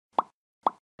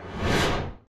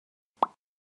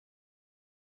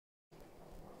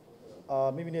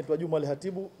Mimi naitwa Juma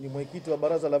Hatibu, ni mwenyekiti wa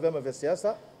Baraza la Vyama Vya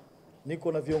Siasa.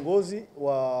 Niko na viongozi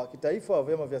wa kitaifa wa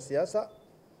vyama vya siasa.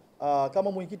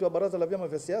 Kama mwenyekiti wa Baraza la Vyama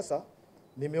Vya Siasa,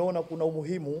 nimeona kuna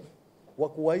umuhimu wa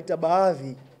kuwaita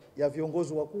baadhi ya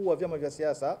viongozi wakuu wa vyama vya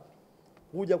siasa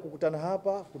kuja kukutana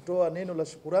hapa kutoa neno la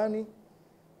shukurani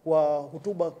kwa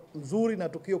hotuba nzuri na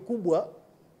tukio kubwa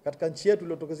katika nchi yetu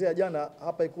iliyotokezea jana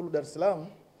hapa Ikulu Dar es Salaam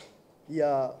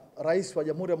ya Rais wa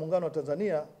Jamhuri ya Muungano wa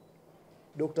Tanzania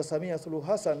Dr. Samia Suluhu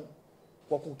Hassan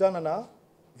kwa kukutana na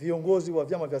viongozi wa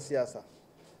vyama vya siasa.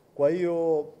 Kwa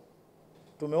hiyo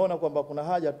tumeona kwamba kuna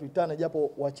haja tuitane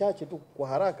japo wachache tu kwa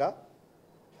haraka,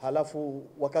 halafu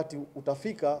wakati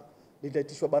utafika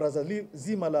litaitishwa baraza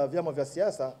zima la vyama vya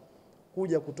siasa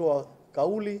kuja kutoa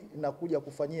kauli na kuja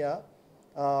kufanyia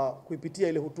kuipitia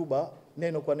ile hotuba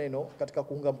neno kwa neno katika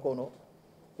kuunga mkono.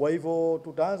 Kwa hivyo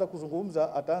tutaanza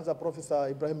kuzungumza, ataanza Profesa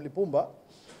Ibrahim Lipumba,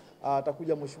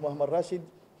 atakuja Mheshimiwa Ahmad Rashid,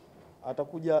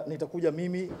 nitakuja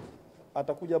mimi,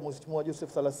 atakuja Mheshimiwa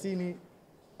Joseph Salasini,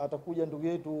 atakuja ndugu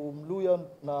yetu Mluya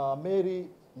na Mary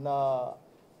na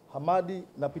Hamadi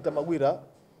na Peter Magwira.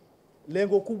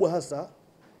 Lengo kubwa hasa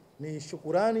ni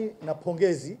shukurani na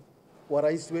pongezi kwa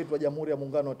rais wetu wa Jamhuri ya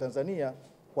Muungano wa Tanzania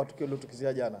kwa tukio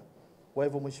lilotokezea jana. Kwa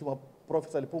hivyo Mheshimiwa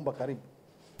Profesa Lipumba, karibu.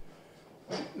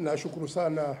 Nashukuru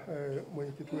sana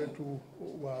mwenyekiti wetu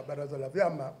wa Baraza la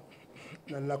Vyama,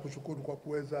 na ninakushukuru kwa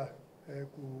kuweza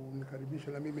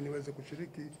kunikaribisha na mimi niweze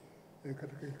kushiriki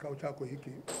katika kikao chako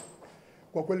hiki.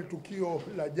 Kwa kweli tukio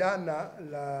la jana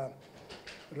la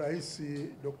Rais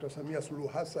Dr. Samia Suluhu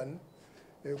Hassan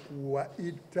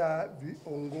kuwaita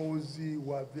viongozi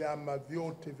wa vyama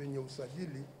vyote vyenye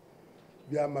usajili,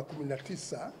 vyama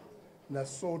 19, na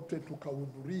sote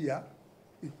tukahudhuria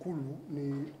Ikulu,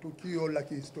 ni tukio la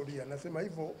kihistoria. Nasema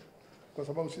hivyo kwa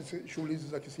sababu sisi shughuli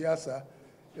za kisiasa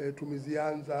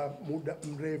tumezianza muda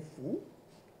mrefu.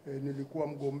 Nilikuwa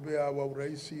mgombea wa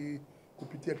urais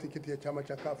kupitia tiketi ya chama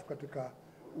cha CUF katika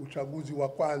uchaguzi wa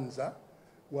kwanza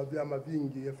wa vyama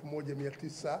vingi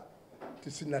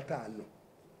 1995,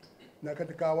 na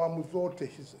katika awamu zote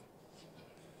hizo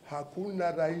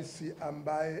hakuna rais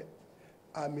ambaye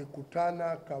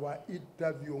amekutana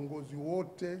kawaita viongozi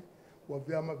wote wa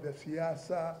vyama vya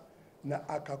siasa na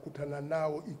akakutana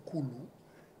nao Ikulu.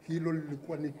 Hilo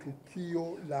lilikuwa ni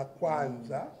tukio la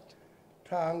kwanza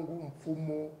tangu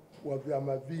mfumo wa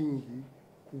vyama vingi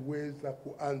kuweza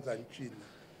kuanza nchini.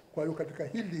 Kwa hiyo katika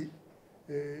hili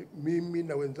mimi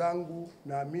na wenzangu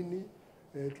naamini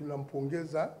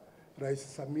tunampongeza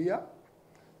Rais Samia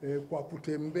kwa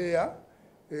kutembea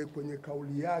kwenye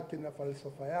kauli yake na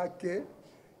falsafa yake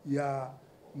ya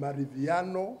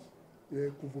maridhiano,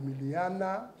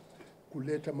 kuvumiliana,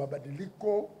 kuleta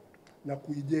mabadiliko na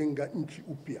kuijenga nchi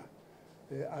upya.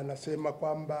 Anasema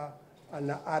kwamba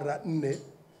ana R4.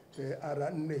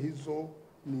 R4 hizo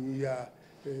ni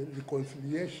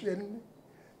reconciliation,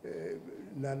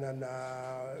 na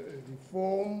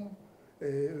reform,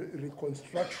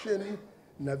 reconstruction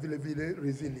na vile vile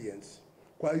resilience.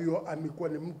 Kwa hiyo amekuwa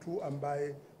ni mtu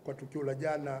ambaye kwa tukio la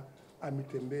jana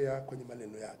ametembea kwenye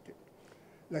maneno yake.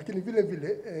 Lakini vile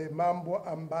vile mambo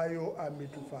ambayo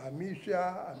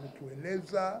ametufahamisha,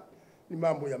 ametueleza ni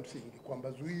mambo ya msingi,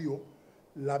 kwamba zuio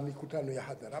la mikutano ya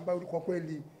hadhara ambayo kwa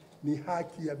kweli ni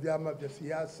haki ya vyama vya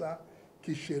siasa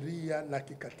kisheria na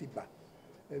kikatiba.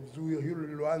 Zuio hilo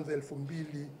liloanza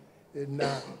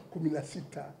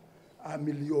 2016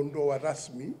 ameliondoa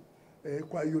rasmi.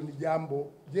 Kwa hiyo ni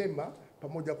jambo jema,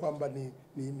 pamoja kwamba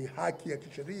ni haki ya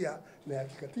kisheria na ya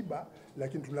kikatiba,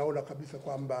 lakini tunaona kabisa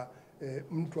kwamba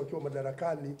mtu akiwa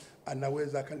madarakani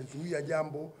anaweza akalizuia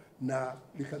jambo na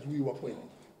likazuiwa kweli.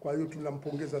 Kwa hiyo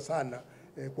tunampongeza sana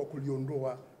kwa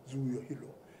kuliondoa zuio hilo,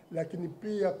 lakini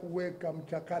pia kuweka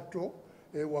mchakato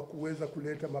wa kuweza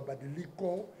kuleta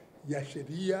mabadiliko ya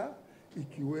sheria,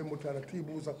 ikiwemo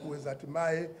taratibu za kuweza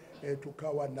hatimaye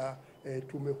tukawa na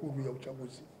tume huru ya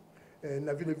uchaguzi,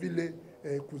 na vile vile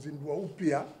kuzindua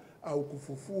upya au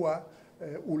kufufua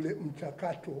ule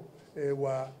mchakato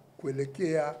wa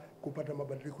kuelekea kupata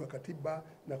mabadiliko ya katiba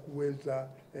na kuweza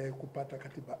kupata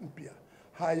katiba mpya.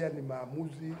 Haya ni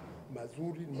maamuzi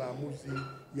mazuri, ni maamuzi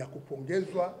ya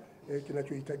kupongezwa.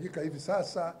 Kinachohitajika hivi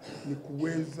sasa ni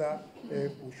kuweza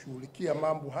kushughulikia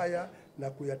mambo haya na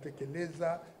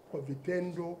kuyatekeleza kwa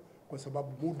vitendo, kwa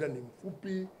sababu muda ni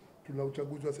mfupi. Tuna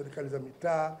uchaguzi wa serikali za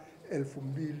mitaa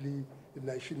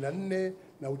 2024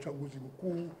 na uchaguzi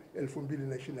mkuu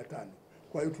 2025.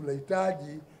 Kwa hiyo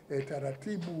tunahitaji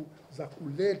taratibu za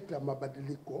kuleta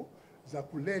mabadiliko, za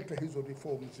kuleta hizo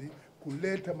reforms,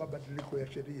 kuleta mabadiliko ya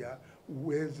sheria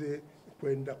uweze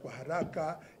kwenda kwa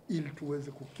haraka, ili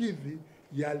tuweze kukidhi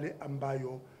yale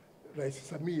ambayo Rais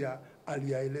Samia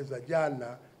aliyaeleza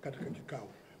jana katika kikao.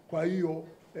 Kwa hiyo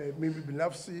mimi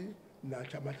binafsi na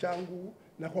chama changu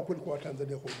na kwa kweli kwa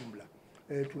Watanzania kwa ujumla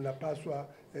tunapaswa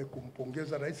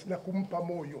kumpongeza rais na kumpa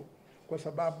moyo, kwa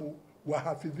sababu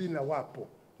wahafidhina wapo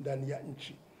ndani ya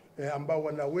nchi ambao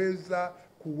wanaweza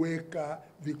kuweka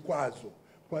vikwazo.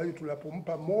 Kwa hiyo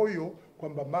tunapompa moyo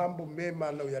kwamba mambo mema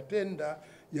anayoyatenda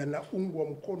yanaungwa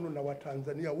mkono na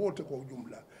Watanzania wote kwa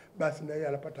ujumla, basi na yeye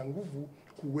anapata nguvu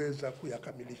kuweza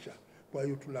kuyakamilisha. Kwa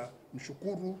hiyo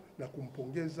tunamshukuru na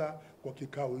kumpongeza kwa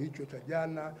kikao hicho cha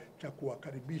jana cha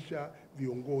kuwakaribisha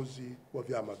viongozi wa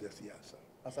vyama vya siasa.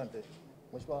 Asante.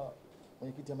 Mheshimiwa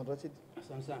Mwenyekiti Ahmed Rashid.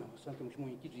 Asante sana. Asante Mheshimiwa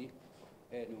Mwenyekiti.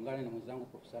 Niungane na mwenzangu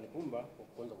Profesa Lipumba kwa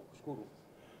kwanza kukushukuru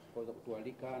kwa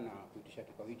kutualika na kuitisha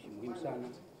kikao hichi muhimu sana.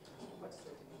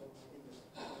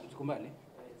 Tukumbali.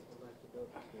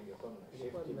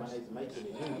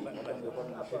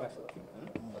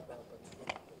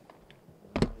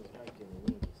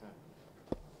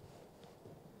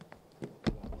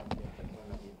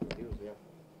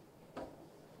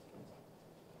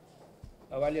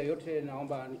 Awali ya yote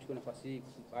naomba nichukue nafasi hii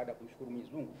baada ya kumshukuru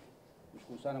Mwenyezi Mungu,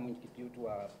 mshukuru sana mwenyekiti wetu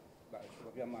wa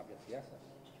vyama vya siasa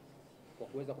kwa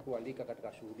kuweza kutualika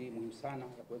katika shughuli muhimu sana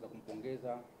ya kuweza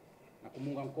kumpongeza na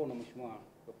kumunga mkono Mheshimiwa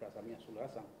Dr. Samia Suluhu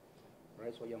Hassan,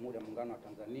 Rais wa Jamhuri ya Muungano wa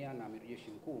Tanzania na Amiri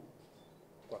Jeshi Mkuu,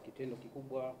 kwa kitendo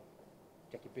kikubwa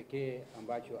cha kipekee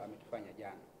ambacho amekifanya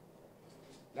jana.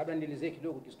 Labda nielezee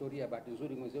kidogo historia. Bahati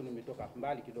nzuri mwenzenu nimetoka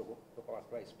mbali kidogo, kutoka wa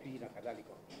Rais P na kadhalika.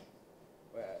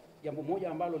 Jambo moja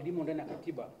ambalo limo ndani ya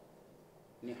katiba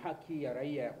ni haki ya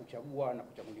raia ya kuchagua na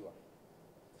kuchaguliwa.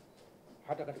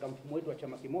 Hata katika mfumo wetu wa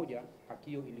chama kimoja haki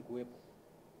hiyo ilikuwepo,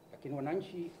 lakini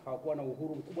wananchi hawakuwa na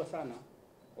uhuru mkubwa sana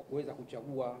wa kuweza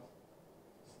kuchagua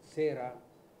sera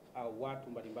au watu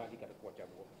mbalimbali katika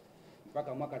kuwachagua.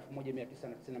 Mpaka mwaka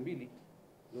 1992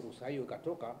 ruhusa hiyo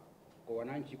ikatoka kwa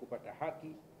wananchi kupata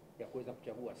haki ya kuweza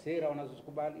kuchagua sera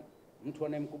wanazozikubali, mtu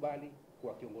anayemkubali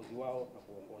kuwa kiongozi wao na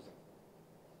kuongoza.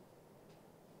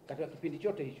 Katika kipindi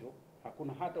chote hicho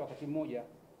hakuna hata wakati mmoja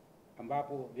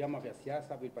ambapo vyama vya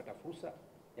siasa vilipata fursa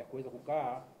ya kuweza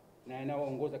kukaa na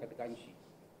yanayoongoza katika nchi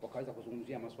wakaweza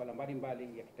kuzungumzia masuala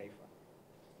mbalimbali ya kitaifa.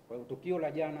 Kwa hiyo tukio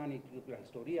la jana ni tukio la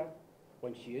historia kwa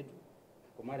nchi yetu.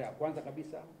 Kwa mara ya kwanza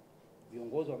kabisa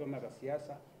viongozi wa vyama vya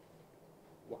siasa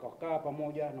wakakaa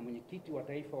pamoja na mwenyekiti wa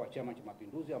taifa wa Chama cha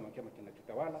Mapinduzi au chama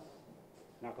kinachotawala,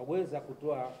 na akaweza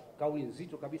kutoa kauli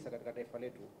nzito kabisa katika taifa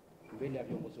letu mbele ya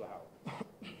viongozi hao.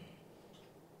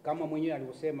 Kama mwenyewe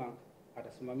alivyosema,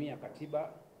 atasimamia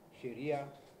katiba, sheria,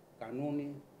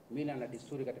 kanuni, mila na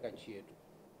desturi katika nchi yetu.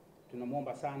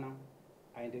 Tunamwomba sana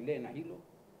aendelee na hilo,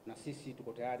 na sisi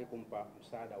tuko tayari kumpa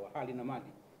msaada wa hali na mali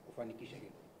kufanikisha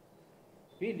hilo.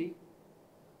 Pili,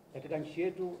 katika nchi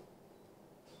yetu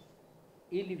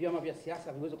ili vyama vya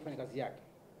siasa viweze kufanya kazi yake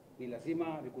ni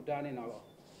lazima vikutane na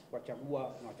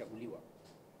wachagua na wachaguliwa.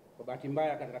 Kwa bahati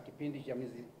mbaya katika kipindi cha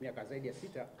miaka zaidi ya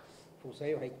 6 fursa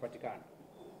hiyo haikupatikana.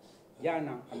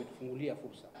 Jana ametufungulia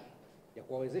fursa ya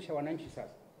kuwawezesha wananchi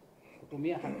sasa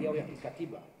kutumia haki yao ya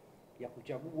kikatiba ya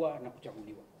kuchagua na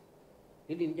kuchaguliwa.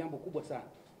 Hili ni jambo kubwa sana.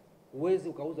 Uwezi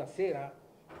ukauza sera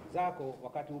zako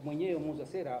wakati mwenyewe muuza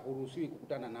sera huruhusiwi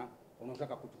kukutana na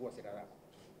unataka kuchukua sera zako.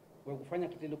 Kwa kufanya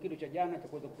kitendo kile cha jana cha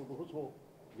kuweza kuruhusu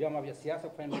vyama vya siasa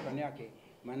kufanya mikutano yake,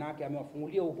 maana yake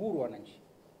amewafungulia uhuru wananchi.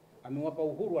 Amewapa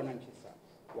uhuru wananchi sasa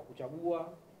wa kuchagua,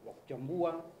 wa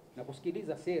kuchambua na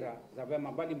kusikiliza sera za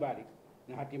vyama mbalimbali,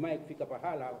 na hatimaye kufika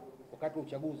pahala wakati wa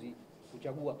uchaguzi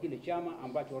kuchagua kile chama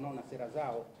ambacho wanaona sera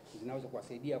zao zinaweza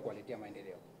kuwasaidia kuwaletea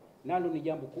maendeleo. Nalo ni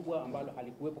jambo kubwa ambalo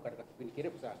halikuwepo katika kipindi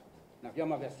kirefu sana, na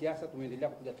vyama vya siasa tumeendelea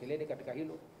kupiga kelele katika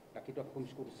hilo, lakini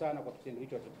tunakumshukuru sana kwa kitendo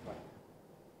hicho alichofanya.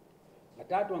 Na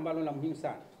tatu ambalo la muhimu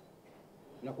sana,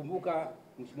 nakumbuka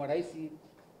Mheshimiwa Rais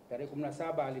tarehe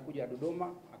 17 alikuja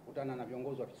Dodoma akutana na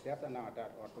viongozi wa kisiasa na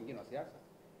watu wengine wa siasa,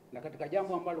 na katika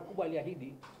jambo ambalo kubwa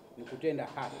aliahidi ni kutenda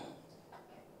haki.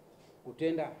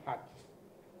 Kutenda haki.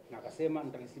 Na akasema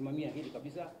nitalisimamia hili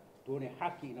kabisa, tuone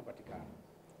haki inapatikana.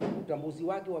 Utambuzi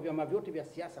wake wa vyama vyote vya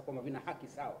siasa kwamba vina haki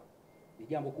sawa ni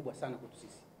jambo kubwa sana kwetu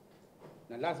sisi,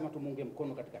 na lazima tumunge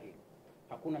mkono katika hilo.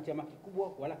 Hakuna chama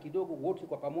kikubwa wala kidogo, wote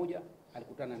kwa pamoja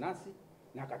alikutana nasi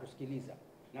na akatusikiliza,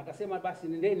 na akasema basi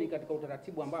nendeni katika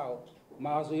utaratibu ambao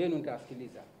mawazo yenu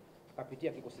nitasikiliza.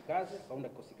 Akapitia kikosi kazi, akaunda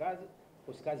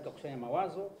kikosi kazi kakusanya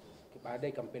mawazo,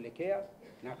 baadaye kampelekea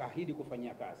na akaahidi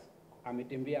kufanyia kazi.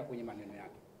 Ametembea kwenye maneno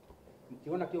yake.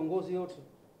 Mkiona kiongozi yote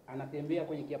anatembea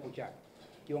kwenye kiapo chake,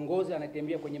 kiongozi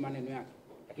anatembea kwenye maneno yake,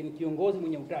 lakini kiongozi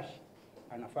mwenye utashi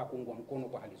anafaa kuungwa mkono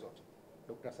kwa hali zote.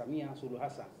 Dr. Samia Suluhu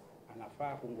Hassan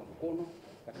anafaa kuungwa mkono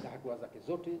katika hatua zake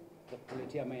zote za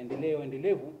kuletea maendeleo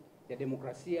endelevu ya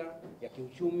demokrasia, ya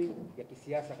kiuchumi, ya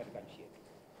kisiasa katika nchi yetu.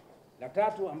 La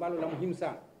tatu ambalo la muhimu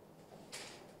sana,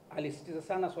 alisisitiza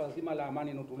sana swala zima la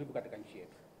amani na utulivu katika nchi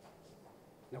yetu,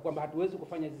 na kwamba hatuwezi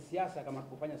kufanya hizi siasa kama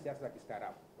tukufanya siasa za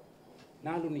kistaarabu.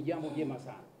 Nalo ni jambo jema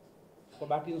sana. Kwa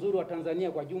bahati nzuri, wa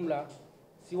Tanzania kwa jumla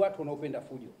si watu wanaopenda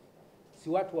fujo, si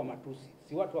watu wa matusi,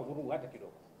 si watu wa vurugu hata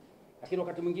kidogo. Lakini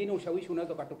wakati mwingine ushawishi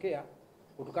unaweza kutokea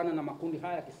kutokana na makundi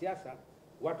haya ya kisiasa,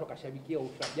 watu wakashabikia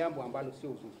jambo ambalo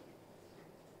sio uzuri.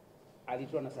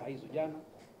 Alitoa nasaha hizo jana,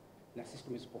 na sisi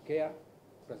tumezipokea,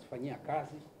 tutazifanyia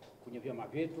kazi kwenye vyama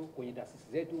vyetu, kwenye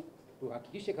taasisi zetu.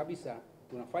 Tuhakikishe kabisa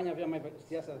tunafanya vyama vya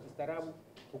siasa za kistaarabu,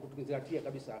 huku tukizingatia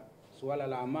kabisa suala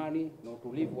la amani na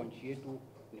utulivu wa nchi yetu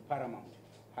ni paramount.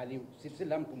 Si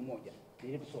la mtu mmoja,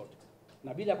 ni yetu sote.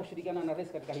 Na bila kushirikiana na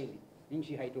rais katika hili,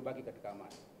 nchi haitobaki katika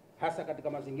amani. Hasa katika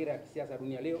mazingira ya kisiasa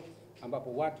dunia leo,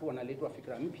 ambapo watu wanaletwa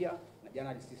fikra mpya, na jana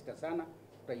alisisitiza sana,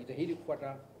 tutajitahidi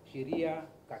kufuata sheria,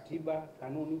 katiba,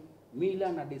 kanuni,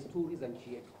 mila na desturi za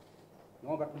nchi yetu.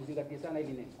 Naomba tulizingatie sana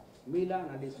hili neno, mila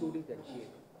na desturi za nchi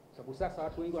yetu. Sababu sasa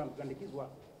watu wengi wanapandikizwa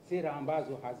sera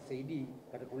ambazo hazisaidii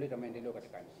katika kuleta maendeleo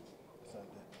katika nchi.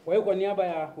 Kwa hiyo kwa niaba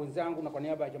ya wenzangu na kwa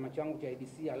niaba ya chama changu cha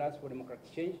ADC Alliance for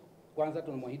Democratic Change, kwanza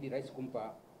tunamwahidi rais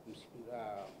kumpa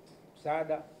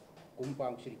msaada, kumpa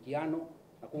ushirikiano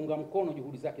na kuunga mkono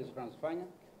juhudi zake zote anazofanya,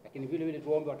 lakini vile vile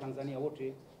tuombe Watanzania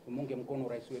wote tumunge mkono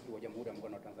rais wetu wa Jamhuri ya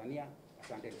Muungano wa Tanzania.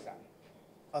 Asante sana.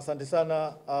 Asante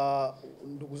sana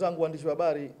ndugu zangu waandishi wa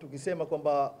habari, tukisema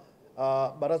kwamba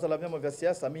Baraza la Vyama Vya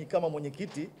Siasa, mimi kama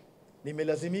mwenyekiti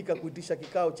nimelazimika kuitisha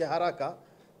kikao cha haraka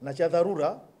na cha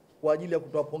dharura kwa ajili ya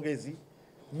kutoa pongezi.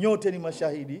 Nyote ni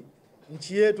mashahidi,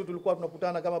 nchi yetu tulikuwa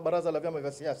tunakutana kama Baraza la Vyama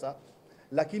Vya Siasa,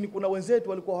 lakini kuna wenzetu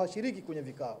walikuwa hawashiriki kwenye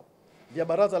vikao vya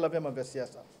Baraza la Vyama Vya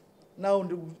Siasa.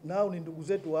 Nao ni ndugu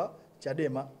zetu wa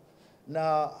Chadema,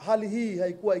 na hali hii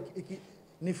haikuwa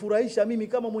nifurahisha mimi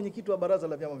kama mwenyekiti wa Baraza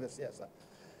la Vyama Vya Siasa.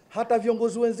 Hata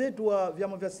viongozi wenzetu wa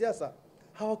vyama vya siasa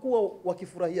hawakuwa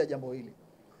wakifurahia jambo hili,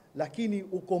 lakini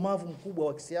ukomavu mkubwa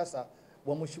wa kisiasa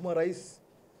wa Mheshimiwa Rais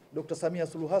Dr. Samia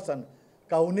Suluhu Hassan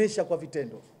kaonesha kwa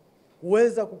vitendo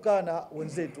kuweza kukaa na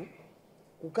wenzetu,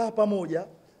 kukaa pamoja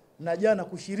na jana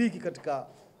kushiriki katika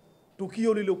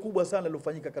tukio lile kubwa sana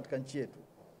lilofanyika katika nchi yetu.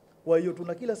 Kwa hiyo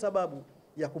tuna kila sababu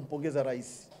ya kumpongeza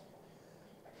rais.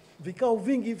 Vikao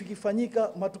vingi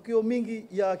vikifanyika, matukio mingi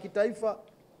ya kitaifa,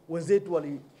 wenzetu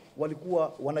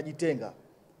walikuwa wanajitenga.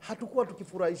 Hatukuwa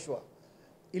tukifurahishwa.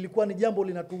 Ilikuwa ni jambo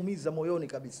linatuumiza moyoni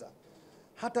kabisa.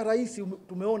 Hata rais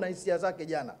tumeona hisia zake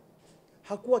jana,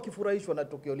 hakuwa akifurahishwa na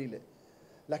tukio lile.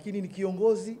 Lakini ni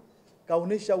kiongozi,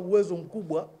 kaonesha uwezo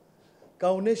mkubwa,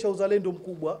 kaonesha uzalendo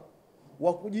mkubwa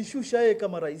wa kujishusha yeye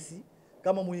kama rais,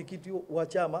 kama mwenyekiti wa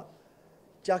chama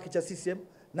chake cha CCM,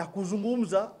 na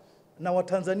kuzungumza na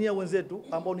Watanzania wenzetu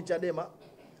ambao ni Chadema.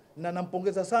 Na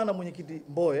nampongeza sana mwenyekiti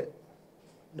Mbowe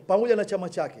pamoja na chama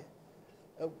chake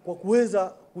kwa kuweza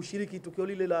kushiriki tukio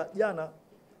lile la jana.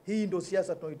 Hii ndio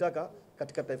siasa tunayoitaka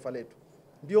katika taifa letu.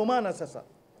 Ndio maana sasa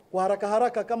kwa haraka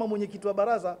haraka kama mwenyekiti wa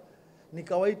baraza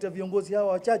nikawaita viongozi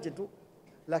hawa wachache tu,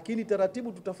 lakini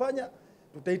taratibu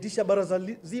tutaitisha baraza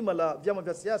zima la vyama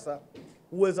vya siasa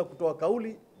uweza kutoa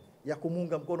kauli ya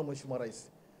kumuunga mkono Mheshimiwa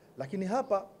Rais. Lakini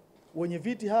hapa wenye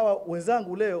viti hawa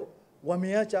wenzangu leo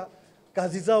wameacha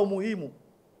kazi zao muhimu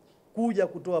kuja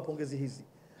kutoa pongezi hizi.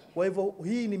 Kwa hivyo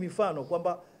hii ni mifano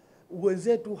kwamba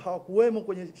wenzetu hawakuwemo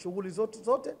kwenye shughuli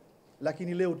zote,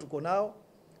 lakini leo tuko nao.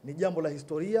 Ni jambo la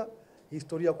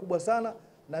historia kubwa sana,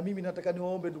 na mimi nataka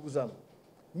niwaombe ndugu zangu,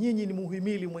 nyinyi ni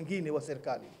muhimili mwingine wa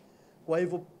serikali. Kwa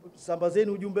hivyo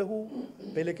sambazeni ujumbe huu,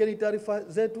 pelekeni taarifa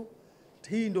zetu.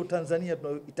 Hii ndio Tanzania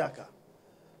tunayoitaka.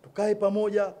 Tukae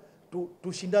pamoja,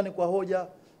 tushindane kwa hoja,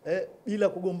 bila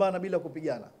kugombana, bila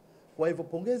kupigana. Kwa hivyo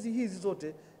pongezi hizi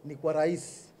zote ni kwa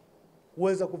rais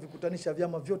kuweza kuvikutanisha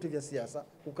vyama vyote vya siasa,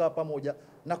 kukaa pamoja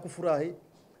na kufurahi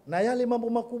na yale mambo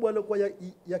makubwa yaliokuwa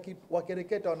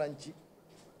wakereketa wananchi.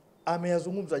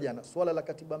 Ameyazungumza jana, swala la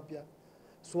katiba mpya,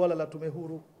 swala la tume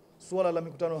huru, swala la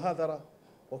mikutano hadhara.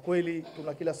 Kwa kweli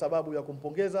tuna kila sababu ya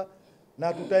kumpongeza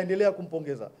na tutaendelea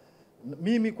kumpongeza.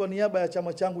 Mimi kwa niaba ya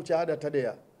chama changu cha ADA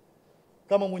TADEA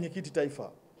kama mwenyekiti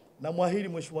taifa, na muahidi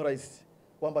Mheshimiwa Rais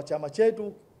kwamba chama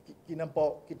chetu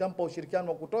kitampa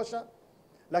ushirikiano wa kutosha,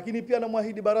 lakini pia na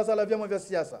muahidi Baraza la Vyama Vya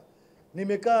Siasa.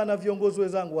 Nimekaa na viongozi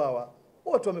wenzangu hawa,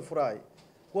 wote wamefurahi.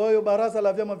 Kwa hiyo Baraza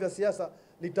la Vyama Vya Siasa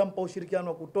litampa ushirikiano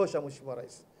wa kutosha Mheshimiwa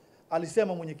Rais.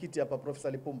 Alisema mwenyekiti hapa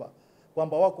Profesa Lipumba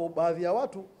kwamba wako baadhi ya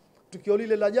watu tukio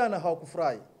lile la jana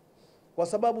hawakufurahi. Kwa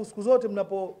sababu siku zote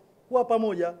mnapokuwa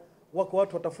pamoja, wako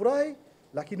watu watafurahi,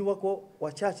 lakini wako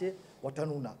wachache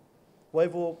watanuna. Kwa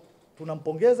hivyo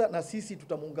tunampongeza na sisi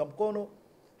tutamuunga mkono.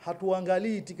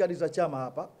 hatuangalii itikadi za chama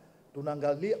hapa,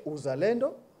 tunaangalia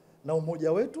uzalendo na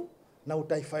umoja wetu na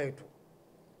utaifa wetu.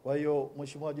 Kwa hiyo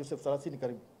Mheshimiwa Joseph Sarasini,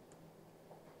 karibu.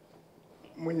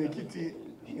 Mwenyekiti,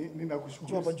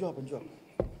 ninakushukuru. Njoo hapa.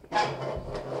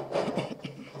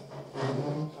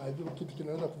 Hiyo kitu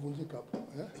kinaweza kuvunjika hapo.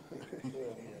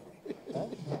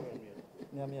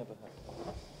 Niamia hapa.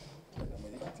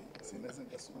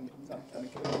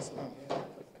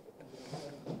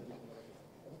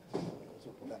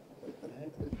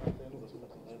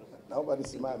 Naomba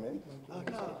nisimame.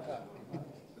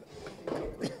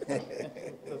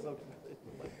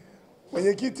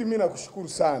 Mwenyekiti, mimi nakushukuru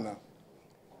sana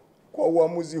kwa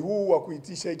uamuzi huu wa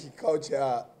kuitisha hiki kikao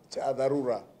cha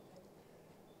dharura,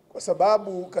 kwa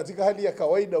sababu katika hali ya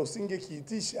kawaida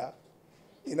usingekiitisha,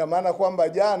 ina maana kwamba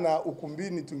jana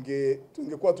ukumbini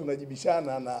tungekuwa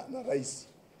tunajibishana na rais.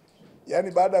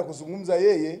 Yaani baada ya kuzungumza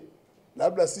yeye,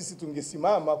 labda sisi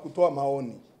tungesimama kutoa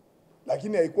maoni,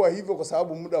 lakini haikuwa hivyo kwa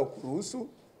sababu muda ukuruhusu.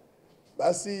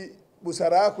 Basi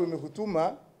busara yako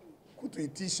imekutuma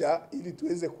kutuitisha ili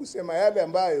tuweze kusema yale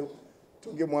ambayo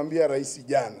tungemwambia rais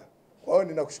jana. Kwa hiyo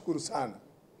ninakushukuru sana.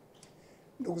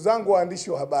 Ndugu zangu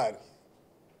waandishi wa habari,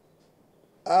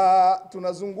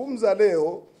 tunazungumza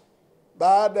leo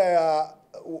baada ya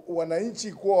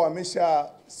wananchi kuwa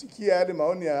wameshasikia yale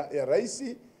maoni ya rais,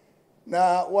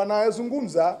 na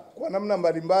wanayazungumza kwa namna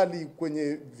mbalimbali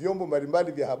kwenye vyombo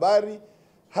mbalimbali vya habari,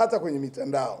 hata kwenye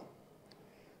mitandao.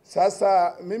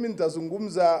 Sasa mimi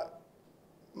nitazungumza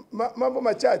mambo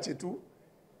machache tu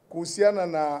kuhusiana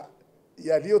na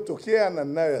yaliyotokea na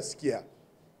ninayoyasikia.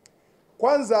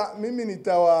 Kwanza mimi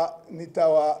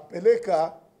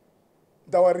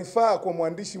nitawarifaa kwa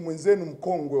mwandishi mwenzenu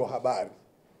mkongwe wa habari,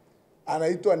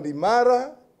 anaitwa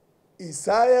Ndimara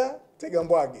Isaya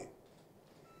Tegambwage.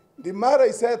 Ndimara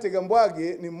Isaya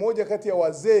Tegambwage ni mmoja kati ya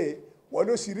wazee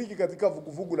walioshiriki katika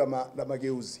vuguvugu la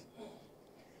mageuzi.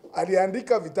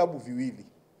 Aliandika vitabu viwili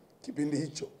kipindi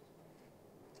hicho.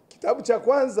 Kitabu cha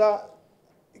kwanza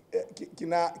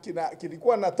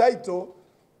kilikuwa na title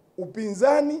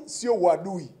Upinzani sio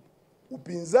uadui.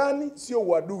 Upinzani sio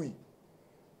uadui.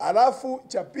 Alafu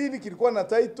cha pili kilikuwa na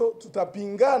title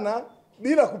Tutapingana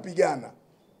bila kupigana.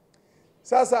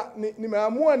 Sasa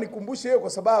nimeamua nikumbushe hiyo kwa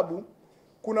sababu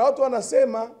kuna watu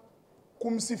wanasema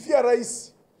kumsifia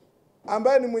rais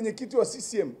ambaye ni mwenyekiti wa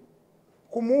CCM,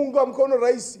 kumuunga mkono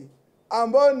rais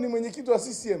ambaye ni mwenyekiti wa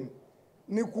CCM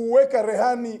ni kuweka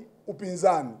rehani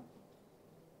upinzani.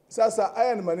 Sasa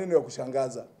haya ni maneno ya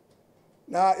kushangaza.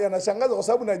 Na yanashangaza kwa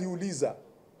sababu najiuliza,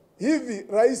 hivi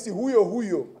rais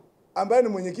huyo ambaye ni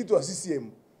mwenyekiti wa CCM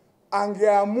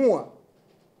angeamua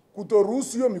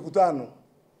kutoruhusu hiyo mikutano,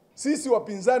 sisi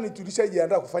wapinzani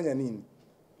tulishajiandaa kufanya nini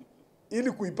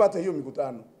ili kuipata hiyo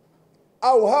mikutano?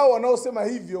 Au hao wanaosema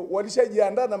hivyo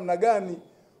walishajiandaa namna gani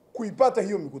kuipata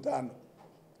hiyo mikutano?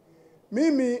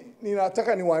 Mimi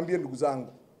ninataka niwaambie ndugu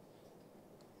zangu,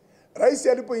 rais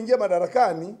alipoingia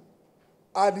madarakani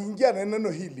aliingia na neno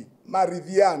hili,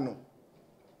 maridhiano.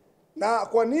 Na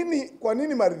kwa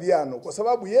nini maridhiano? Kwa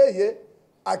sababu yeye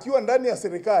akiwa ndani ya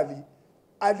serikali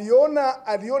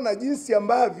aliona jinsi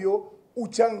ambavyo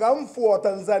uchangamfu wa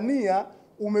Tanzania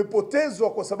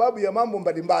umepotezwa kwa sababu ya mambo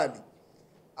mbalimbali.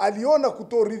 Aliona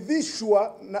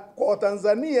kutoridhishwa kwa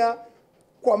Watanzania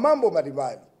kwa mambo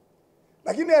mbalimbali.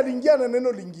 Lakini aliingia na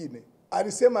neno lingine.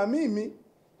 Alisema mimi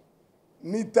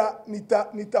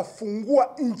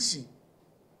nitafungua nchi.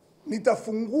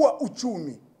 Nitafungua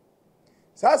uchumi.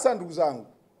 Sasa ndugu zangu,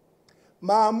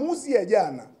 maamuzi ya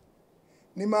jana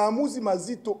ni maamuzi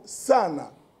mazito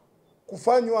sana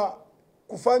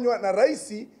kufanywa na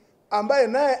rais ambaye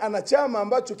naye ana chama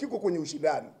ambacho kiko kwenye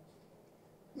ushindani.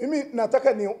 Mimi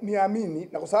nataka niamini,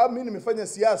 na kwa sababu mimi nimefanya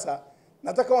siasa,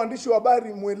 nataka waandishi wa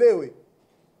habari muelewe,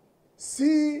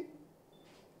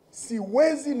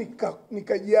 siwezi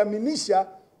nikajiaminisha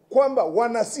kwamba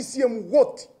wana CCM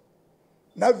wote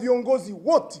na viongozi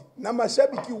wote na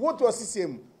mashabiki wote wa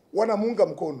CCM wanamuunga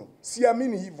mkono.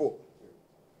 Siamini hivyo.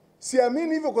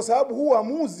 Siamini hivyo kwa sababu huu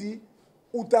uamuzi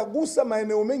utagusa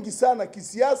maeneo mengi sana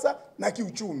kisiasa na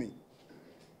kiuchumi.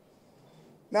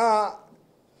 Na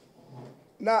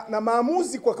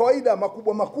maamuzi kwa kawaida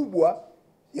makubwa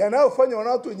yanayofanywa na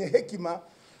watu wenye hekima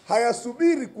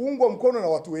hayasubiri kuungwa mkono na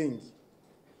watu wengi.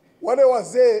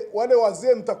 Wale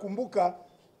wazee mtakumbuka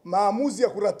maamuzi ya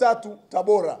kura 3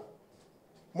 Tabora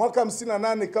mwaka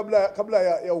 58 kabla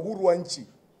ya uhuru wa nchi.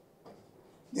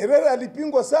 Nyerere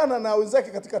alipingwa sana na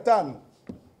wenzake katika 5.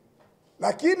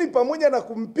 Lakini pamoja na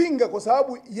kumpinga kwa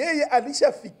sababu yeye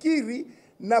alishafikiri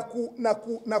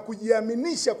na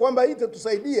kujiaminisha kwamba hii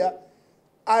itatusaidia,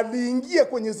 aliingia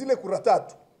kwenye zile kura 3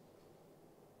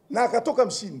 na akatoka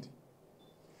mshindi.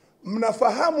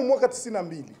 Mnafahamu mwaka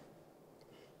 92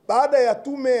 baada ya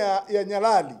tume ya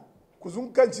Nyalali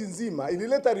kuzunguka nchi nzima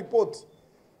ilileta ripoti,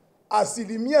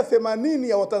 80%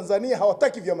 ya Watanzania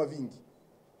hawataki vyama vingi,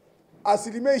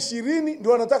 20%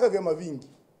 ndio wanataka vyama vingi.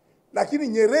 Lakini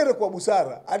Nyerere kwa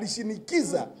busara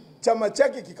alishinikiza chama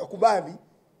chake kikakubali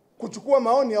kuchukua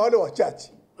maoni ya wale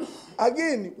wachache.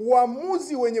 Again,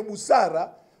 uamuzi wenye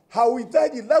busara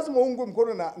hauhitaji lazima uungwe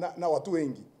mkono na watu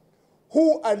wengi.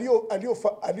 Huu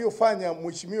aliofanya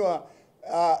Mheshimiwa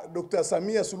Dr.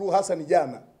 Samia Suluhu Hassan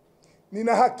jana,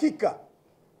 nina hakika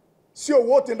sio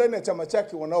wote ndani ya chama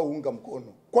chake wanaounga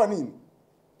mkono. Kwa nini?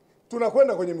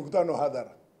 Tunakwenda kwenye mikutano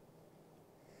hadhara.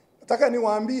 Nataka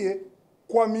niwaambie,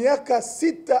 kwa miaka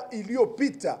 6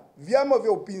 iliyopita vyama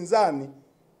vya upinzani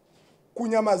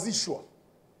kunyamazishwa.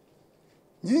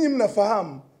 Nyinyi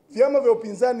mnafahamu vyama vya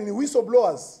upinzani ni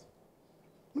whistleblowers.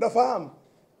 Mnafahamu?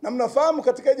 Na mnafahamu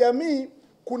katika jamii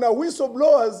kuna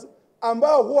whistleblowers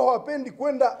ambao huwa hawapendi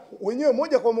kwenda wenyewe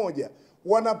moja kwa moja,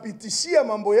 wanapitishia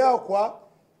mambo yao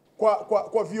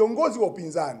kwa viongozi wa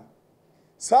upinzani.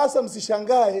 Sasa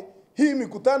msishangae hii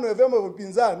mikutano ya vyama vya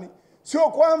upinzani sio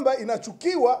kwamba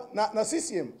inachukiwa na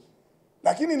CCM,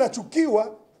 lakini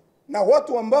inachukiwa na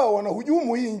watu ambao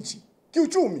wanahujumu hii nchi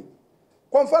kiuchumi.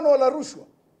 Kwa mfano wala rushwa.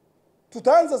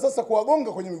 Tutaanza sasa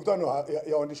kuwagonga kwenye mikutano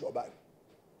ya waandishi wa habari,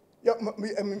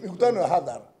 mikutano ya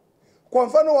hadhara. Kwa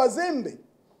mfano wazembe,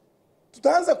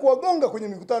 tutaanza kuwagonga kwenye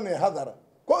mikutano ya hadhara.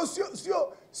 Kwa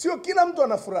hiyo sio kila mtu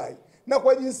anafurahi, na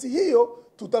kwa jinsi hiyo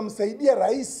tutamsaidia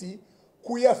rais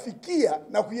kuyafikia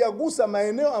na kuyagusa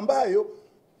maeneo ambayo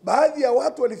baadhi ya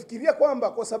watu walifikiria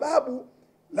kwamba kwa sababu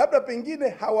labda pengine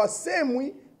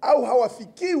hawasemwi au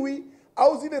hawafikiwi,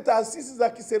 au zile taasisi za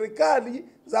kiserikali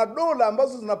za dola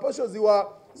ambazo zinapaswa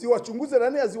ziwachunguze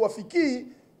nani haziwafikii,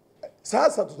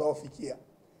 sasa tutawafikia.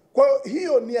 Kwa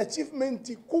hiyo ni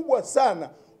achievement kubwa sana.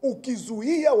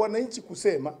 Ukizuia wananchi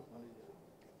kusema,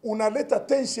 unaleta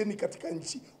tension katika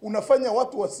nchi, unafanya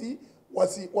watu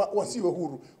wasiwe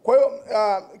huru. Kwa hiyo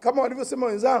kama walivyosema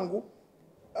wenzangu,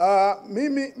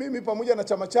 mimi pamoja na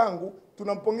chama changu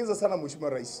tunampongeza sana Mheshimiwa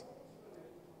Rais,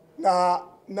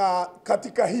 na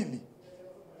katika hili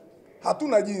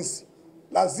hatuna jinsi,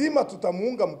 lazima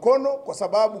tutamuunga mkono, kwa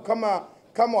sababu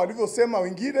kama walivyosema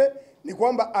wengine ni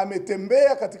kwamba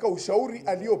ametembea katika ushauri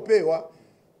aliopewa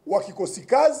wa kikosi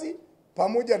kazi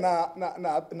pamoja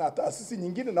na taasisi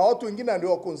nyingine na watu wengine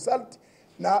ndio wa consult,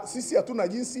 na sisi hatuna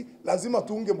jinsi, lazima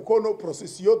tuunge mkono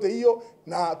prosesi yote hiyo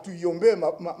na tuiombee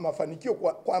mafanikio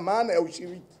kwa maana ya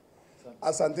ushiriki.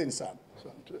 Asanteni sana.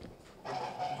 Asante.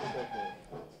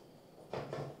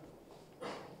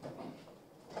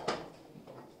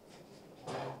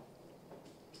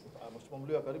 Mheshimiwa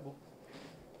Mlio, karibu.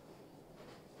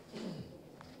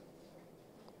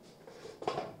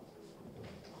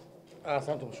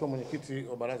 Asante Mheshimiwa Mwenyekiti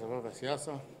wa Baraza la Vyama Vya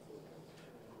Siasa.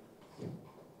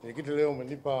 Mwenyekiti, leo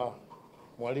umenipa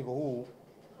mwaliko huu,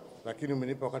 lakini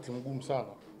umenipa wakati mgumu sana,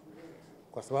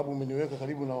 kwa sababu umeniweka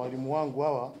karibu na walimu wangu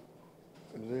hawa,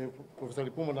 Profesa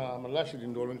Lipumba na Malashid,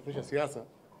 ndio walionifundisha siasa.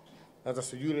 Sasa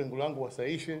sijui lengo langu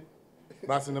wasaishe,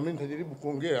 basi na mimi nitajaribu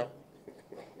kuongea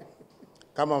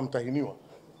kama mtahiniwa.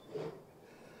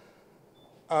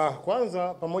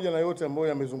 Kwanza, pamoja na yote ambayo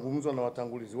yamezungumzwa na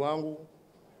watangulizi wangu,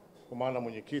 kwa maana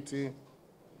mwenyekiti,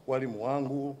 walimu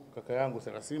wangu, kaka yangu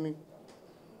 30,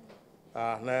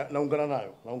 naungana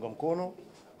nayo, naunga mkono.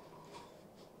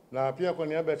 Na pia kwa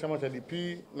niaba ya chama cha DP,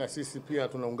 na sisi pia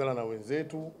tunaungana na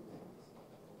wenzetu.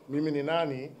 Mimi ni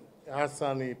nani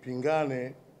hasa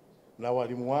nipingane na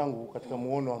walimu wangu katika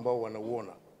muono ambao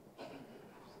wanauona?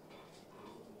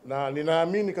 Na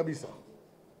ninaamini kabisa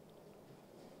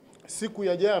siku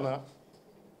ya jana,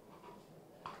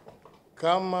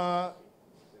 kama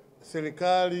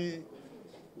serikali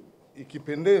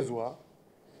ikipendezwa,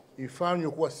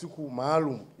 ifanywe kuwa siku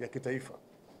maalum ya kitaifa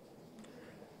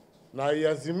na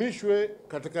iazimishwe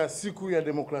katika siku ya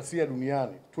demokrasia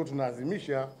duniani. Tuwe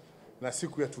tunaazimisha na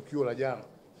siku ya tukio la jana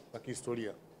la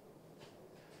kihistoria.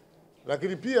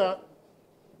 Lakini pia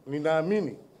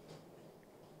ninaamini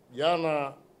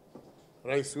jana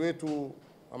rais wetu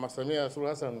Mama Samia Suluhu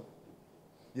Hassan,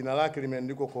 jina lake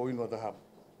limeandikwa kwa wino wa dhahabu.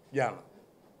 Jana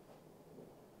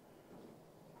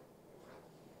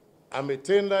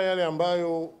ametenda yale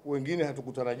ambayo wengine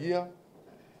hatukutarajia.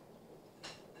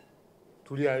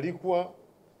 Tulialikwa,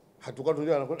 hatukuwa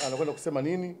tunajua anakwenda kusema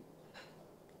nini.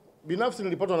 Binafsi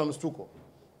nilipatwa na mshtuko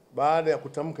baada ya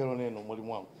kutamka hilo neno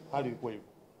mwalimu wangu. Hali ilikuwa hivyo.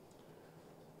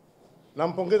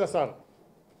 Nampongeza sana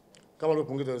kama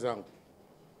nilipongeza wenzangu.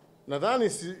 Nadhani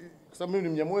kwa sababu mimi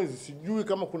ni Mnyamwezi, sijui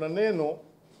kama kuna neno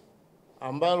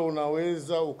ambalo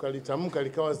unaweza ukalitamka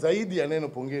likawa zaidi ya neno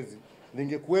pongezi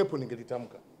lingekuwepo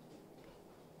ningelitamka.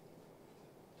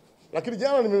 Lakini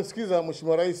jana nimemsikiza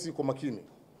Mheshimiwa Rais kwa makini,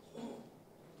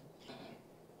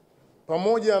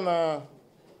 pamoja na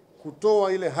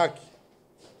kutoa ile haki,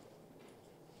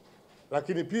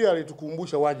 lakini pia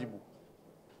alitukumbusha wajibu.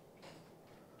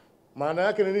 Maana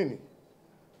yake ni nini?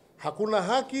 Hakuna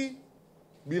haki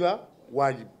bila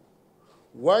wajibu.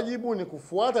 Wajibu ni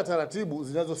kufuata taratibu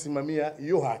zinazosimamia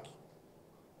hiyo haki.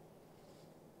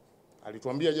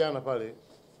 Alituambia jana pale,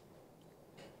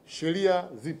 sheria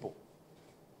zipo,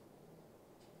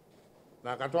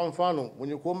 na akatoa mfano,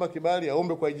 mwenye kuomba kibali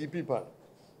aombe kwa IGP pale.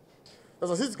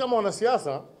 Sasa sisi kama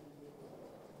wanasiasa,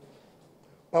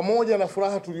 pamoja na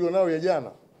furaha tulionayo ya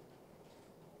jana,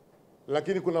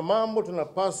 lakini kuna mambo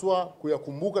tunapaswa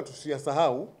kuyakumbuka,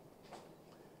 tusiyasahau,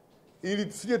 ili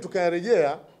tusije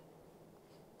tukayarejea.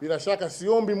 Bila shaka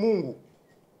siombi Mungu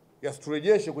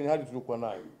yasiturejeshe kwenye hali tuliokuwa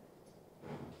nayo.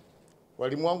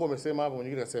 Walimu wangu wamesema hapo,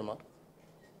 mwenyekiti akasema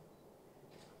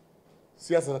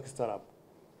siasa za kistaarabu.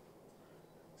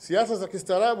 Siasa za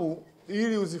kistaarabu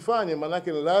ili uzifanye,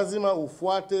 manake lazima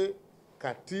ufuate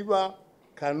katiba,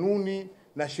 kanuni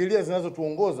na sheria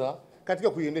zinazotuongoza katika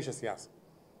kuiendesha siasa.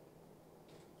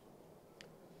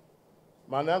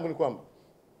 Maana yangu ni kwamba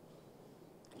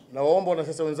nawaomba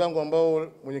wanasiasa wenzangu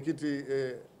ambao mwenyekiti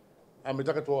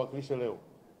ametaka tuwawakilishe leo,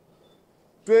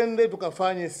 twende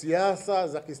tukafanye siasa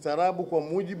za kistaarabu kwa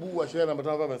mujibu wa sheria namba 5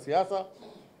 ya Vyama vya Siasa.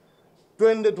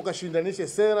 Twende tukashindanishe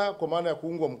sera kwa maana ya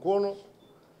kuungwa mkono.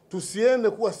 Tusiende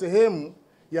kuwa sehemu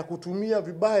ya kutumia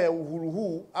vibaya uhuru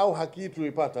huu au haki hii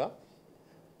tuliyopata,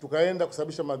 tukaenda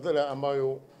kusababisha madhara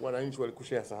ambayo wananchi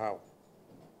walikusha yasahau.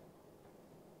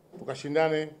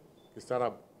 Tukashindane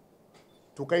kistaarabu,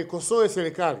 tukaikosoe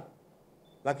serikali,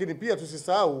 lakini pia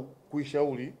tusisahau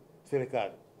kuishauri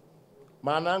serikali.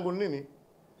 Maana yangu ni nini?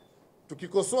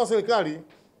 Tukikosoa serikali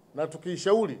na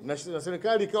tukiishauri na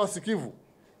serikali ikawa sikivu,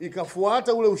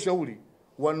 ikafuata ule ushauri,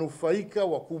 wanufaika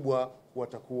wakubwa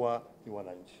watakuwa ni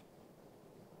wananchi.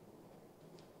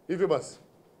 Hivyo basi,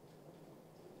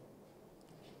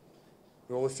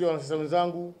 niwahusia wanasiasa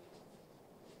wenzangu,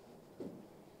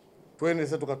 twende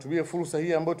sasa tukatumie fursa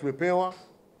hii ambayo tumepewa.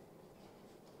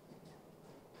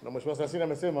 Na Mheshimiwa Samia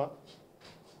amesema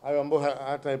hayo ambayo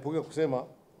hataepuka kusema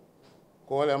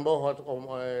kwa wale ambao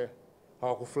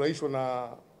hawakufurahishwa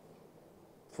na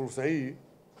fursa hii,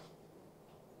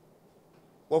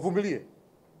 wavumilie.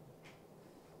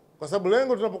 Kwa sababu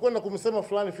lengo tunapokwenda kumsema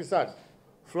fulani fisadi,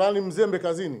 fulani mzembe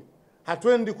kazini,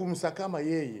 hatuendi kumsakama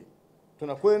yeye.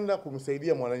 Tunakwenda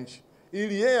kumsaidia mwananchi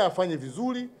ili yeye afanye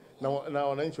vizuri na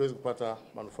wananchi waweze kupata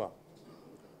manufaa.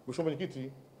 Mheshimiwa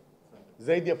Mwenyekiti,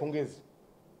 zaidi ya pongezi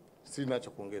sina cha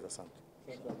kuongeza. Asante.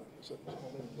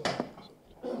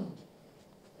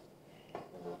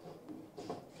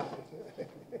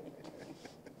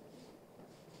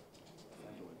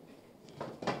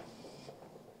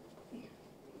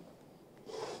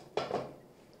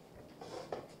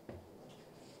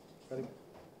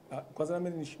 Kwanza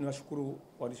mimi ninashukuru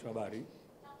waandishi wa habari.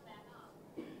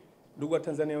 Ndugu wa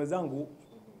Tanzania wenzangu,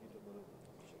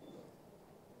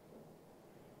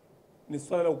 ni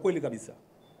swala la ukweli kabisa.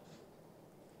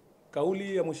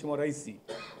 Kauli ya Mheshimiwa Rais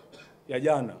ya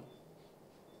jana,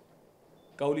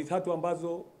 kauli 3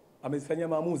 ambazo amezifanyia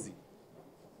maamuzi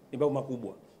ni mambo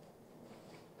makubwa.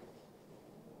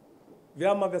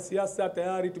 Vyama vya siasa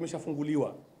tayari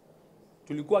tumeshafunguliwa.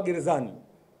 Tulikuwa gerezani.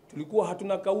 Tulikuwa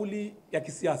hatuna kauli ya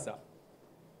kisiasa.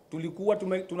 Tulikuwa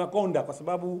tunakonda kwa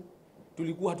sababu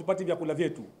tulikuwa hatupati vyakula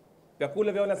vyetu.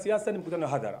 Vyakula vya wanasiasa ni mkutano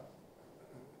wa hadhara.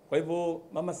 Kwa hivyo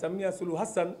Mama Samia Suluhu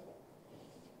Hassan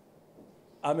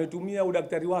ametumia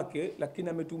udaktari wake, lakini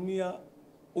ametumia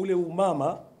ule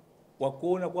umama wa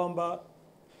kuona kwamba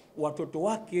watoto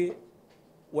wake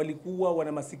walikuwa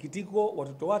wana masikitiko,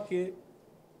 watoto wake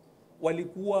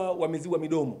walikuwa wameziwa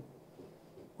midomo.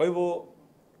 Kwa hivyo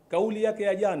kauli yake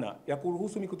ya jana ya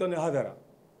kuruhusu mikutano ya hadhara,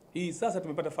 hii sasa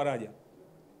tumepata faraja.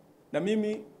 Na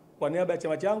mimi kwa niaba ya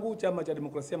chama changu, Chama cha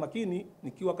Demokrasia Makini,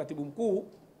 nikiwa katibu mkuu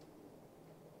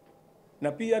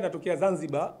na pia natokea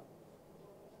Zanzibar,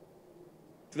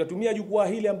 tutatumia jukwaa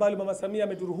hili ambalo Mama Samia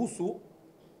ameturuhusu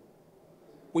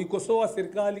kuikosoa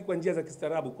serikali kwa njia za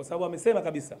kistaarabu, kwa sababu amesema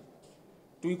kabisa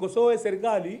tuikosoe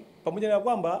serikali, pamoja na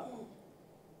kwamba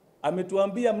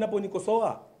ametuambia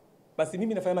mnaponikosoa basi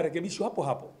mimi nafanya marekebisho hapo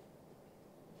hapo.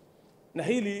 Na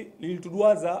hili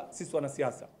lilituduaza sisi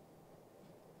wanasiasa.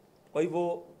 Kwa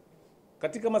hivyo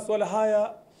katika masuala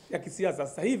haya ya kisiasa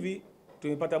sasa hivi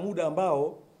tumepata muda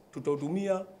ambao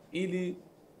tutautumia ili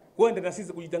kwenda na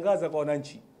sisi kujitangaza kwa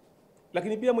wananchi.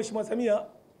 Lakini pia Mheshimiwa Samia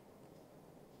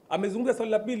amezungumza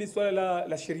swala la pili, swala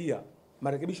la sheria,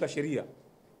 marekebisho ya sheria.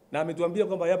 na ametuambia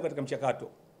kwamba yapo katika mchakato.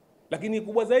 Lakini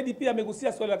kubwa zaidi pia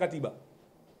amegusia swala la katiba.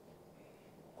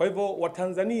 Kwa hivyo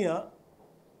Watanzania,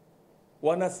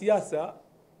 wanasiasa,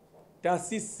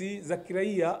 taasisi za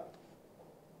kiraia,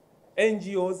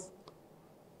 NGOs,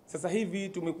 sasa hivi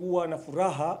tumekuwa na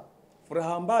furaha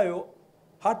ambayo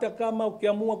hata kama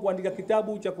ukiamua kuandika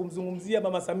kitabu cha kumzungumzia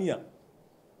Mama Samia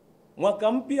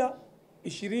mwaka mpya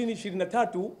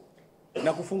 2023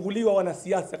 na kufunguliwa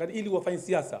wanasiasa ili wafanye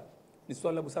siasa, ni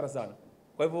swala la busara sana.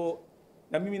 Kwa hivyo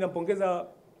na mimi nampongeza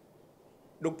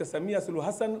Dr. Samia Suluhu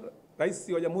Hassan, Rais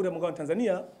wa Jamhuri ya Muungano wa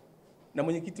Tanzania na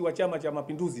mwenyekiti wa Chama cha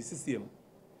Mapinduzi CCM.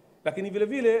 Lakini vile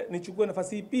vile nichukue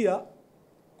nafasi hii pia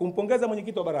kumpongeza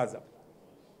mwenyekiti wa baraza.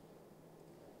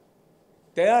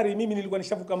 Tayari mimi nilikuwa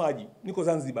nishavuka maji, niko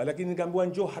Zanzibar, lakini nikaambiwa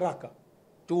njoo haraka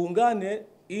tuungane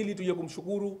ili tuje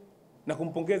kumshukuru na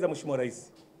kumpongeza Mheshimiwa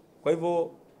Rais. Kwa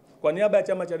hivyo kwa niaba ya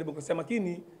Chama cha Demokrasia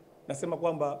Makini nasema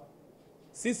kwamba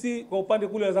sisi kwa upande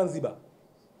kule wa Zanzibar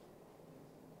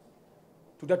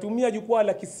tutatumia jukwaa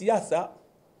la kisiasa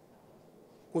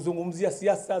kuzungumzia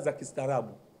siasa za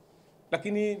kistaarabu,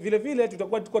 lakini vile vile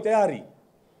tutakuwa tuko tayari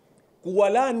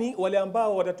kuwalani wale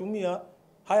ambao watatumia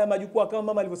haya majukwaa kama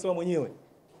mama alivyosema mwenyewe,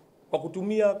 kwa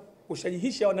kutumia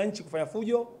kushajihisha wananchi kufanya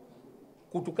fujo,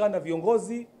 kutukana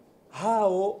viongozi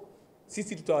hao.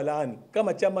 Sisi tutawalaani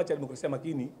kama Chama cha Demokrasia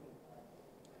Makini.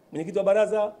 Mwenyekiti wa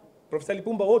baraza Profesa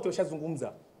Lipumba wote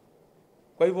washazungumza.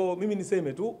 Kwa hivyo mimi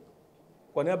niseme tu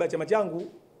kwa niaba ya chama changu,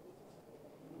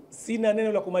 sina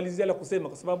neno la kumalizia la kusema,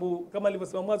 kwa sababu kama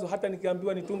nilivyosema mwanzo, hata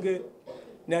nikiambiwa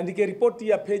niandike ripoti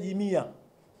ya peji 100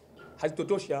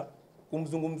 hazitotosha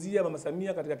kumzungumzia Mama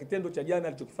Samia katika kitendo cha jana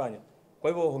alichokifanya. Kwa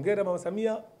hivyo hongera Mama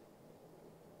Samia,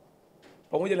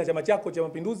 pamoja na chama chako cha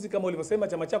Mapinduzi, kama ulivyosema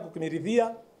chama chako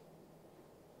kimeridhia.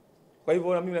 Kwa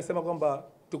hivyo na mimi nasema kwamba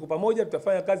tuko pamoja,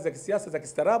 tutafanya kazi za kisiasa za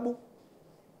kistaarabu,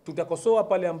 tutakosoa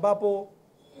pale ambapo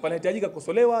panahitajika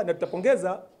kukosolewa na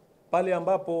tutapongeza pale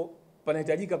ambapo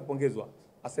panahitajika kupongezwa.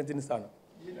 Asanteni sana.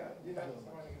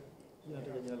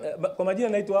 Kwa majina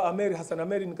naitwa Ameri Hassan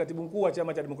Ameri, ni katibu mkuu wa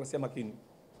Chama cha Demokrasia Makini.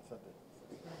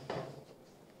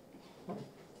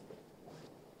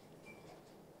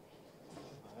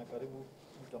 Karibu,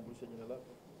 mtambulishe jina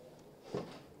lako.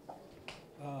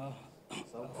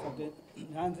 Asante.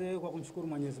 Nianze kwa kumshukuru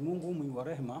Mwenyezi Mungu mwingi wa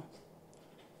rehema,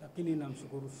 lakini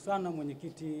namshukuru sana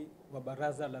mwenyekiti wa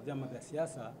baraza la vyama vya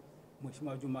siasa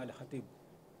Mheshimiwa Juma Al-Khatibu.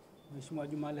 Mheshimiwa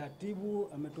Juma Al-Khatibu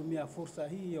ametumia fursa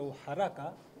hii ya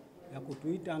uharaka ya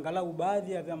kutuita angalau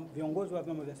baadhi ya viongozi wa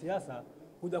vyama vya siasa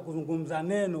kuja kuzungumza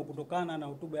neno kutokana na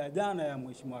hotuba ya jana ya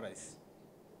Mheshimiwa Rais.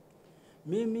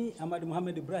 Mimi Ahmad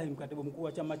Mohamed Ibrahim, katibu mkuu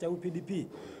wa chama cha UPDP,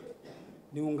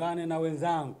 niungane na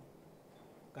wenzangu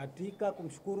katika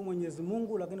kumshukuru Mwenyezi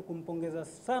Mungu, lakini kumpongeza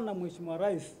sana Mheshimiwa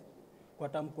Rais kwa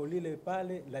tamko lile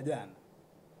pale la jana.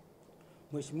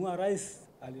 Mheshimiwa Rais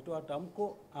alitoa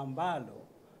tamko ambalo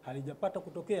halijapata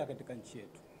kutokea katika nchi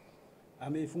yetu.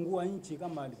 Ameifungua nchi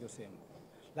kama alivyosema.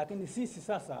 Lakini sisi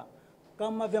sasa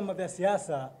kama vyama vya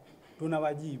siasa tuna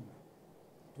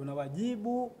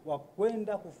wajibu wa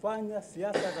kwenda kufanya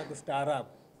siasa za kistaarabu.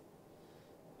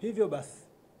 Hivyo basi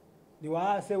ni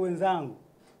waase wenzangu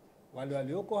wale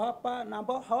walioko hapa na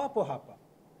ambao hawapo hapa,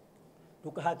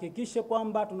 tukahakikishe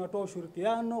kwamba tunatoa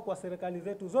ushirikiano kwa serikali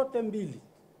zetu zote mbili.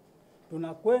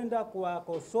 Tunakwenda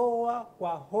kuwakosoa kwa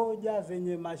hoja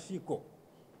zenye mashiko,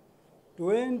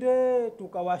 tuende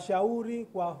tukawashauri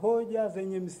kwa hoja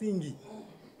zenye msingi,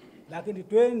 lakini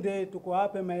twende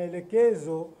tukawape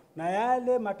maelekezo na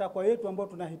yale matakwa yetu ambayo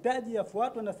tunahitaji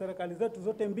yafuatwe na serikali zetu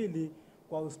zote mbili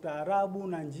kwa ustaarabu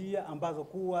na njia ambazo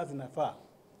kuwa zinafaa.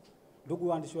 Ndugu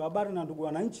waandishi wa habari na ndugu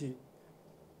wananchi,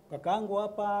 kakaangu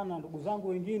hapa na ndugu zangu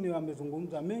wengine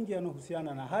wamezungumza mengi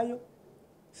yanayohusiana na hayo.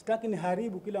 Sitaki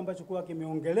niharibu kile ambacho kwa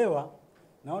kimeongelewa.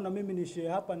 Naona mimi niishie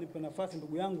hapa, nipe nafasi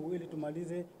ndugu yangu ili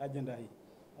tumalize ajenda hii.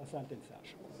 Asante sana.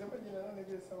 Sema jina nani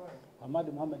vile sawa?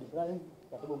 Ahmad Mohamed Ibrahim,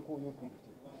 katibu mkuu UP.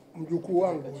 Mjukuu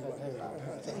wangu.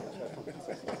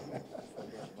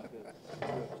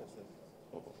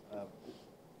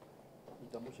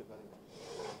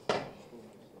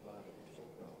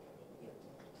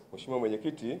 Mheshimiwa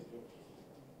Mwenyekiti,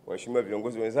 waheshimiwa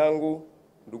viongozi wenzangu,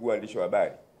 ndugu waandishi wa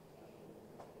habari.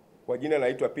 Kwa jina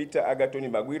naitwa Peter Agathon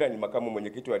Magwira, ni makamu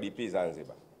mwenyekiti wa DP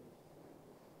Zanzibar.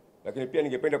 Lakini pia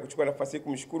ningependa kuchukua nafasi hii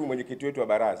kumshukuru mwenyekiti wetu wa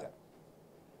baraza.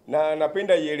 Na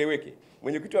napenda ieleweke,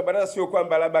 mwenyekiti wa baraza sio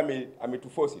kwamba labda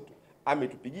ametuforce tu.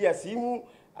 Ametupigia simu,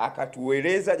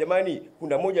 akatueleza jamani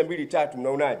kuna 1 2 3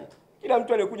 mnaonaje? Kila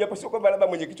mtu aliyekuja hapa sio kwamba labda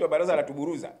mwenyekiti wa baraza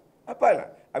anatuburuza. Hapana,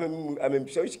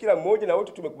 amemshawishi kila mmoja na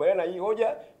wote tumekubaliana hii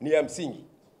hoja ni ya msingi.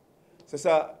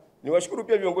 Sasa niwashukuru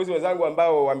pia viongozi wenzangu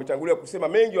ambao wametangulia kusema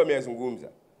mengi wameyazungumza.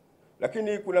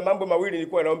 lakini kuna mambo mawili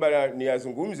nilikuwa naomba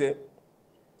niyazungumze.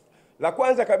 La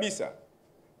kwanza kabisa,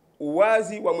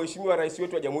 uwazi wa Mheshimiwa Rais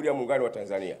wetu wa Jamhuri ya Muungano wa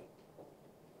Tanzania.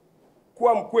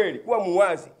 Kuwa mkweli, kuwa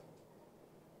muwazi.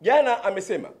 Jana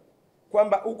amesema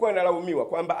kwamba huko analaumiwa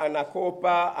kwamba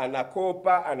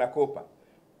anakopa.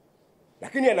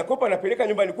 Lakini anakopa anapeleka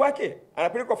nyumbani kwake,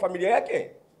 anapeleka kwa familia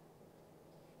yake.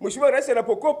 Mheshimiwa Rais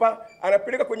anapokopa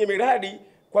anapeleka kwenye miradi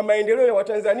kwa maendeleo ya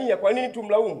Watanzania. Kwa nini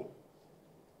tumlaumu?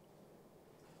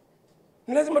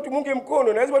 Ni lazima tumunge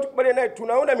mkono, na lazima tukubaliane naye.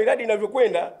 Tunaona miradi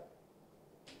inavyokwenda.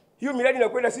 Hiyo miradi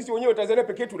inakwenda, sisi wenyewe Tanzania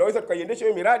pekee tunaweza tukaiendesha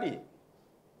hiyo miradi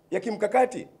ya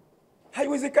kimkakati?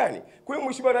 Haiwezekani. Kwa hiyo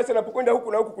Mheshimiwa Rais anapokwenda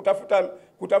huku na huku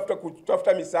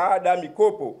kutafuta misaada,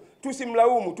 mikopo,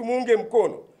 tusimlaumu, tumuunge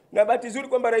mkono. Na bahati nzuri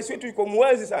kwamba rais wetu yuko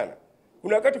muwazi sana.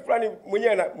 Kuna wakati fulani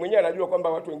mwenyewe anajua kwamba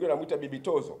watu wengine wanamuita bibi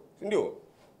tozo, si ndio?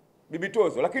 Bibi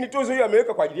tozo, lakini tozo hiyo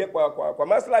ameweka kwa ajili kwa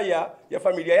maslahi ya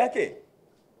familia yake.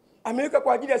 Ameweka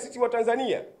kwa ajili ya sisi wa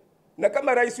Tanzania. Na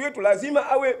kama rais wetu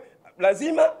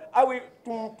lazima awe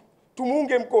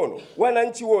tumuunge mkono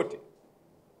wananchi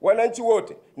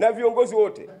wote na viongozi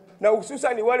wote, na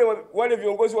hususan wale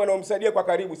viongozi wanaomsaidia kwa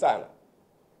karibu sana.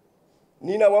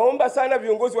 Ninawaomba sana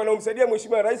viongozi wanaomsaidia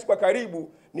Mheshimiwa Rais kwa karibu,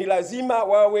 ni lazima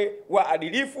wawe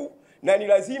waadilifu, na ni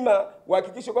lazima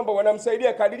wahakikishe kwamba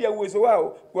wanamsaidia kadiri ya uwezo wao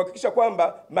kuhakikisha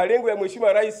kwamba malengo ya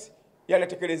Mheshimiwa Rais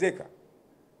yanatekelezeka.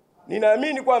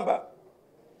 Ninaamini kwamba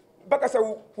mpaka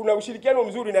sasa kuna ushirikiano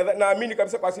mzuri, na naamini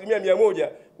kabisa kwa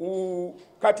 100%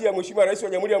 kati ya Mheshimiwa Rais wa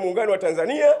Jamhuri ya Muungano wa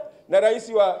Tanzania na Rais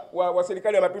wa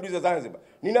Serikali ya Mapinduzi ya Zanzibar.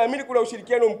 Ninaamini kuna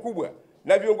ushirikiano mkubwa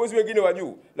na viongozi wengine wa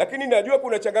juu, lakini najua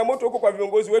kuna changamoto huko kwa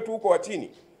viongozi wetu huko wa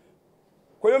chini.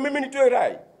 Kwa hiyo mimi nitoe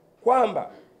rai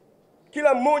kwamba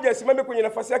kila mmoja asimame kwenye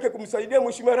nafasi yake kumsaidia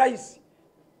Mheshimiwa Rais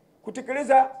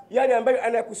kutekeleza yale ambayo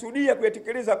anakusudia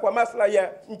kuyatekeleza kwa maslahi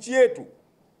ya nchi yetu.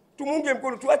 Tumunge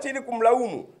mkono, tuache ili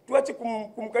kumlaumu, tuache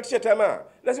kumkatisha tamaa.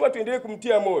 Lazima tuendelee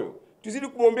kumtia moyo, tuzidi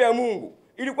kumwombea Mungu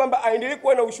ili kwamba aendelee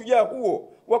kuwa na ushujaa huo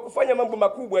wa kufanya mambo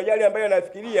makubwa yale ambayo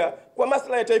anafikiria kwa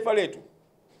maslahi ya taifa letu.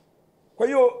 Kwa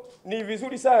hiyo ni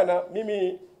vizuri sana,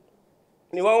 mimi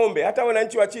niwaombe hata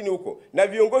wananchi wa chini huko na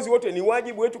viongozi wote, ni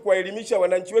wajibu wetu kuwaelimisha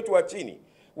wananchi wetu wa chini.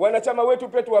 Wanachama wetu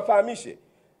pia tuwafahamishe.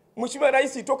 Mheshimiwa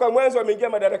Rais toka mwanzo ameingia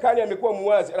madarakani amekuwa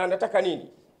muwazi, anataka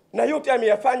nini, na yote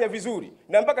ameyafanya vizuri,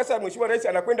 na mpaka sasa Mheshimiwa Rais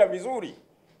anakwenda vizuri.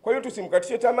 Kwa hiyo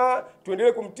tusimkatishe tamaa,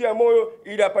 tuendelee kumtia moyo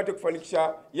ili apate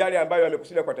kufanikisha yale ambayo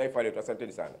amekusudia kwa taifa letu.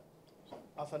 Asanteni sana.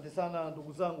 Asante sana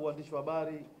ndugu zangu waandishi wa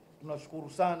habari, tunashukuru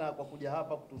sana kwa kuja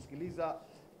hapa kutusikiliza.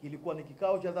 Kilikuwa ni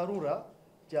kikao cha dharura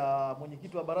cha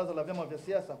mwenyekiti wa Baraza la Vyama vya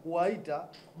Siasa kuwaita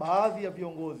baadhi ya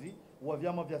viongozi wa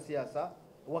vyama vya siasa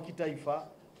wa kitaifa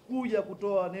kuja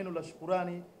kutoa neno la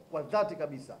shukurani kwa dhati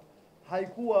kabisa.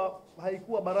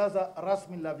 Haikuwa baraza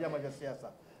rasmi la vyama vya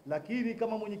siasa, lakini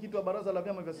kama mwenyekiti wa Baraza la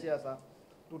Vyama vya Siasa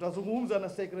tutazungumza na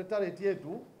secretariat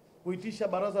yetu kuitisha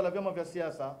baraza la vyama vya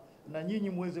siasa, na nyinyi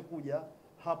muweze kuja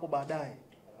hapo baadaye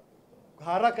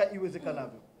haraka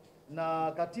iwezekanavyo.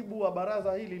 Na katibu wa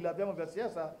baraza hili la vyama vya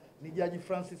siasa ni Jaji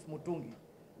Francis Mutungi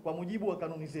kwa mujibu wa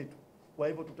kanuni zetu. Kwa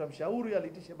hivyo tutamshauri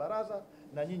alitishe baraza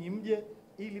na nyinyi mje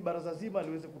ili baraza zima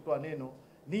liweze kutoa neno.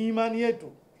 Ni imani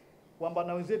yetu kwamba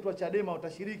na wenzetu wa Chadema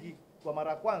watashiriki kwa mara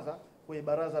ya kwanza kwenye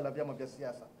baraza la vyama vya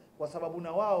siasa, kwa sababu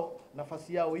na wao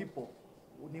nafasi yao ipo,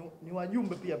 ni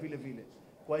wajumbe pia vile vile.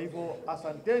 Kwa hivyo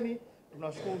asanteni,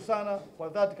 tunashukuru sana kwa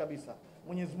dhati kabisa.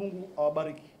 Mwenyezi Mungu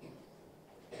awabariki.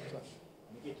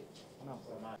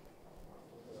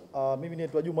 Mimi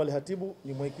naitwa Juma Al-Hatibu,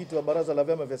 ni mwenyekiti wa Baraza la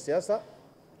Vyama vya Siasa.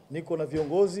 Niko na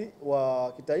viongozi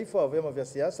wa kitaifa wa vyama vya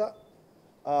siasa.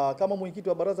 Kama mwenyekiti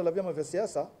wa Baraza la Vyama vya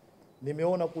Siasa,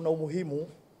 nimeona kuna umuhimu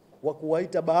wa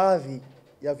kuwaita baadhi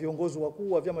ya viongozi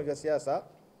wakuu wa vyama vya siasa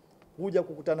kuja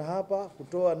kukutana hapa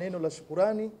kutoa neno la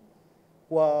shukurani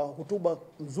kwa hotuba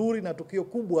nzuri na tukio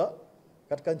kubwa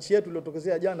katika nchi yetu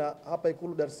iliyotokezea jana hapa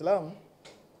Ikulu Dar es Salaam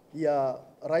ya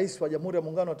Rais wa Jamhuri ya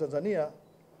Muungano wa Tanzania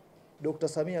Dr.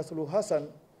 Samia Suluhu Hassan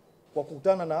kwa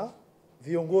kukutana na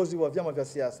viongozi wa vyama vya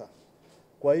siasa.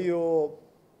 Kwa hiyo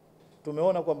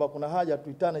tumeona kwamba kuna haja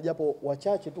tuitane japo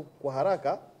wachache tu kwa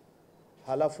haraka,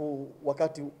 halafu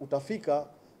wakati utafika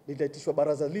litaitishwa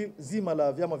baraza zima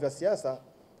la vyama vya siasa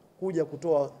kuja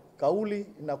kutoa kauli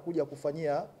na kuja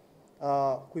kufanyia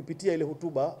kuipitia ile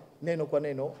hotuba neno kwa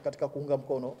neno katika kuunga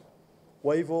mkono.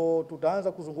 Kwa hivyo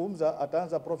tutaanza kuzungumza,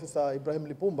 ataanza Profesa Ibrahim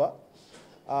Lipumba,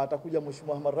 atakuja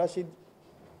Mheshimiwa Ahmad Rashid,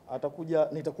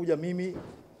 nitakuja mimi,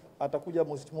 atakuja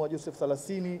Mheshimiwa Joseph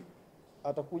Salasini,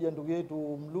 atakuja ndugu yetu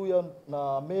Mluya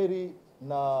na Mary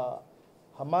na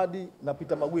Hamadi na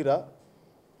Peter Magwira.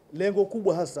 Lengo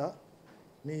kubwa hasa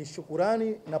ni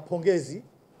shukurani na pongezi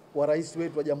wa rais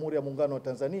wetu wa Jamhuri ya Muungano wa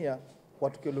Tanzania kwa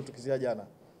tukio lilotukezea jana.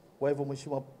 Kwa hivyo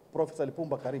Mheshimiwa Profesa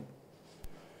Lipumba, karibu.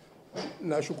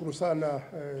 Nashukuru sana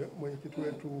mwenyekiti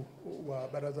wetu wa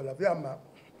Baraza la Vyama,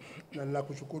 na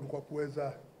ninakushukuru kwa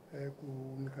kuweza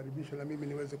kunikaribisha na mimi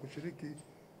niweze kushiriki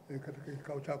katika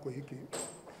kikao chako hiki.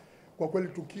 Kwa kweli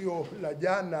tukio la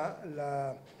jana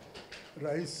la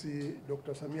Rais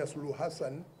Dr. Samia Suluhu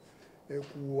Hassan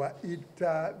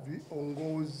kuwaita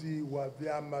viongozi wa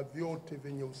vyama vyote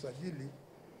vyenye usajili,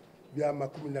 vyama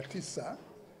 19,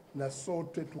 na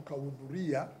sote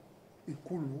tukahudhuria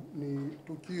Ikulu, ni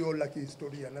tukio la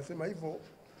kihistoria. Nasema hivyo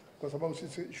kwa sababu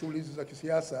sisi shughuli hizi za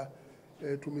kisiasa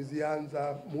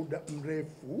tumezianza muda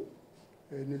mrefu.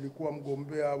 Nilikuwa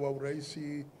mgombea wa urais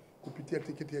kupitia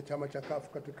tiketi ya chama cha CUF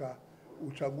katika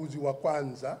uchaguzi wa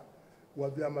kwanza wa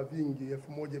vyama vingi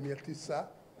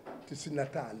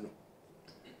 1995,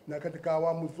 na katika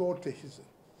awamu zote hizo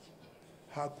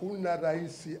hakuna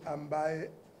rais ambaye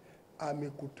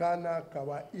amekutana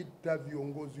kawaita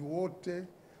viongozi wote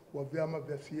wa vyama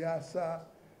vya siasa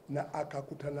na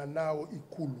akakutana nao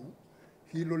Ikulu.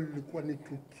 Hilo lilikuwa ni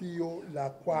tukio la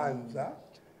kwanza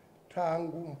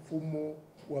tangu mfumo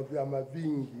wa vyama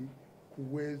vingi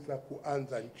kuweza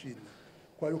kuanza nchini.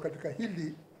 Kwa hiyo katika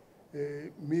hili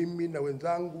mimi na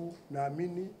wenzangu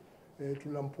naamini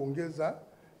tunampongeza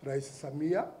Rais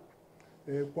Samia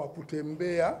kwa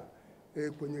kutembea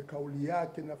kwenye kauli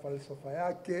yake na falsafa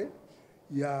yake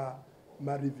ya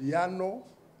maridhiano,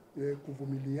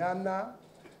 kuvumiliana,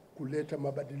 kuleta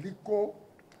mabadiliko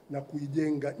na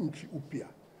kuijenga nchi upya.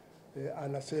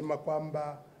 Anasema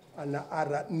kwamba ana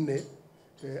R4.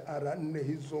 R4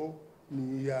 hizo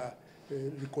ni ya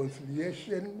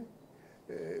reconciliation,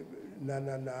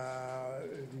 na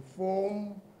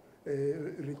reform,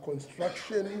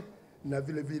 reconstruction na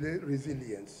vile vile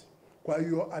resilience. Kwa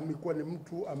hiyo amekuwa ni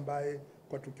mtu ambaye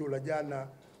kwa tukio la jana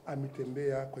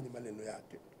ametembea kwenye maneno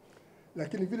yake,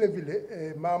 lakini vile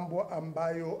vile mambo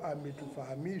ambayo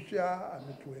ametufahamisha,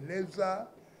 ametueleza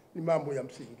ni mambo ya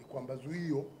msingi, kwamba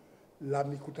zuio la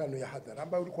mikutano ya hadhara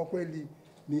ambayo kwa kweli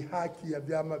ni haki ya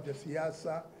vyama vya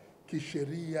siasa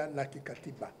kisheria na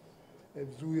kikatiba.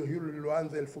 Zuio hilo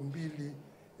liloanza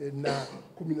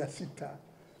 2016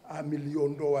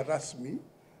 ameliondoa rasmi.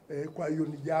 Kwa hiyo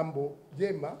ni jambo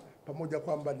jema, pamoja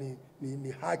kwamba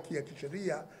ni haki ya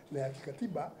kisheria na ya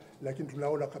kikatiba, lakini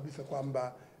tunaona kabisa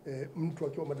kwamba mtu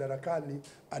akiwa madarakani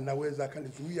anaweza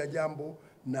akalizuia jambo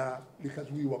na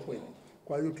likazuiwa kweli.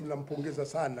 Kwa hiyo tunampongeza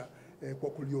sana kwa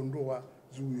kuliondoa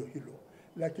zuio hilo,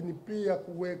 lakini pia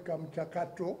kuweka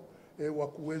mchakato wa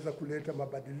kuweza kuleta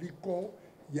mabadiliko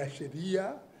ya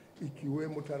sheria,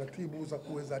 ikiwemo taratibu za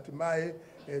kuweza hatimaye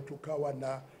tukawa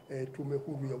na tume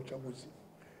huru ya uchaguzi,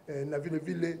 na vile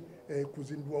vile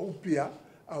kuzindua upya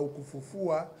au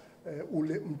kufufua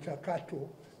ule mchakato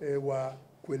wa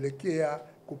kuelekea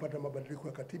kupata mabadiliko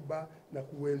ya katiba na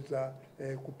kuweza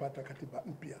kupata katiba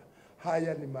mpya.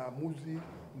 Haya ni maamuzi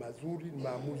mazuri, ni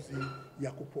maamuzi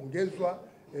ya kupongezwa.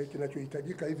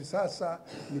 Kinachohitajika hivi sasa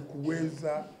ni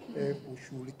kuweza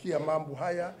kushughulikia mambo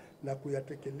haya na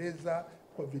kuyatekeleza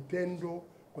kwa vitendo,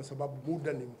 kwa sababu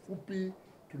muda ni mfupi.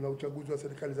 Tuna uchaguzi wa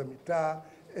serikali za mitaa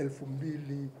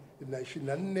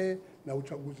 2024 na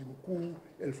uchaguzi mkuu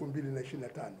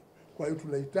 2025. Kwa hiyo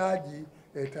tunahitaji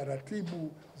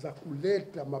taratibu za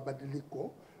kuleta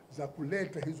mabadiliko, za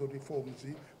kuleta hizo reforms,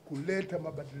 kuleta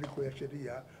mabadiliko ya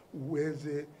sheria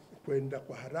uweze kwenda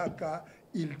kwa haraka,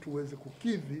 ili tuweze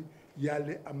kukidhi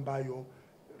yale ambayo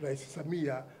Rais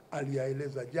Samia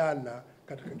aliyaeleza jana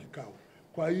katika kikao.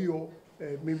 Kwa hiyo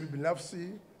mimi binafsi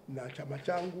na chama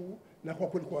changu na kwa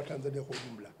kweli kwa Watanzania kwa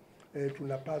ujumla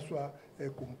tunapaswa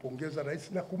kumpongeza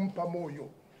rais na kumpa moyo,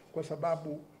 kwa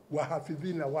sababu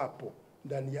wahafidhina wapo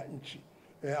ndani ya nchi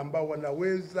ambao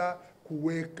wanaweza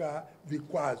kuweka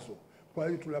vikwazo. Kwa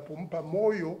hiyo tunapompa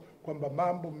moyo kwamba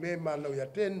mambo mema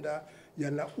anayoyatenda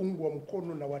yanaungwa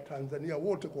mkono na Watanzania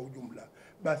wote kwa ujumla,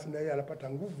 basi na yeye anapata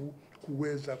nguvu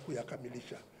kuweza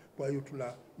kuyakamilisha. Kwa hiyo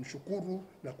tunamshukuru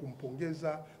na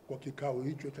kumpongeza kwa kikao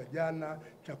hicho cha jana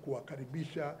cha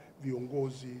kuwakaribisha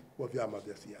viongozi wa vyama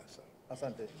vya siasa.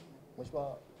 Asante.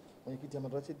 Mheshimiwa Mwenyekiti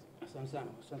Ahmed Rashid. Asante sana.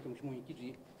 Asante Mheshimiwa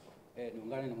Mwenyekiti.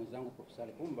 Niungane na mwenzangu Profesa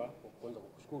Lipumba kwa kuanza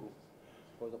kukushukuru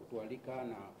kuweza kutualika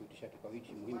na kuitisha kikao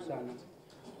hichi muhimu sana.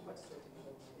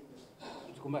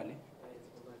 Tukumbane.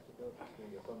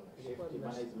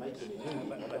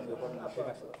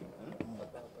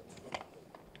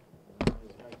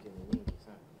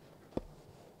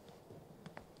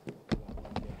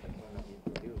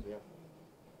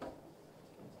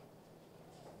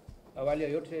 Awali ya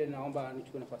yote naomba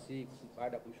nichukue nafasi hii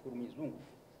baada ya kumshukuru Mwenyezi Mungu,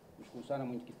 kumshukuru sana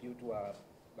mwenyekiti wetu wa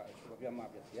vyama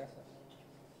vya siasa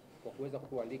kwa kuweza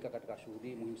kutualika katika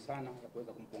shughuli muhimu sana ya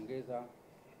kuweza kumpongeza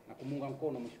na kumunga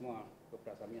mkono Mheshimiwa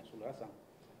Dr. Samia Suluhu Hassan,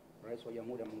 Rais wa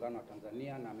Jamhuri ya Muungano wa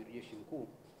Tanzania na Amiri Jeshi Mkuu,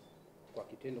 kwa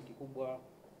kitendo kikubwa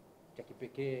cha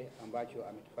kipekee ambacho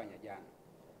ametufanya jana.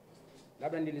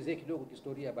 Labda nielezee kidogo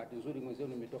historia. Bahati nzuri mwenzenu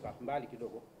nimetoka mbali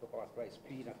kidogo kutoka wa SP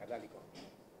na kadhalika.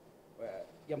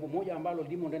 Jambo moja ambalo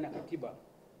limo ndani ya katiba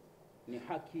ni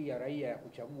haki ya raia ya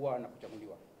kuchagua na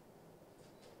kuchaguliwa.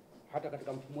 Hata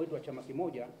katika mfumo wetu wa chama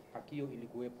kimoja haki hiyo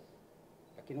ilikuwepo,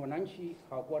 lakini wananchi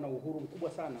hawakuwa na uhuru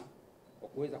mkubwa sana wa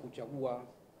kuweza kuchagua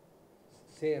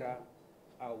sera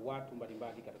au watu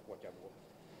mbalimbali katika kuwachagua.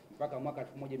 Mpaka mwaka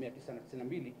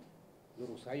 1992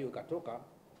 ruhusa hiyo ikatoka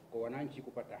kwa wananchi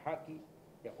kupata haki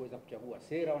ya kuweza kuchagua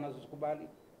sera wanazozikubali,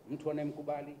 mtu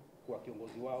anayemkubali kuwa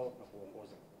kiongozi wao na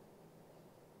kuongoza.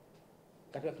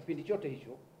 Katika kipindi chote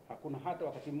hicho hakuna hata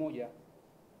wakati mmoja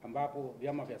ambapo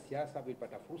vyama vya siasa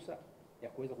vilipata fursa ya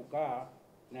kuweza kukaa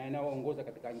na yanayoongoza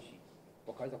katika nchi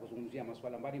wakaweza kuzungumzia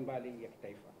masuala mbalimbali ya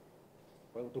kitaifa.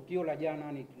 Kwa hiyo tukio la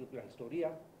jana ni tukio la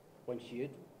historia kwa nchi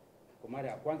yetu. Kwa mara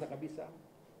ya kwanza kabisa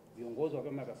viongozi wa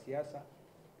vyama vya siasa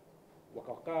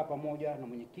wakakaa pamoja na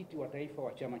mwenyekiti wa taifa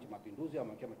wa Chama cha Mapinduzi au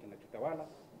chama kinachotawala,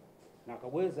 na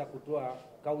akaweza kutoa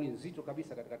kauli nzito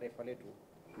kabisa katika taifa letu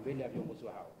mbele ya viongozi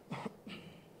hao.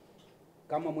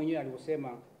 Kama mwenyewe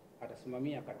alivyosema,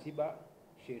 atasimamia katiba,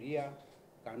 sheria,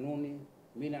 kanuni,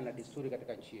 mila na desturi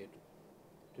katika nchi yetu.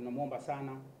 Tunamwomba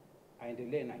sana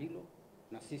aendelee na hilo,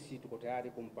 na sisi tuko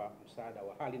tayari kumpa msaada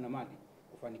wa hali na mali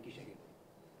kufanikisha hilo.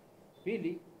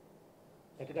 Pili,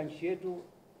 katika nchi yetu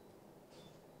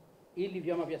ili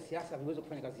vyama vya siasa viweze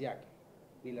kufanya kazi yake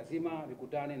ni lazima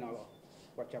vikutane na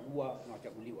wachagua na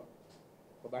wachaguliwa.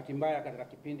 Kwa bahati mbaya katika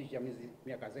kipindi cha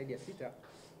miaka zaidi ya 6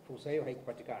 fursa hiyo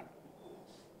haikupatikana.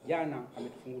 Jana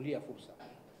ametufungulia fursa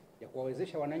ya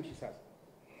kuwawezesha wananchi sasa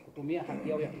kutumia haki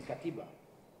yao ya kikatiba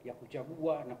ya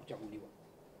kuchagua na kuchaguliwa.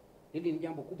 Hili ni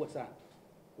jambo kubwa sana.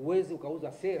 Huwezi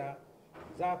ukauza sera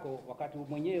zako wakati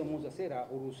mwenyewe muuza sera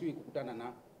uruhusiwi kukutana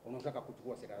na unataka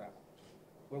kuchukua sera zako.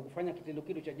 Kwa kufanya kitendo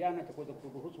kile cha jana cha kuweza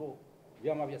kuruhusu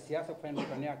vyama vya siasa kufanya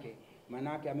mikutano yake,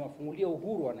 maana yake amewafungulia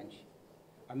uhuru wananchi.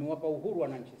 Amewapa uhuru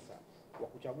wananchi sasa wa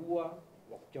kuchagua,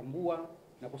 wa kuchambua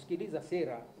na kusikiliza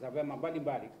sera za vyama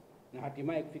mbalimbali, na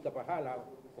hatimaye kufika pahala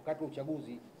wakati wa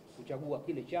uchaguzi kuchagua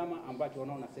kile chama ambacho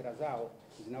wanaona sera zao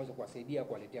zinaweza kuwasaidia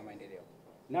kuwaletea maendeleo.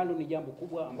 Nalo ni jambo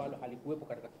kubwa ambalo halikuwepo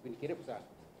katika kipindi kirefu sana,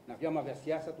 na vyama vya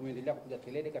siasa tumeendelea kupiga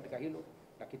kelele katika hilo,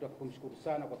 lakini tukumshukuru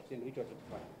sana kwa kitendo hicho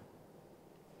alichofanya.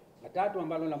 La tatu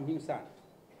ambalo la muhimu sana,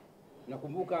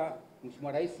 nakumbuka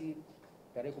Mheshimiwa Rais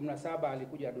tarehe 17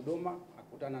 alikuja Dodoma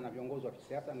akutana na viongozi wa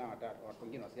kisiasa na watu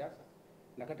wengine wa siasa,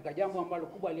 na katika jambo ambalo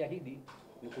kubwa aliahidi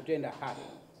ni kutenda haki.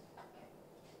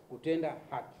 Kutenda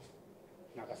haki.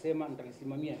 Na akasema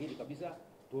nitalisimamia hili kabisa,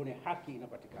 tuone haki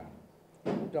inapatikana.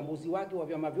 Utambuzi wake wa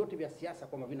vyama vyote vya siasa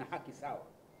kwamba vina haki sawa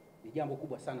ni jambo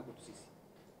kubwa sana kwetu sisi,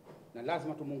 na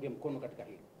lazima tumunge mkono katika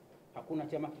hili. Hakuna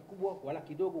chama kikubwa wala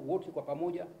kidogo, wote kwa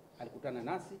pamoja alikutana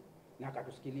nasi na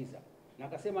akatusikiliza, na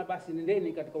akasema basi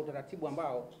nendeni katika utaratibu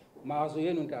ambao mawazo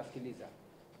yenu nitawasikiliza.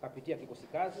 Akapitia kikosi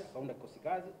kazi, akaunda kikosi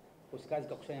kazi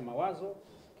kakusanya mawazo,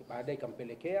 baadaye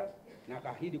ikampelekea na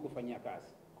akaahidi kufanyia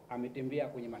kazi. Ametembea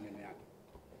kwenye maneno yake.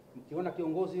 Mkiona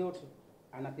kiongozi yote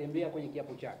anatembea kwenye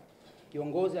kiapo chake,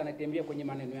 kiongozi anatembea kwenye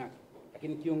maneno yake,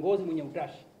 lakini kiongozi mwenye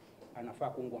utashi anafaa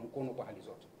kuungwa mkono kwa hali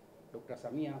zote. Dr.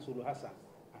 Samia Suluhu Hassan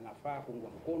anafaa kuungwa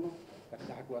mkono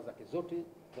katika hatua zake zote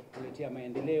za kutuletea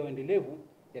maendeleo endelevu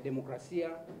ya demokrasia,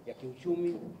 ya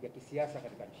kiuchumi, ya kisiasa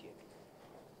katika nchi yetu.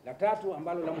 La tatu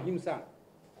ambalo la muhimu sana,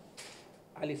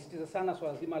 alisisitiza sana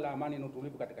swala zima la amani na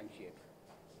utulivu katika nchi yetu,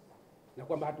 na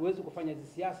kwamba hatuwezi kufanya hizi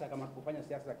siasa kama tukufanya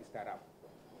siasa za kistaarabu.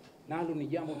 Nalo ni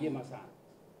jambo jema sana.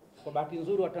 Kwa bahati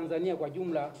nzuri wa Tanzania kwa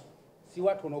jumla si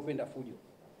watu wanaopenda fujo,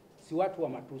 si watu wa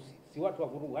matusi, si watu wa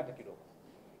vurugu hata kidogo.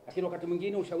 Lakini wakati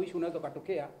mwingine ushawishi unaweza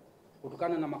kutokea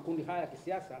kutokana na makundi haya ya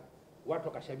kisiasa, watu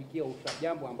wakashabikia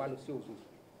jambo ambalo sio uzuri.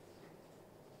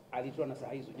 Alitoa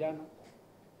nasaha hizo jana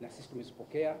na sisi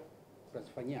tumezipokea,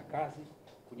 tutazifanyia kazi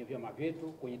kwenye vyama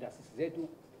vyetu, kwenye taasisi zetu,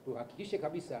 tuhakikishe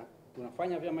kabisa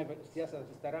tunafanya vyama vya siasa za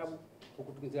kistaarabu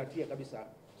huku tukizingatia kabisa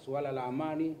suala la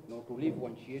amani na utulivu wa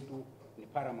nchi yetu ni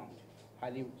paramount.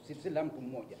 Hali si la mtu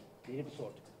mmoja, ni yetu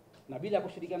sote. Na bila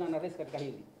kushirikiana na rais katika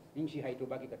hili, nchi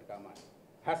haitobaki katika amani.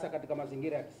 Hasa katika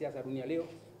mazingira ya kisiasa dunia leo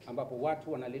ambapo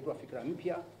watu wanaletwa fikra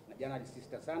mpya, na jana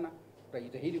alisisitiza sana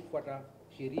tutajitahidi kufuata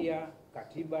sheria,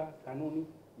 katiba, kanuni,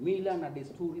 mila na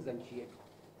desturi za nchi yetu.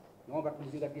 Naomba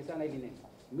tulizingatie sana hili neno,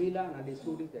 mila na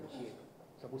desturi za nchi yetu.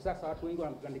 Sababu sasa watu wengi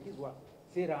wanapandikizwa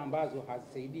sera ambazo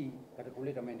hazisaidii katika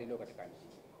kuleta maendeleo katika nchi.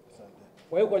 Asante.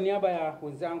 Kwa hiyo kwa niaba ya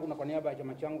wenzangu na kwa niaba ya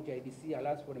chama changu cha ADC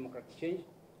Alliance for Democratic Change,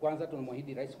 kwanza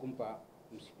tunamwahidi rais kumpa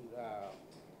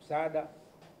msaada,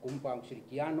 kumpa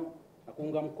ushirikiano na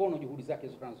kuunga mkono juhudi zake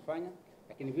zote anazofanya,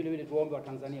 lakini vile vile tuombe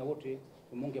Watanzania wote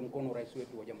tumunge mkono rais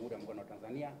wetu wa Jamhuri ya Muungano wa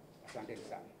Tanzania. Asanteni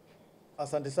sana.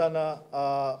 Asante sana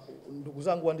ndugu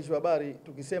zangu waandishi wa habari,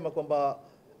 tukisema kwamba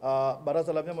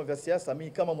baraza la vyama vya siasa,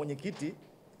 mimi kama mwenyekiti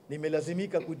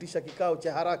nimelazimika kuitisha kikao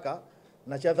cha haraka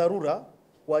na cha dharura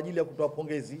kwa ajili ya kutoa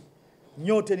pongezi.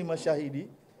 Nyote ni mashahidi,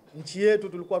 nchi yetu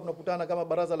tulikuwa tunakutana kama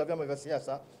baraza la vyama vya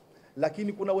siasa,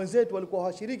 lakini kuna wenzetu walikuwa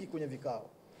hawashiriki kwenye vikao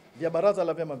vya baraza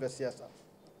la vyama vya siasa,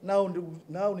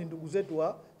 nao ni ndugu zetu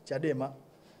wa Chadema,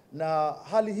 na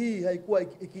hali hii haikuwa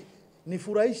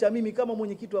nifurahisha mimi kama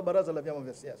mwenyekiti wa baraza la vyama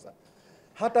vya siasa.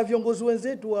 Hata viongozi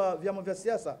wenzetu wa vyama vya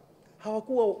siasa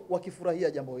hawakuwa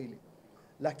wakifurahia jambo hili,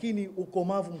 lakini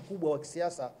ukomavu mkubwa wa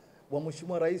kisiasa wa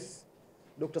Mheshimiwa Rais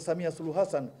Dr. Samia Suluhu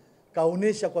Hassan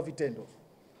kaonesha kwa vitendo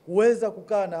kuweza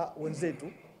kukaa na wenzetu,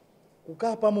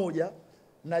 kukaa pamoja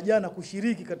na jana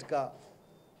kushiriki katika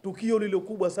tukio lile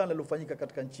kubwa sana lilofanyika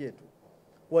katika nchi yetu.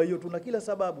 Kwa hiyo tuna kila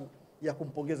sababu ya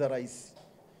kumpongeza rais.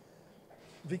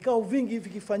 Vikao vingi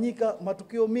vikifanyika,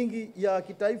 matukio mingi ya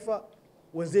kitaifa,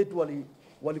 wenzetu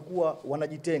walikuwa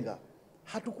wanajitenga.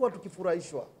 Hatukuwa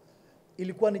tukifurahishwa.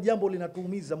 Ilikuwa ni jambo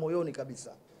linatuumiza moyoni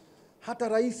kabisa. Hata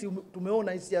rais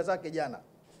tumeona hisia zake jana.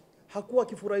 Hakuwa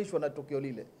kifurahishwa na tukio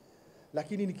lile.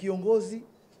 Lakini ni kiongozi,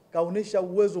 kaonesha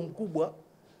uwezo mkubwa,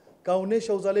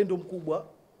 kaonesha uzalendo mkubwa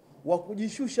wa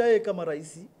kujishusha yeye kama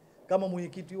rais, kama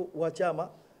mwenyekiti wa chama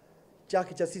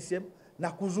chake cha CCM,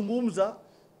 na kuzungumza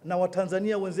na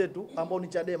Watanzania wenzetu ambao ni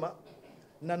Chadema,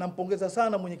 na nampongeza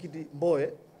sana mwenyekiti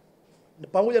Mbowe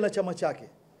pamoja na chama chake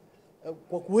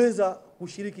kwa kuweza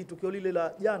kushiriki tukio lile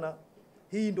la jana.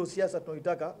 Hii ndio siasa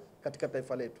tunayoitaka katika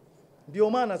taifa letu. Ndio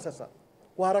maana sasa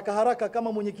kwa haraka haraka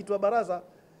kama mwenyekiti wa baraza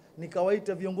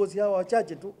nikawaita viongozi hawa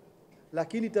wachache tu,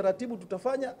 lakini taratibu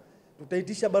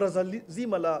tutaitisha baraza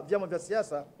zima la vyama vya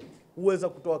siasa uweza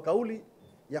kutoa kauli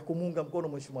ya kumuunga mkono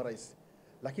Mheshimiwa Rais.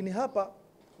 Lakini hapa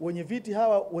wenye viti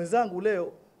hawa wenzangu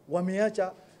leo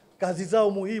wameacha kazi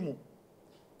zao muhimu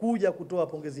kuja kutoa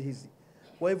pongezi hizi.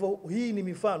 Kwa hivyo hii ni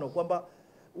mifano kwamba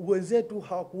wenzetu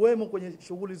hawakuwemo kwenye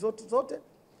shughuli zote,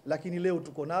 lakini leo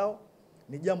tuko nao.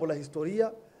 Ni jambo la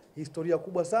historia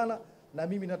kubwa sana, na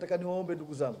mimi nataka niwaombe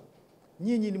ndugu zangu,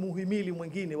 nyinyi ni muhimili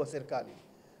mwingine wa serikali.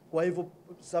 Kwa hivyo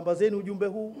sambazeni ujumbe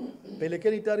huu,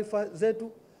 pelekeni taarifa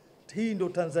zetu. Hii ndio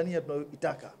Tanzania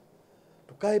tunayoitaka.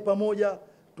 Tukae pamoja,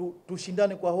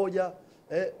 tushindane kwa hoja,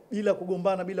 bila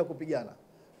kugombana, bila kupigana.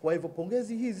 Kwa hivyo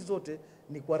pongezi hizi zote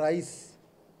ni kwa rais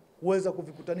kuweza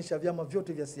kuvikutanisha vyama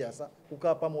vyote vya siasa,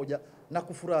 kukaa pamoja na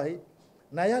kufurahi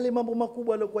na yale mambo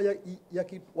makubwa yaliokuwa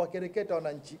wakereketa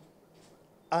wananchi.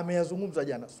 Ameyazungumza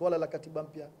jana, swala la katiba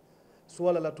mpya,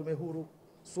 swala la tume huru,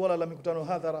 swala la mikutano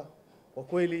hadhara. Kwa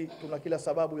kweli tuna kila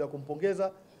sababu ya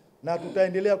kumpongeza na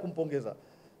tutaendelea kumpongeza.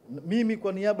 Mimi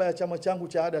kwa niaba ya chama changu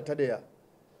cha ADA TADEA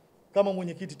kama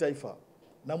mwenyekiti taifa,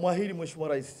 na mwahidi Mheshimiwa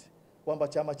Rais kwamba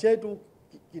chama chetu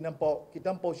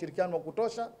kitampa ushirikiano wa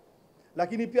kutosha,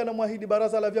 lakini pia na mwahidi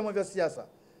baraza la vyama vya siasa.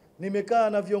 Nimekaa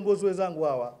na viongozi wenzangu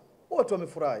hawa, wote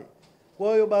wamefurahi.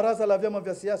 Kwa hiyo baraza la vyama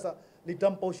vya siasa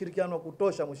litampa ushirikiano wa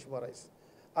kutosha Mheshimiwa Rais.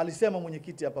 Alisema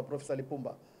mwenyekiti hapa Profesa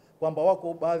Lipumba kwamba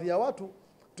wako baadhi ya watu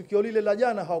tukio lile la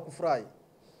jana hawakufurahi.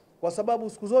 Kwa sababu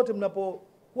siku zote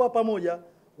mnapokuwa pamoja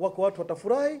wako watu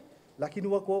watafurahi, lakini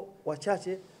wako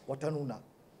wachache watanuna.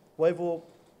 Kwa hivyo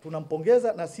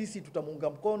tunampongeza na sisi tutamuunga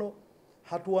mkono.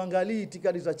 Hatuangalii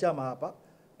itikadi za chama hapa,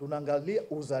 tunaangalia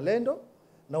uzalendo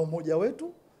na umoja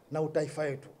wetu na utaifa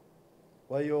wetu.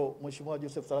 Kwa hiyo Mheshimiwa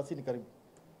Joseph Sarasini, karibu.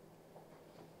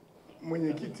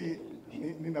 Mwenyekiti,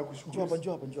 ninakushukuru.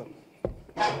 Njoo hapa.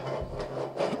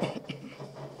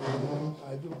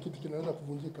 Ajua kitu kinaweza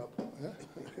kuvunjika hapo.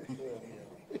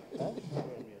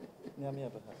 Niambie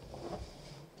hapa.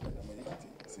 Mwenyekiti,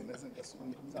 sinaweza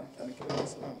nikazungumza nikiwa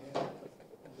Salaam.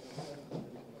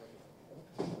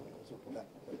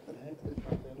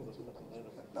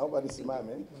 Naomba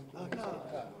nisimame.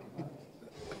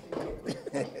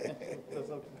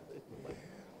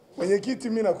 Mwenyekiti,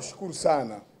 mimi nakushukuru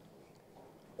sana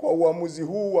kwa uamuzi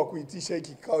huu wa kuitisha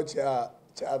hiki kikao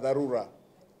cha dharura,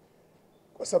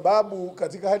 kwa sababu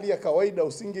katika hali ya kawaida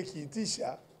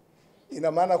usingekiitisha,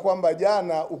 ina maana kwamba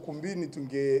jana ukumbini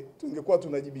tungekuwa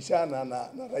tunajibishana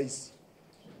na rais.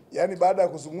 Yaani baada ya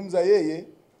kuzungumza yeye,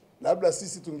 labda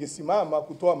sisi tungesimama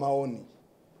kutoa maoni,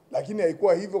 lakini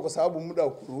haikuwa hivyo kwa sababu muda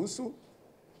ukuruhusu.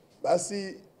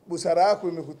 Basi busara yako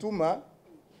imekutuma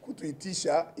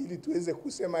kutuitisha ili tuweze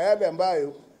kusema yale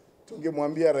ambayo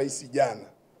tungemwambia rais jana.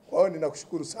 Kwa hiyo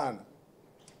ninakushukuru sana.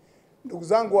 Ndugu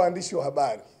zangu waandishi wa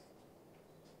habari,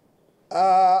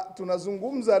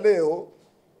 tunazungumza leo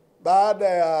baada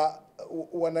ya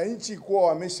wananchi kuwa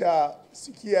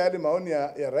wameshasikia yale maoni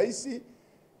ya rais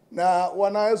na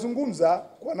wanayazungumza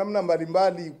kwa namna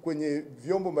mbalimbali kwenye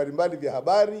vyombo mbalimbali vya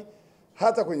habari,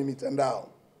 hata kwenye mitandao.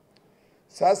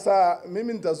 Sasa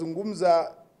mimi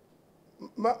nitazungumza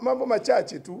mambo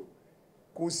machache tu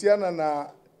kuhusiana na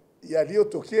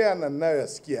yaliyotokea na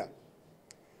ninayoyasikia.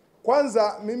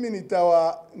 Kwanza mimi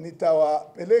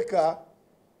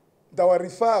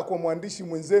nitawarifaa kwa mwandishi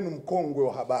mwenzenu mkongwe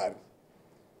wa habari.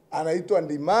 Anaitwa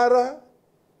Ndimara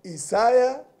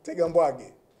Isaya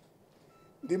Tegambwage.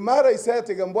 Ndimara Isaya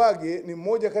Tegambwage ni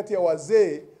mmoja kati ya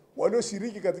wazee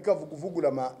walioshiriki katika vuguvugu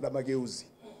la mageuzi.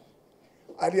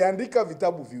 Aliandika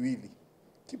vitabu viwili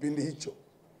kipindi hicho.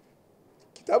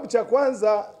 Kitabu cha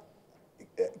kwanza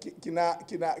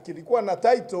kilikuwa na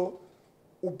title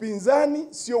Upinzani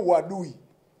sio uadui.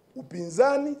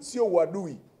 Upinzani sio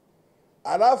uadui.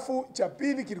 Alafu cha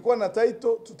pili kilikuwa na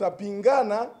title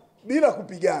Tutapingana bila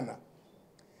kupigana.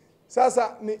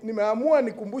 Sasa nimeamua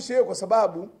nikumbushe hiyo kwa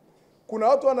sababu kuna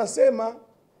watu wanasema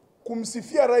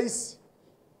kumsifia rais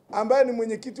ambaye ni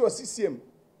mwenyekiti wa CCM,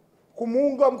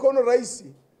 kumuunga mkono rais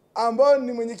ambaye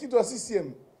ni mwenyekiti wa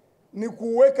CCM ni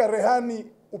kuweka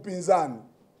rehani upinzani.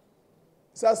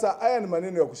 Sasa haya ni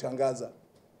maneno ya kushangaza.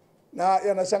 Na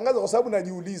yanashangaza kwa sababu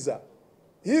najiuliza,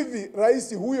 hivi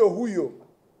rais huyo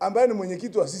ambaye ni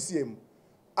mwenyekiti wa CCM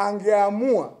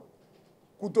angeamua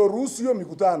kutoruhusu hiyo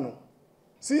mikutano,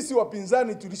 sisi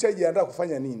wapinzani tulishajiandaa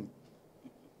kufanya nini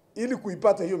ili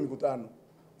kuipata hiyo mikutano?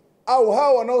 Au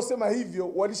hao wanaosema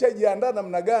hivyo walishajiandaa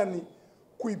namna gani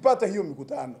kuipata hiyo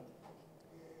mikutano?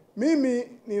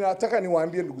 Mimi ninataka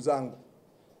niwaambie ndugu zangu,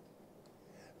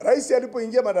 rais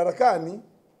alipoingia madarakani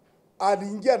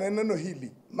aliingia na neno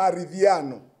hili,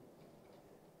 maridhiano.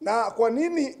 Na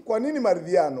kwa nini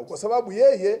maridhiano? Kwa sababu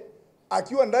yeye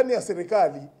akiwa ndani ya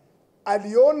serikali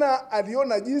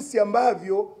aliona jinsi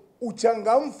ambavyo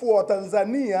uchangamfu wa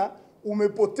Tanzania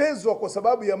umepotezwa kwa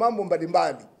sababu ya mambo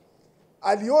mbalimbali.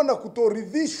 Aliona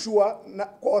kutoridhishwa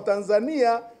kwa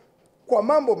Watanzania kwa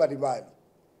mambo mbalimbali.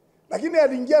 Lakini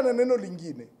aliingia na neno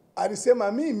lingine.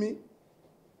 Alisema mimi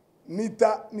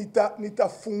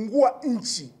nitafungua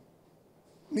nchi.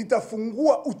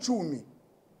 Nitafungua uchumi.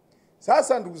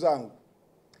 Sasa ndugu zangu,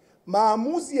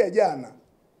 maamuzi ya jana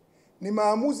ni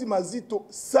maamuzi mazito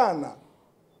sana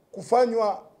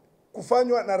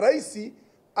kufanywa na rais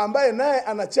ambaye naye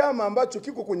ana chama ambacho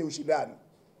kiko kwenye ushindani.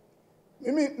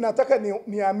 Mimi nataka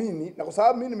niamini, na kwa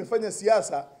sababu mimi nimefanya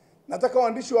siasa, nataka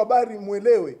waandishi wa habari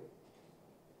muelewe,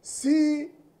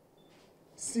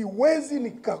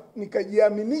 siwezi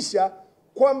nikajiaminisha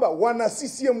kwamba wana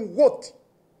CCM wote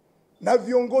na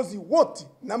viongozi wote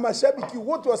na mashabiki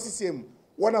wote wa CCM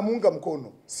wanamuunga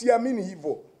mkono. Siamini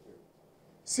hivyo.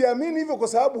 Siamini hivyo kwa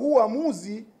sababu huu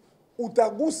uamuzi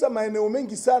utagusa maeneo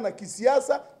mengi sana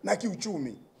kisiasa na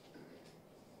kiuchumi.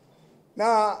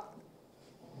 Na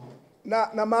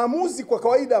maamuzi kwa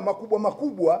kawaida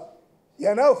makubwa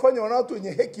yanayofanywa na watu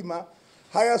wenye hekima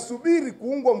hayasubiri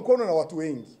kuungwa mkono na watu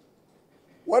wengi.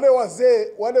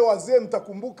 Wale wazee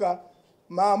mtakumbuka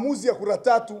maamuzi ya kura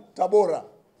 3 Tabora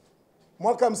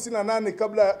mwaka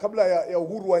 58 kabla ya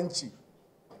uhuru wa nchi.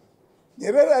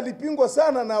 Nyerere alipingwa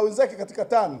sana na wenzake katika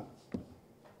 5.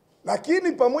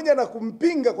 Lakini pamoja na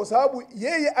kumpinga kwa sababu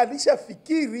yeye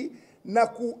alishafikiri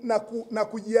na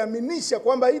kujiaminisha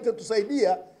kwamba hii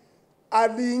itatusaidia,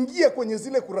 aliingia kwenye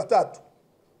zile kura 3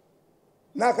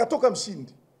 na akatoka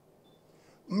mshindi.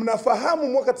 Mnafahamu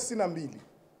mwaka 92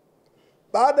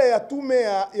 baada ya tume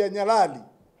ya Nyalali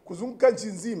kuzunguka nchi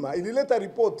nzima ilileta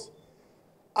ripoti,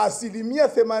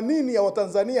 80% ya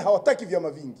Watanzania hawataki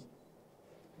vyama vingi,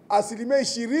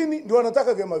 20% ndio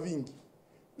wanataka vyama vingi.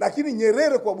 Lakini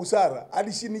Nyerere kwa busara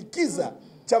alishinikiza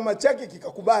chama chake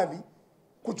kikakubali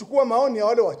kuchukua maoni ya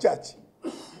wale wachache.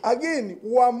 Again,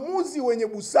 uamuzi wenye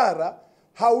busara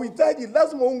hauhitaji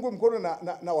lazima uungwe mkono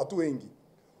na watu wengi.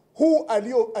 Huu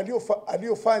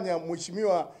aliofanya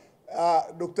Mheshimiwa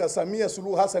Dr. Samia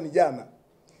Suluhu Hassan jana,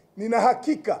 nina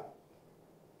hakika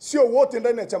sio wote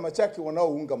ndani ya chama chake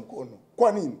wanaounga mkono.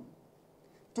 Kwa nini?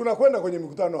 Tunakwenda kwenye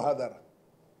mikutano hadhara.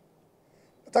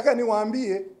 Nataka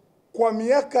niwaambie, kwa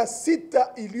miaka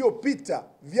 6 iliyopita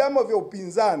vyama vya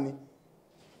upinzani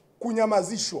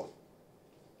kunyamazishwa.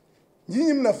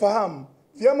 Nyinyi mnafahamu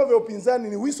vyama vya upinzani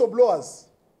ni whistleblowers.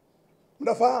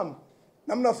 Mnafahamu?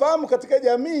 Na mnafahamu katika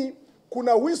jamii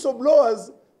kuna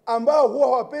whistleblowers ambao huwa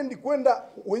hawapendi kwenda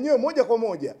wenyewe moja kwa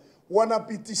moja,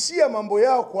 wanapitishia mambo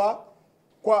yao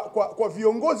kwa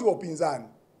viongozi wa upinzani.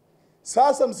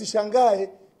 Sasa msishangae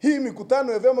hii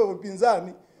mikutano ya vyama vya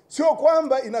upinzani Sio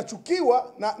kwamba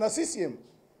inachukiwa na CCM,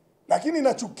 lakini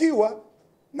inachukiwa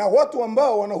na watu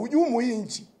ambao wanahujumu hii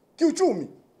nchi kiuchumi.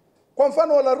 Kwa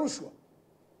mfano wala rushwa,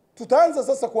 tutaanza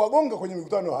sasa kuwagonga kwenye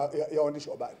mikutano ya waandishi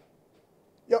wa habari,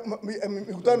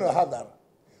 mikutano ya hadhara.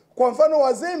 Kwa mfano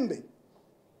wazembe,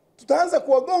 tutaanza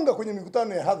kuwagonga kwenye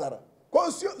mikutano ya hadhara. Kwa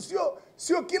hiyo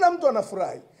sio kila mtu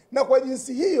anafurahi, na kwa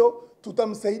jinsi hiyo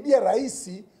tutamsaidia rais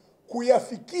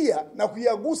kuyafikia na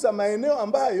kuyagusa maeneo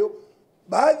ambayo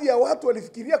baadhi ya watu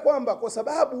walifikiria kwamba kwa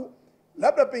sababu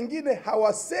labda pengine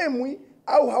hawasemwi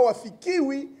au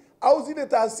hawafikiwi, au zile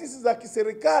taasisi za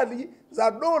kiserikali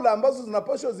za dola ambazo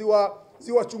zinapaswa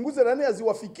ziwachunguze nani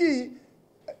haziwafikii,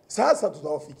 sasa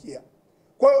tutawafikia.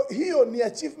 Kwa hiyo ni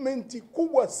achievement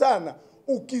kubwa sana.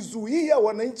 Ukizuia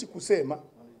wananchi kusema,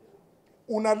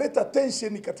 unaleta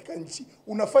tension katika nchi,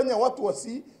 unafanya watu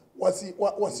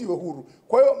wasiwe huru.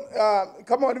 Kwa hiyo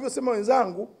kama walivyosema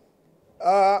wenzangu,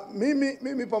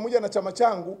 mimi pamoja na chama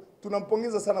changu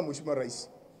tunampongeza sana Mheshimiwa Rais,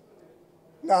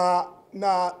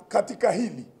 na katika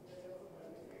hili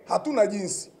hatuna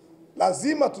jinsi,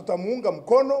 lazima tutamuunga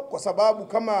mkono, kwa sababu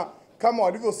kama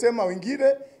walivyosema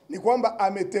wengine ni kwamba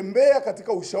ametembea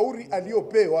katika ushauri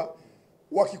aliopewa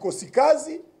wa kikosi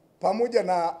kazi pamoja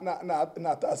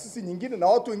na taasisi nyingine na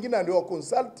watu wengine alio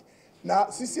consult,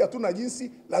 na sisi hatuna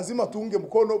jinsi, lazima tuunge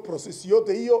mkono prosesi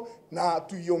yote hiyo na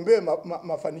tuiombee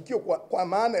mafanikio kwa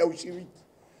maana ya ushiriki.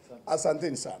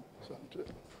 Asanteni sana. Asante.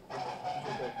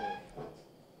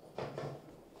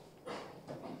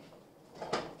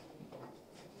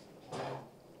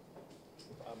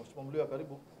 Mheshimiwa Mliwa,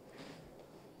 karibu.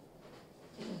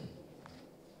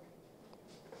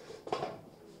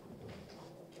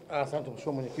 Asante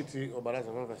Mheshimiwa Mwenyekiti wa Baraza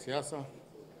la Vyama Vya Siasa.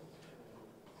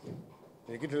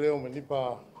 Mwenyekiti, leo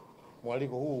umenipa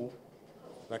mwaliko huu,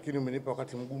 lakini umenipa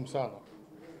wakati mgumu sana,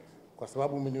 kwa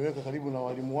sababu umeniweka karibu na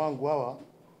walimu wangu hawa,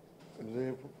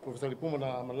 Profesa Lipumba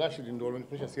na Malashid, ndio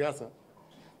walionifundisha siasa.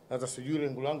 Sasa sijui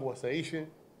lengo langu wasaishe,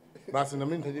 basi na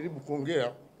mimi nitajaribu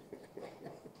kuongea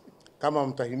kama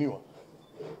mtahiniwa.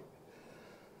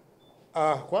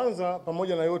 Kwanza,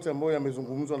 pamoja na yote ambayo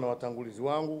yamezungumzwa na watangulizi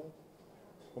wangu,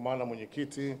 kwa maana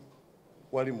mwenyekiti,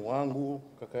 walimu wangu,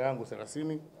 kaka yangu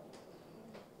 30,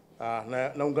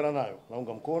 naungana nayo,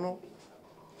 naunga mkono,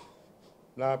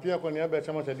 na pia kwa niaba ya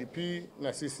chama cha DP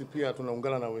na sisi pia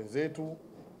tunaungana na wenzetu.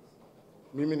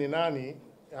 Mimi ni nani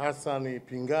hasa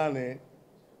nipingane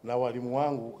na walimu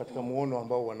wangu katika muono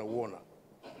ambao wanauona,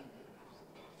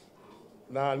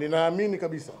 na ninaamini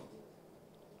kabisa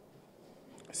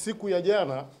siku ya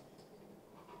jana,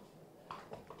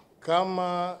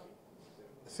 kama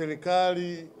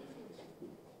serikali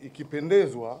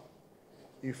ikipendezwa,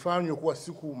 ifanywe kuwa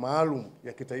siku maalum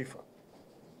ya kitaifa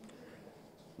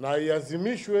na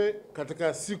iazimishwe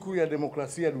katika siku ya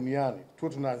demokrasia duniani.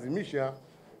 Tuwe tunaazimisha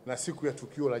na siku ya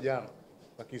tukio la jana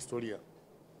la kihistoria.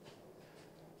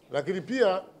 Lakini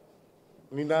pia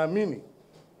ninaamini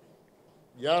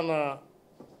jana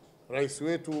rais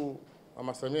wetu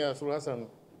Mama Samia Suluhu Hassan,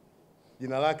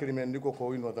 jina lake limeandikwa kwa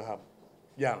wino wa dhahabu.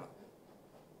 Jana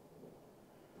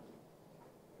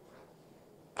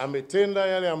ametenda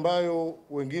yale ambayo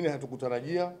wengine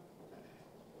hatukutarajia.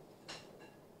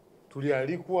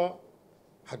 Tulialikwa,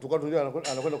 hatukuwa tunajua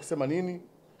anakwenda kusema nini.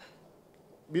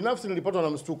 Binafsi nilipatwa na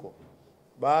mshtuko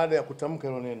baada ya kutamka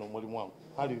hilo neno mwalimu wangu.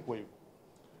 Hali ilikuwa hivyo.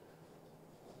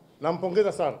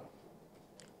 Nampongeza sana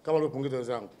kama alivyopongeza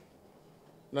wenzangu.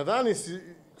 Nadhani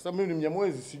kwa sababu mimi ni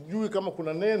Mnyamwezi, sijui kama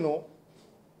kuna neno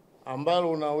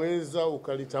ambalo unaweza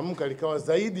ukalitamka likawa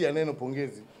zaidi ya neno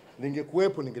pongezi.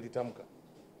 Ningekuwepo ningelitamka.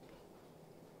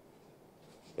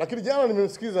 Lakini jana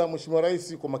nimemsikiza Mheshimiwa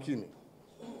Rais kwa makini,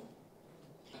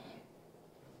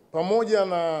 pamoja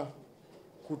na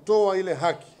kutoa ile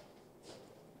haki,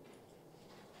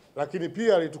 lakini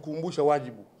pia alitukumbusha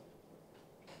wajibu.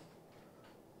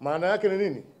 Maana yake ni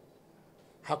nini?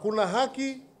 Hakuna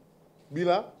haki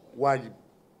bila wajibu.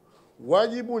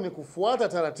 Wajibu ni kufuata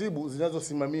taratibu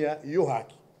zinazosimamia hiyo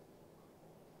haki.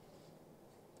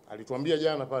 Alituambia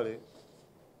jana pale,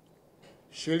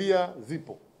 sheria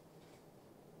zipo,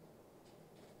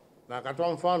 na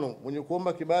akatoa mfano, mwenye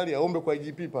kuomba kibali aombe kwa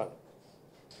IGP pale.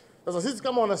 Sasa sisi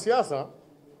kama wanasiasa,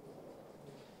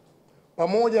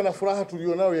 pamoja na furaha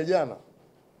tulionayo ya jana,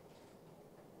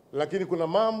 lakini kuna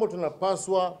mambo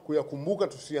tunapaswa kuyakumbuka,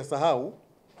 tusiyasahau,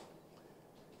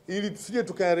 ili tusije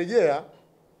tukayarejea.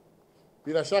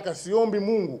 Bila shaka siombi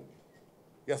Mungu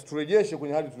yasiturejeshe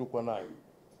kwenye hali tuliokuwa nayo.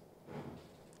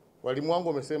 Walimu wangu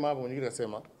wamesema hapo, mwenyekiti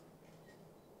akasema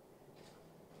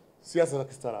siasa za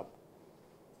kistaarabu.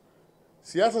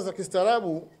 Siasa za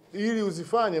kistaarabu ili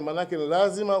uzifanye, manake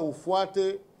lazima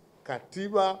ufuate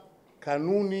katiba,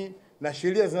 kanuni na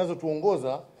sheria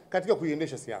zinazotuongoza katika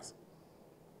kuiendesha siasa.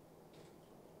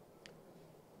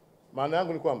 Maana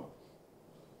yangu ni kwamba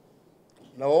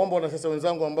nawaomba wanasiasa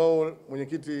wenzangu ambao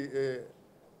mwenyekiti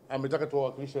ametaka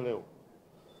tuwawakilishe leo,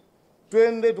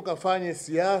 twende tukafanye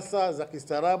siasa za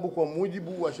kistaarabu kwa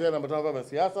mujibu wa sheria namba 5 ya vyama vya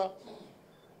siasa.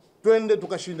 Twende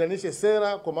tukashindanishe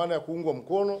sera kwa maana ya kuungwa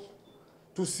mkono.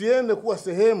 Tusiende kuwa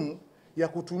sehemu ya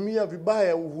kutumia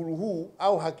vibaya uhuru huu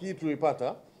au haki hii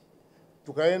tuliyopata,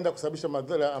 tukaenda kusababisha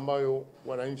madhara ambayo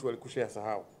wananchi walikusha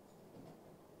yasahau.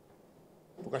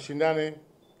 Tukashindane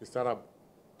kistaarabu,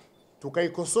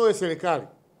 tukaikosoe serikali,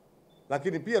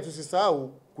 lakini pia tusisahau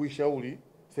kuishauri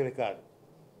serikali.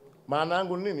 Maana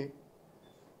yangu ni nini?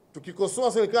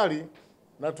 Tukikosoa serikali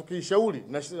na tukiishauri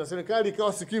na serikali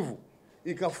ikawa sikivu,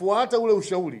 ikafuata ule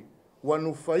ushauri,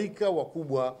 wanufaika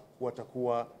wakubwa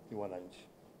watakuwa ni wananchi.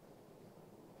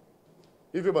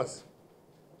 Hivyo basi,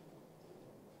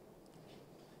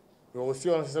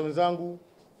 niwahusia wanasiasa wenzangu,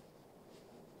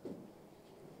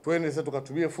 twende sasa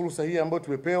tukatumie fursa hii ambayo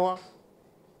tumepewa.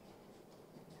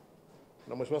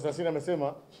 Na Mheshimiwa Sassina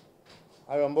amesema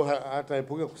hayo ambayo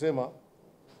hataepuka kusema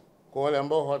kwa wale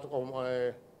ambao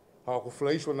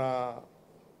hawakufurahishwa na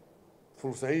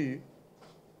fursa hii,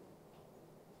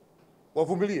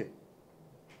 wavumilie.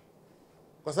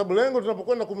 Kwa sababu lengo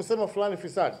tunapokwenda kumsema fulani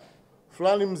fisadi,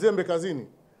 fulani mzembe kazini,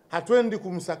 hatuendi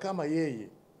kumsakama yeye.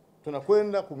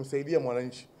 Tunakwenda kumsaidia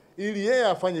mwananchi ili yeye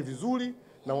afanye vizuri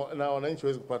na wananchi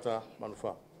waweze kupata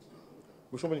manufaa.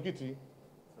 Mheshimiwa Mwenyekiti,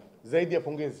 zaidi ya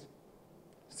pongezi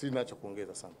sina cha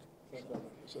kuongeza. Asante.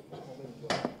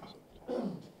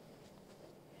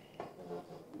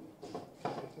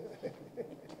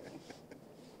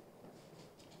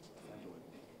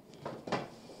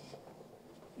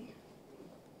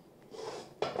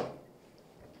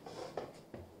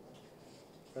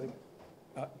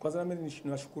 Kwanza mimi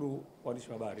niwashukuru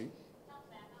waandishi wa habari.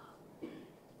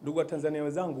 Ndugu wa Tanzania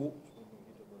wenzangu,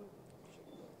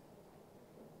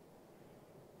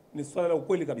 ni swala la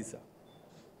ukweli kabisa.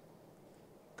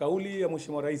 Kauli ya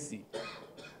Mheshimiwa Rais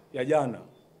ya jana,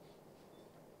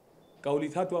 kauli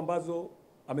 3 ambazo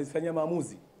amezifanyia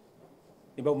maamuzi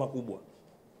ni mambo makubwa.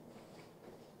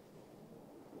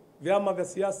 Vyama vya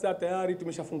siasa tayari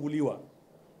tumeshafunguliwa.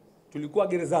 Tulikuwa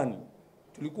gerezani.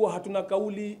 Tulikuwa hatuna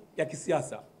kauli ya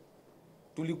kisiasa.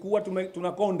 Tulikuwa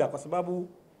tunakonda kwa sababu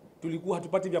tulikuwa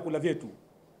hatupati vyakula vyetu.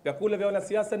 Vyakula vya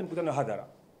wanasiasa ni mkutano wa hadhara.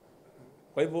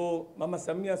 Kwa hivyo Mama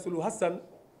Samia Suluhu Hassan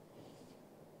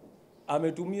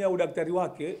ametumia udaktari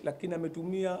wake, lakini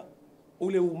ametumia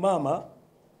ule umama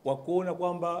wa kuona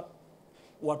kwamba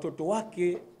watoto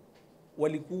wake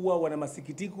walikuwa wana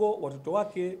masikitiko, watoto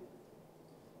wake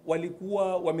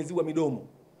walikuwa wameziwa midomo.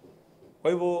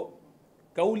 Kwa hivyo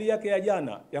kauli yake ya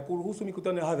jana ya kuruhusu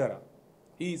mikutano ya hadhara,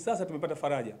 hii sasa tumepata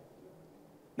faraja.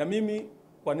 Na mimi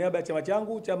kwa niaba ya chama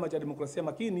changu, Chama cha Demokrasia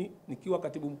Makini, nikiwa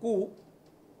katibu mkuu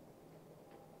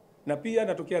na pia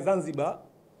natokea Zanzibar,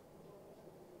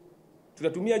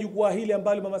 tutatumia jukwaa hili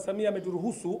ambalo Mama Samia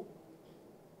ameturuhusu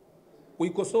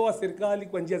kuikosoa serikali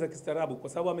kwa njia za kistaarabu, kwa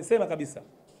sababu amesema kabisa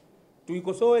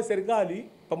tuikosoe serikali,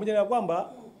 pamoja na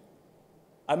kwamba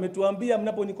ametuambia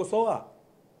mnaponikosoa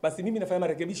basi mimi nafanya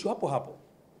marekebisho hapo hapo.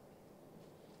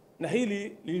 Na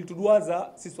hili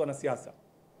lilituduaza sisi wanasiasa.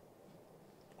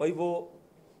 Kwa hivyo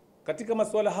katika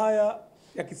masuala haya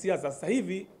ya kisiasa sasa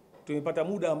hivi tumepata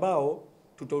muda ambao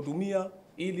tutautumia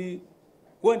ili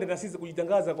kwenda na sisi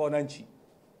kujitangaza kwa wananchi.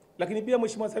 Lakini pia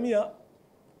Mheshimiwa Samia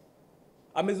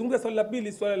amezungumza swala la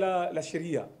pili, swala la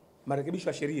sheria, marekebisho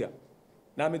ya sheria,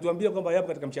 na ametuambia kwamba yapo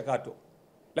katika mchakato.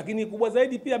 Lakini kubwa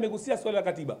zaidi pia amegusia swala la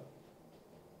katiba.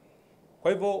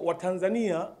 Kwa hivyo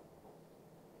Watanzania,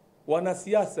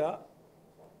 wanasiasa,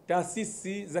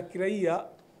 taasisi za kiraia,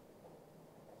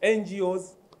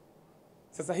 NGOs,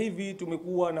 sasa hivi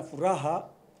tumekuwa na furaha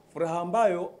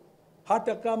ambayo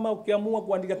hata kama ukiamua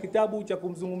kuandika kitabu cha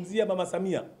kumzungumzia Mama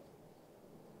Samia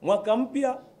mwaka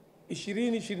mpya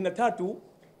 2023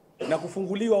 na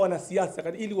kufunguliwa wanasiasa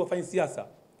ili wafanye siasa,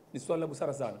 ni swala la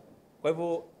busara sana. Kwa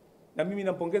hivyo na mimi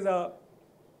nampongeza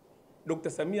Dr.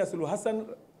 Samia Suluhu Hassan,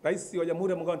 Rais wa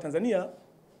Jamhuri ya Muungano wa Tanzania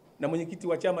na mwenyekiti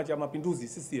wa Chama cha Mapinduzi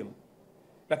CCM.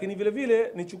 Lakini vile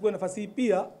vile nichukue nafasi hii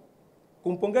pia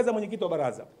kumpongeza mwenyekiti wa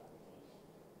baraza.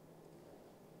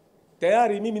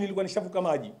 Tayari mimi nilikuwa nishavuka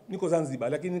maji, niko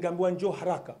Zanzibar, lakini nikaambiwa njoo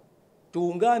haraka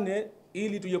tuungane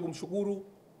ili tuje kumshukuru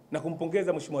na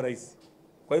kumpongeza Mheshimiwa Rais.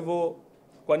 Kwa hivyo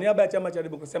kwa niaba ya Chama cha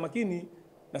Demokrasia Makini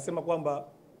nasema kwamba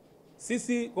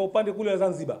sisi kwa upande kule wa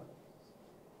Zanzibar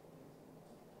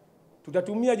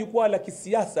tutatumia jukwaa la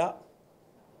kisiasa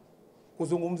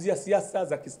kuzungumzia siasa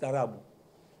za kistaarabu,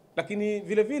 lakini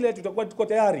vile vile tutakuwa tuko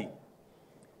tayari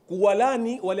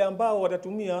kuwalani wale ambao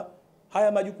watatumia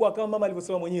haya majukwaa kama mama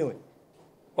alivyosema mwenyewe,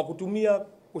 kwa kutumia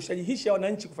kushajihisha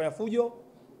wananchi kufanya fujo,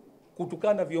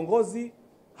 kutukana viongozi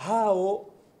hao.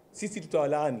 Sisi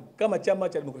tutawalaani kama chama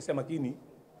cha demokrasia makini.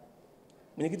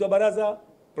 Mwenyekiti wa baraza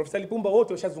Profesa Lipumba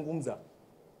wote washazungumza.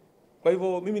 Kwa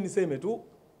hivyo mimi niseme tu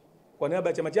kwa niaba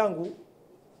ya chama changu,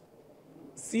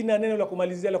 sina neno la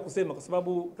kumalizia la kusema, kwa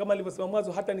sababu kama nilivyosema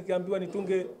mwanzo, hata nikiambiwa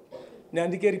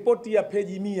niandike ripoti ya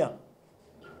peji 100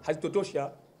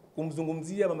 hazitotosha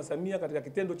kumzungumzia Mama Samia katika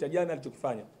kitendo cha jana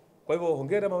alichokifanya. Kwa hivyo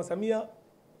hongera Mama Samia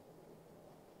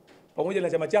pamoja na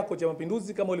chama chako cha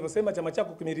Mapinduzi. Kama ulivyosema, chama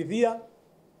chako kimeridhia.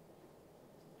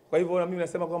 Kwa hivyo na mimi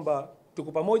nasema kwamba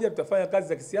tuko pamoja, tutafanya kazi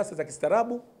za kisiasa za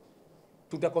kistaarabu,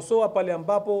 tutakosoa pale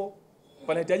ambapo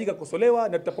panahitajika kukosolewa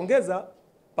na tutapongeza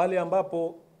pale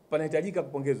ambapo panahitajika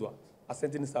kupongezwa.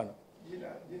 Asanteni sana.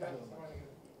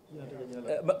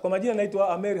 Kwa majina naitwa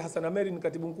Ameri Hassan Ameri, ni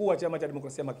katibu mkuu wa chama cha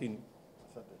demokrasia makini.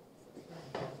 Asante.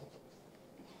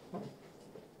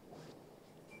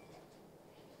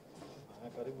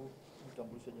 Karibu,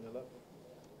 utambulishe jina lako.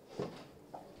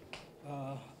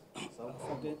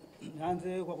 Asante.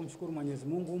 Nianze kwa kumshukuru Mwenyezi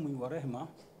Mungu mwingi wa rehema,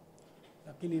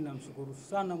 lakini namshukuru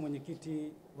sana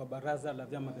mwenyekiti wa baraza la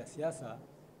vyama vya siasa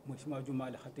Mheshimiwa Juma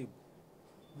al-Khatibu.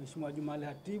 Mheshimiwa Juma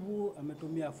al-Khatibu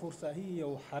ametumia fursa hii ya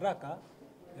uharaka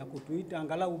ya kutuita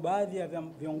angalau baadhi ya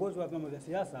viongozi wa vyama vya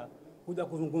siasa kuja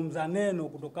kuzungumza neno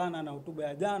kutokana na hotuba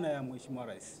ya jana ya Mheshimiwa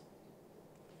Rais.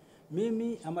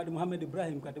 Mimi Ahmad Mohamed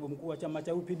Ibrahim, katibu mkuu wa chama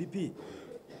cha UPDP,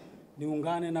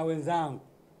 niungane na wenzangu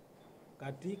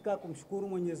katika kumshukuru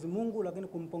Mwenyezi Mungu, lakini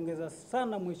kumpongeza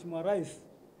sana Mheshimiwa Rais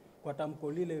kwa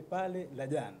tamko lile pale la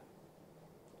jana.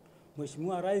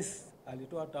 Mheshimiwa Rais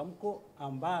alitoa tamko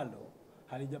ambalo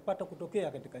halijapata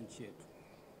kutokea katika nchi yetu.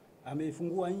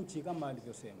 Ameifungua nchi kama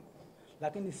alivyosema.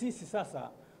 Lakini sisi sasa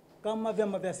kama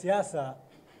vyama vya siasa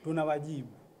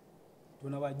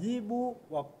tuna wajibu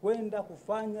wa kwenda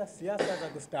kufanya siasa za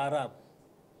kistaarabu.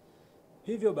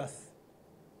 Hivyo basi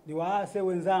ni waase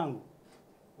wenzangu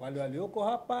wale walioko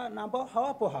hapa na ambao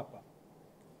hawapo hapa,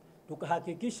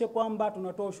 tukahakikishe kwamba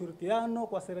tunatoa ushirikiano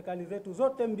kwa serikali zetu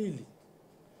zote mbili.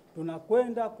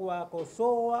 Tunakwenda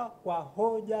kuwakosoa kwa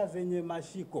hoja zenye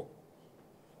mashiko,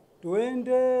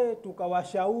 tuende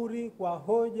tukawashauri kwa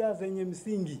hoja zenye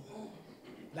msingi,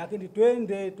 lakini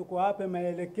twende tukawape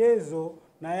maelekezo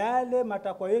na yale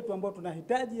matakwa yetu ambayo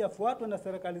tunahitaji yafuatwe na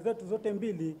serikali zetu zote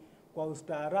mbili kwa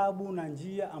ustaarabu na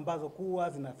njia ambazo kuwa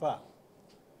zinafaa.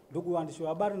 Ndugu waandishi wa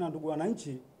habari na ndugu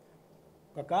wananchi,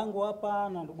 kakaangu hapa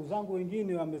na ndugu zangu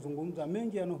wengine wamezungumza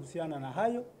mengi yanayohusiana na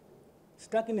hayo.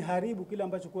 Sitaki niharibu kile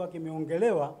ambacho kuwa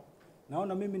kimeongelewa.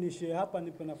 Naona mimi niishie hapa,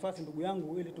 nipe nafasi ndugu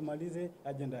yangu ili tumalize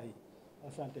ajenda hii.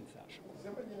 Asante sana.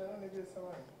 Sema jina nani vile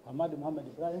sawa? Ahmad Mohamed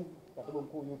Ibrahim, katibu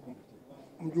mkuu UPDP.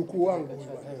 Mjukuu wangu.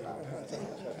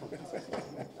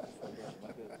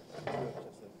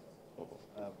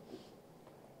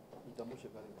 Mtambushe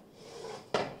karibu.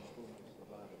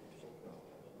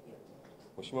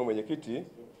 Mheshimiwa Mwenyekiti,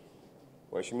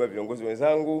 waheshimiwa viongozi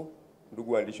wenzangu,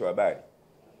 ndugu waandishi wa habari.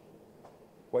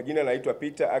 Kwa jina naitwa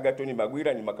Peter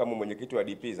Magwira, ni makamu mwenyekiti wa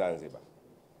DP Zanzibar.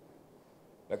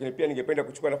 Lakini pia ningependa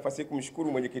kuchukua nafasi hii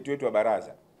kumshukuru mwenyekiti wetu wa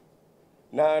baraza.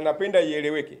 Na napenda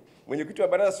ieleweke, mwenyekiti wa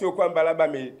baraza sio kwamba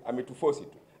labda ametuforce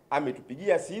tu.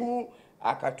 Ametupigia simu,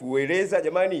 akatueleza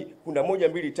jamani kuna 1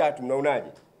 2 3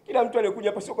 mnaonaje? Kila mtu aliyekuja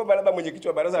hapa sio kwamba labda mwenyekiti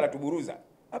wa baraza anatuburuza.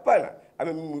 Hapana,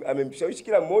 amemshawishi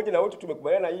kila mmoja na wote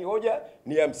tumekubaliana hii hoja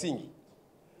ni ya msingi.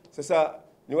 Sasa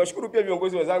niwashukuru pia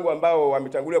viongozi wenzangu ambao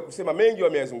wametangulia kusema mengi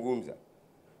wameyazungumza.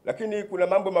 Lakini kuna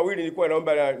mambo mawili nilikuwa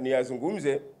naomba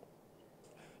niyazungumze.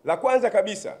 La kwanza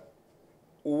kabisa,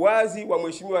 uwazi wa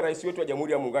Mheshimiwa Rais wetu wa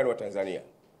Jamhuri ya Muungano wa Tanzania.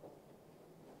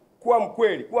 Kuwa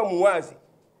mkweli, kuwa muwazi.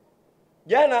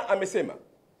 Jana amesema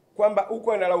kwamba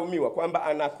huko analaumiwa kwamba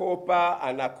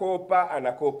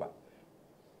anakopa.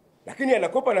 Lakini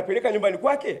anakopa anapeleka nyumbani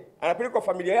kwake, anapeleka kwa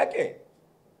familia yake.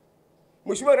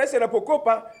 Mheshimiwa Rais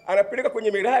anapokopa anapeleka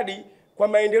kwenye miradi kwa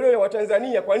maendeleo ya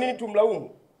Watanzania. Kwa nini tumlaumu?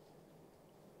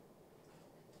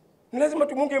 Ni lazima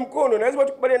tumunge mkono, ni lazima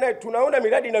tukubaliane naye. Tunaona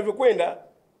miradi inavyokwenda.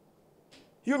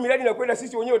 Hiyo miradi inakwenda,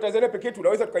 sisi wenyewe Tanzania pekee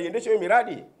tunaweza tukaiendesha hiyo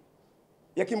miradi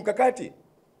ya kimkakati?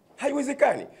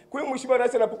 Haiwezekani. Kwa hiyo Mheshimiwa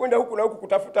Rais anapokwenda huku na huku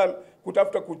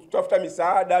kutafuta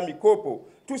misaada, mikopo,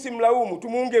 tusimlaumu,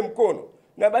 tumuunge mkono.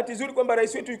 Na bahati nzuri kwamba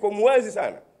rais wetu yuko muwazi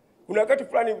sana. Kuna wakati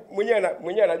fulani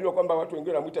mwenyewe anajua kwamba watu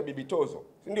wengine wanamuita bibi tozo,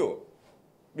 si ndio?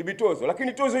 Bibi tozo,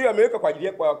 lakini tozo hiyo ameweka kwa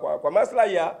ajili kwa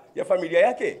maslahi ya familia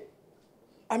yake.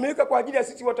 Ameweka kwa ajili ya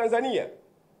sisi wa Tanzania.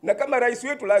 Na kama rais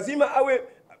wetu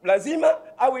lazima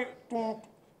awe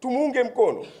tumuunge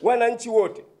mkono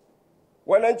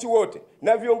wananchi wote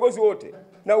na viongozi wote.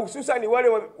 na hususan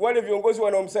wale viongozi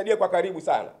wanaomsaidia kwa karibu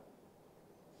sana.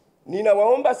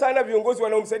 Ninawaomba sana viongozi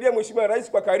wanaomsaidia Mheshimiwa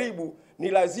Rais kwa karibu, ni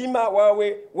lazima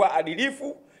wawe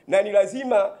waadilifu na ni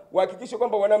lazima wahakikishe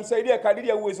kwamba wanamsaidia kadiri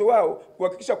ya uwezo wao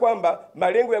kuhakikisha kwamba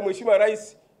malengo ya Mheshimiwa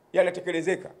Rais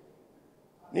yanatekelezeka.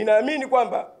 Ninaamini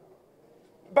kwamba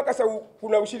mpaka sasa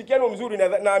kuna ushirikiano mzuri,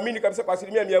 na naamini kabisa kwa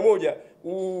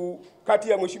 100% kati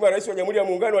ya Mheshimiwa Rais wa Jamhuri ya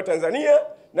Muungano wa Tanzania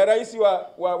na Rais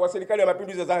wa Serikali ya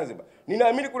Mapinduzi ya Zanzibar.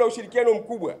 Ninaamini kuna ushirikiano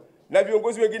mkubwa na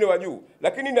viongozi wengine wa juu,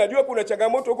 lakini najua kuna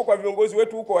changamoto huko kwa viongozi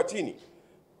wetu huko wa chini.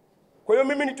 Kwa hiyo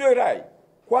mimi nitoe rai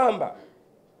kwamba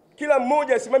kila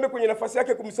mmoja asimame kwenye nafasi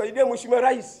yake kumsaidia Mheshimiwa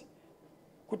Rais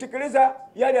kutekeleza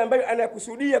yale ambayo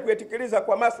anakusudia kuyatekeleza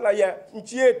kwa maslahi ya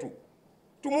nchi yetu.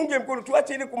 Tumunge mkono,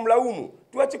 tuache ile kumlaumu,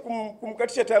 tuache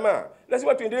kumkatisha tamaa.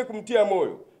 Lazima tuendelee kumtia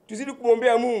moyo, tuzidi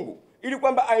kumwombea Mungu ili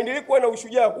kwamba aendelee kuwa na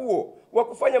ushujaa huo wa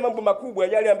kufanya mambo makubwa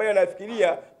yale ambayo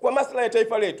anafikiria kwa maslahi ya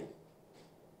taifa letu.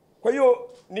 Kwa hiyo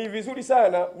ni vizuri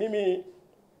sana, mimi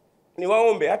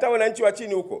niwaombe hata wananchi wa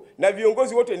chini huko na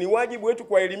viongozi wote, ni wajibu wetu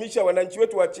kuwaelimisha wananchi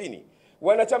wetu wa chini.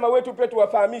 Wanachama wetu pia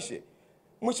tuwafahamishe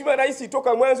Mheshimiwa Rais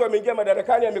toka mwanzo ameingia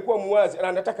madarakani amekuwa muwazi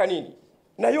anataka nini,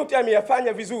 na yote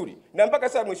ameyafanya vizuri, na mpaka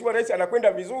sasa Mheshimiwa Rais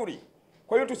anakwenda vizuri.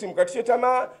 Kwa hiyo tusimkatishe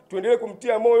tamaa, tuendelee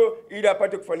kumtia moyo ili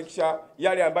apate kufanikisha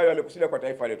yale ambayo amekusudia kwa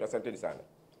taifa letu. Asanteni sana.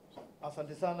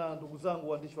 Asante sana ndugu zangu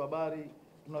waandishi wa habari,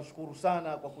 tunashukuru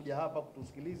sana kwa kuja hapa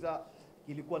kutusikiliza.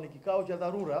 Kilikuwa ni kikao cha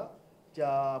dharura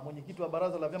cha mwenyekiti wa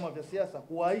Baraza la Vyama Vya Siasa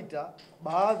kuwaita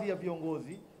baadhi ya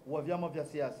viongozi wa vyama vya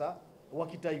siasa wa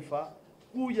kitaifa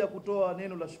kuja kutoa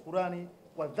neno la shukurani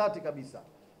kwa dhati kabisa.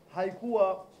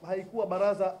 Haikuwa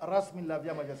baraza rasmi la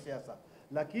vyama vya siasa,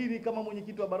 lakini kama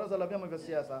mwenyekiti wa Baraza la Vyama Vya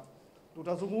Siasa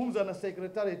tutazungumza na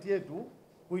secretariat yetu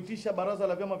kuitisha Baraza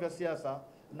la Vyama Vya Siasa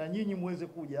na nyinyi muweze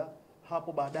kuja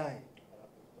hapo baadaye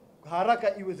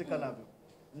haraka iwezekanavyo.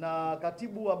 Na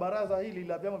katibu wa baraza hili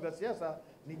la vyama vya siasa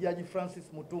ni Jaji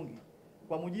Francis Mutungi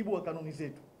kwa mujibu wa kanuni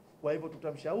zetu. Kwa hivyo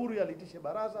tutamshauri alitishe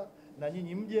baraza na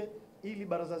nyinyi mje ili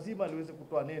baraza zima liweze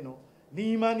kutoa neno.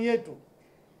 Ni imani yetu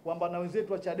kwamba na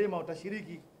wenzetu wa Chadema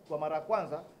watashiriki kwa mara ya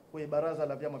kwanza kwenye baraza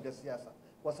la vyama vya siasa,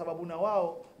 kwa sababu na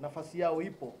wao nafasi yao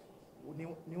ipo,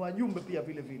 ni wajumbe pia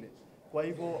vile vile. Kwa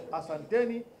hivyo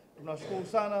asanteni, tunashukuru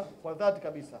sana kwa dhati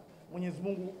kabisa. Mwenyezi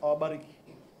Mungu awabariki.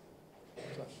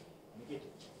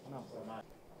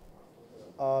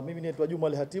 Mimi naitwa Juma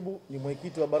Al-Hatibu, ni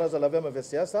mwenyekiti wa Baraza la Vyama Vya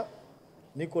Siasa.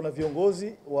 Niko na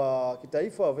viongozi wa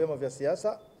kitaifa wa vyama vya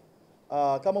siasa.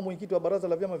 Kama mwenyekiti wa Baraza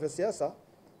la Vyama Vya Siasa,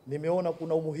 nimeona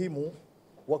kuna umuhimu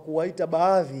wa kuwaita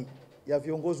baadhi ya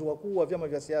viongozi wakuu wa vyama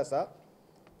vya siasa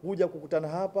kuja kukutana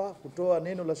hapa kutoa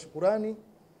neno la shukurani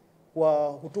kwa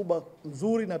hotuba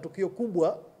nzuri na tukio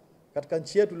kubwa katika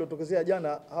nchi yetu iliyotokezea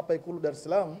jana hapa Ikulu Dar es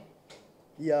Salaam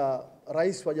ya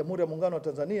Rais wa Jamhuri ya Muungano wa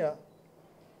Tanzania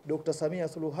Dr. Samia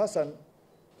Suluhu Hassan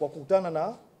kwa kukutana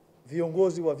na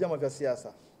viongozi wa vyama vya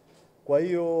siasa. Kwa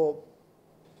hiyo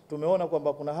tumeona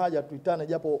kwamba kuna haja tuitane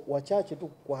japo wachache tu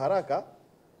kwa haraka,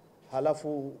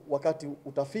 halafu wakati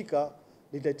utafika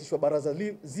litaitishwa baraza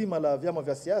zima la vyama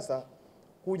vya siasa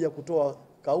kuja kutoa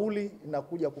kauli na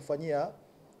kuja kufanyia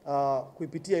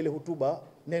kuipitia ile hotuba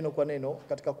neno kwa neno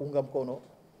katika kuunga mkono.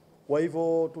 Kwa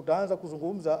hivyo tutaanza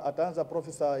kuzungumza, ataanza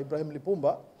Profesa Ibrahim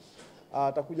Lipumba,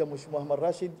 atakuja Mheshimiwa Ahmad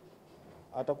Rashid,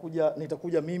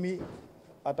 nitakuja mimi,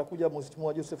 atakuja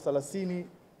Mheshimiwa Joseph Salasini,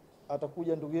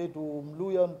 atakuja ndugu yetu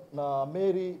Mluya na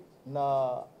Mary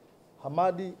na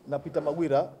Hamadi na Peter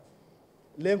Magwira.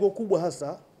 Lengo kubwa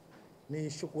hasa ni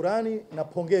shukurani na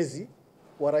pongezi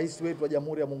kwa rais wetu wa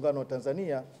Jamhuri ya Muungano wa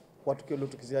Tanzania kwa tukio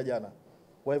lilotokezea jana.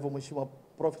 Kwa hivyo Mheshimiwa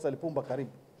Profesa Lipumba,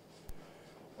 karibu.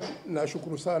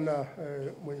 Nashukuru sana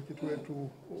mwenyekiti wetu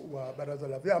wa Baraza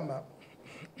la Vyama,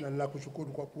 na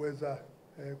ninakushukuru kwa kuweza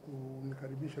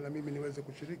kunikaribisha na mimi niweze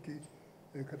kushiriki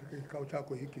katika kikao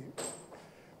chako hiki.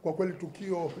 Kwa kweli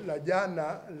tukio la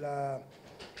jana la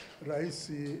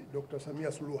Rais Dr.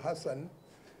 Samia Suluhu Hassan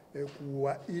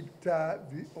kuwaita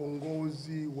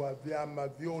viongozi wa vyama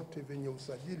vyote vyenye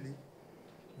usajili,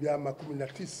 vyama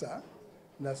 19,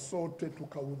 na sote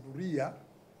tukahudhuria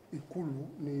Ikulu,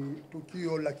 ni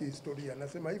tukio la kihistoria.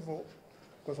 Nasema hivyo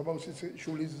kwa sababu sisi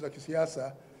shughuli za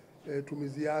kisiasa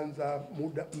tumezianza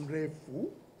muda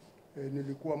mrefu.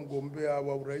 Nilikuwa mgombea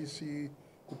wa urais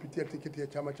kupitia tiketi ya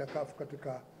chama cha CUF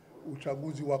katika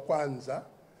uchaguzi wa kwanza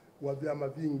wa vyama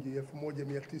vingi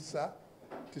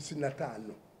 1995,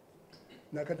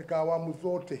 na katika awamu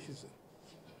zote hizo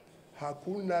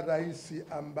hakuna rais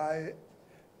ambaye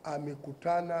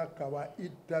amekutana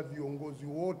kawaita viongozi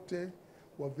wote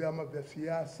wa vyama vya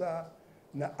siasa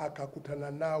na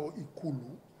akakutana nao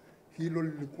Ikulu. Hilo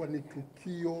lilikuwa ni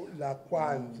tukio la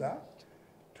kwanza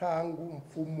tangu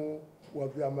mfumo wa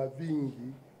vyama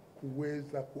vingi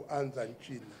kuweza kuanza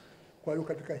nchini. Kwa hiyo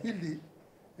katika hili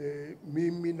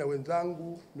mimi na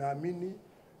wenzangu naamini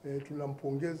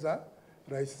tunampongeza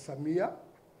Rais Samia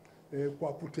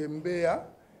kwa kutembea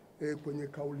kwenye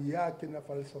kauli yake na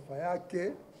falsafa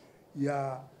yake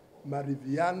ya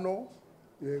maridhiano,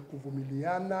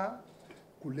 kuvumiliana,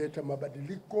 kuleta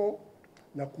mabadiliko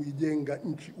na kuijenga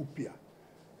nchi upya.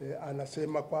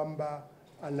 Anasema kwamba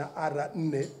ana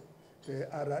R4.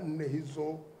 R4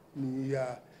 hizo ni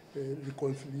ya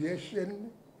reconciliation,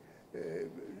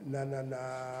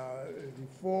 na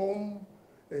reform,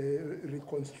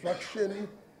 reconstruction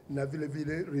na vile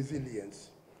vile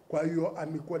resilience. Kwa hiyo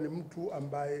amekuwa ni mtu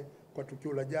ambaye kwa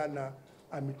tukio la jana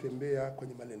ametembea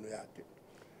kwenye maneno yake,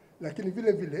 lakini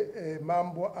vile vile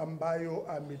mambo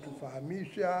ambayo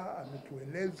ametufahamisha,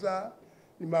 ametueleza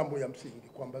ni mambo ya msingi,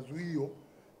 kwamba zuio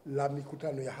la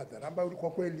mikutano ya hadhara ambayo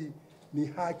kwa kweli ni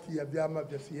haki ya vyama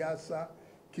vya siasa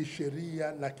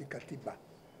kisheria na kikatiba.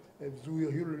 Zuio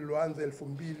hilo liloanza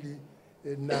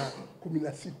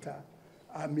 2016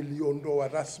 ameliondoa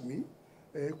rasmi.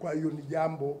 Kwa hiyo ni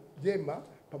jambo jema,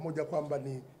 pamoja kwamba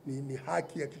ni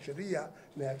haki ya kisheria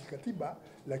na ya kikatiba,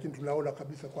 lakini tunaona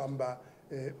kabisa kwamba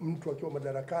mtu akiwa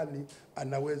madarakani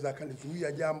anaweza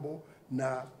akalizuia jambo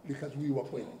na likazuiwa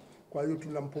kweli. Kwa hiyo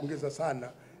tunampongeza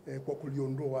sana kwa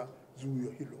kuliondoa zuio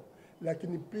hilo,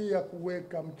 lakini pia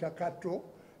kuweka mchakato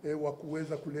wa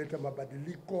kuweza kuleta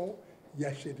mabadiliko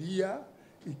ya sheria,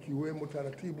 ikiwemo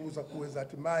taratibu za kuweza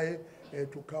hatimaye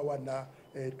tukawa na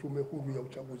tume huru ya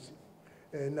uchaguzi,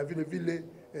 na vile vile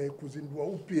kuzindua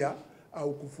upya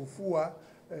au kufufua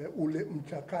ule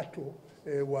mchakato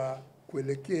wa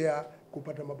kuelekea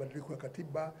kupata mabadiliko ya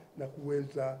katiba na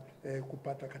kuweza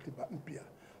kupata katiba mpya.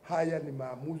 Haya ni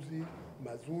maamuzi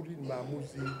mazuri, ni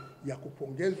maamuzi ya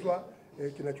kupongezwa.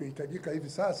 Kinachohitajika hivi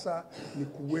sasa ni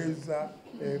kuweza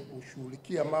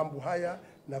kushughulikia mambo haya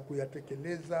na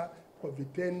kuyatekeleza kwa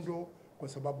vitendo, kwa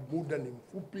sababu muda ni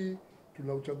mfupi.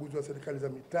 Tuna uchaguzi wa serikali za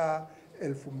mitaa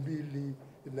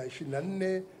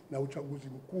 2024 na uchaguzi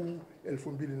mkuu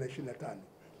 2025.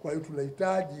 Kwa hiyo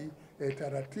tunahitaji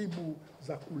taratibu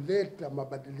za kuleta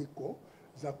mabadiliko,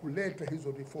 za kuleta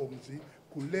hizo reforms,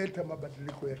 kuleta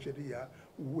mabadiliko ya sheria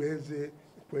uweze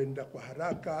kwenda kwa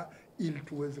haraka, ili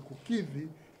tuweze kukidhi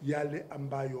yale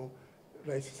ambayo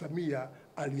Rais Samia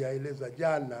aliyaeleza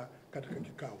jana katika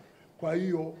kikao. Kwa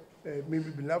hiyo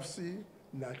mimi binafsi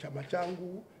na chama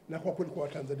changu na kwa kweli kwa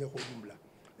Watanzania kwa ujumla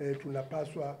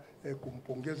tunapaswa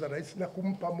kumpongeza rais na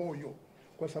kumpa moyo,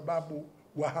 kwa sababu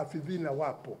wahafidhina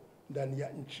wapo ndani ya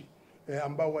nchi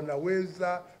ambao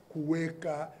wanaweza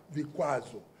kuweka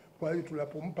vikwazo. Kwa hiyo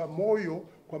tunapompa moyo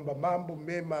kwamba mambo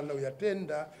mema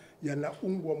anayoyatenda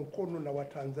yanaungwa mkono na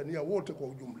Watanzania wote kwa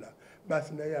ujumla,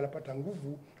 basi na yeye anapata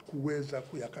nguvu kuweza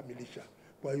kuyakamilisha.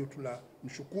 Kwa hiyo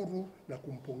tunamshukuru na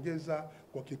kumpongeza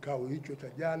kwa kikao hicho cha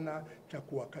jana cha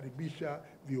kuwakaribisha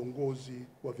viongozi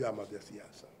wa vyama vya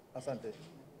siasa. Asante.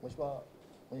 Mheshimiwa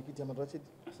Mwenyekiti Ahmed Rashid.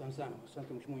 Asante sana.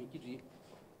 Asante Mheshimiwa Mwenyekiti.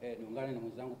 Niungane na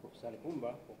mwenzangu Profesa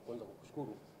Lipumba kwa kwanza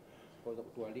kukushukuru kwa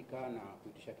kutualika na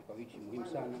kuitisha kikao hichi muhimu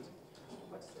sana.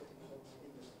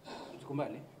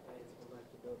 Tukumbali.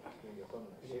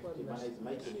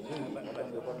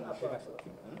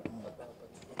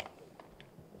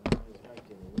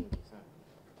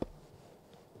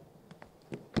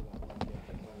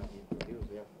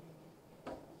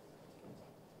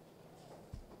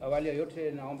 Awali ya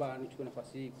yote naomba nichukue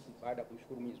nafasi hii baada ya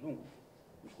kumshukuru Mwenyezi Mungu,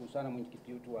 mshukuru sana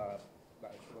mwenyekiti wetu wa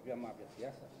vyama vya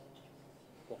siasa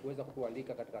kwa kuweza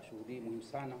kutualika katika shughuli muhimu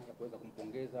sana ya kuweza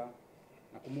kumpongeza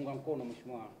na kumunga mkono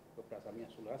Mheshimiwa Dr. Samia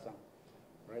Suluhu Hassan,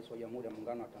 Rais wa Jamhuri ya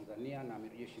Muungano wa Tanzania na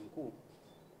Amiri Jeshi Mkuu,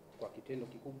 kwa kitendo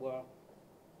kikubwa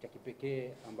cha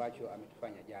kipekee ambacho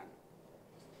ametufanya jana.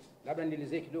 Labda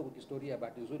nielezee kidogo historia.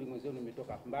 Bahati nzuri mwenzenu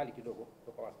nimetoka mbali kidogo,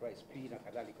 kutoka wa Rais P na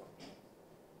kadhalika.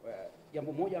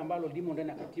 Jambo moja ambalo limo ndani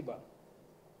ya katiba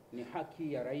ni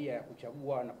haki ya raia ya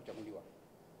kuchagua na kuchaguliwa.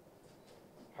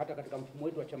 Hata katika mfumo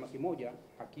wetu wa chama kimoja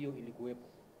haki hiyo ilikuwepo,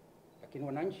 lakini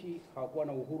wananchi hawakuwa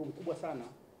na uhuru mkubwa sana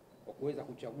wa kuweza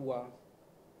kuchagua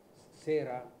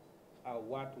sera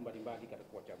au watu mbalimbali katika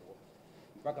kuwachagua.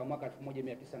 Mpaka mwaka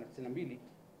 1992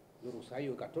 ruhusa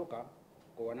hiyo ikatoka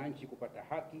kwa wananchi kupata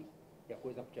haki ya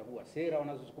kuweza kuchagua sera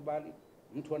wanazozikubali,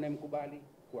 mtu anayemkubali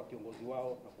kuwa kiongozi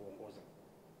wao na kuongoza.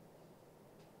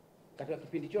 Katika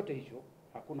kipindi chote hicho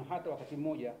hakuna hata wakati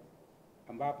mmoja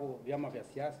ambapo vyama vya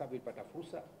siasa vilipata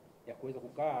fursa ya kuweza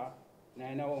kukaa na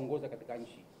yanayoongoza katika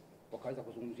nchi wakaweza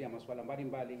kuzungumzia masuala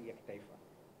mbalimbali ya kitaifa.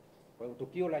 Kwa hiyo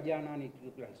tukio la jana ni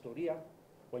tukio la historia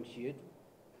kwa nchi yetu.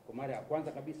 Kwa mara ya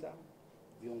kwanza kabisa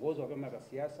viongozi wa vyama vya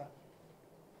siasa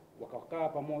wakakaa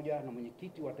pamoja na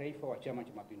mwenyekiti wa taifa wa Chama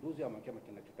cha Mapinduzi ama chama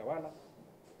kinachotawala,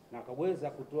 na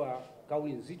akaweza kutoa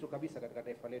kauli nzito kabisa katika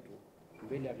taifa letu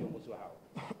mbele ya viongozi hao.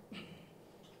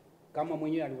 Kama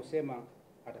mwenyewe alivyosema,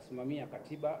 atasimamia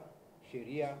katiba,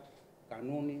 sheria,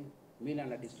 kanuni, mila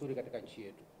na desturi katika nchi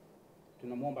yetu.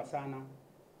 Tunamwomba sana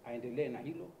aendelee na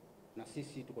hilo, na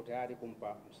sisi tuko tayari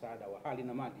kumpa msaada wa hali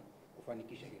na mali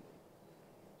kufanikisha hilo.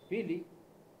 Pili,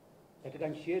 katika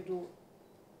nchi yetu,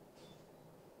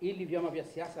 ili vyama vya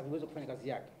siasa viweze kufanya kazi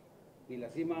yake, ni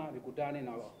lazima vikutane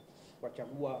na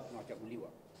wachagua na wachaguliwa.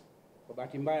 Kwa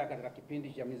bahati mbaya, katika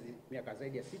kipindi cha miaka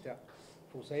zaidi ya 6,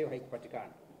 fursa hiyo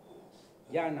haikupatikana.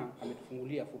 Jana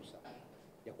ametufungulia fursa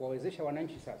ya kuwawezesha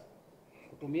wananchi sasa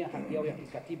kutumia haki yao ya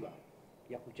kikatiba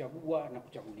ya kuchagua na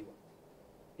kuchaguliwa.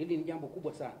 Hili ni jambo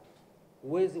kubwa sana.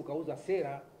 Huwezi ukauza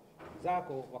sera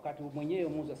zako wakati mwenyewe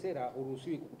muuza sera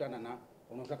huruhusiwi kukutana na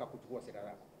unataka kuchukua sera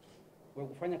zako. Kwa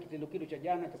kufanya kitendo kile cha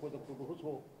jana cha kuweza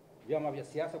kuruhusu vyama vya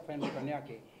siasa kufanya mikutano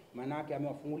yake, maana yake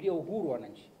amewafungulia uhuru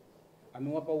wananchi.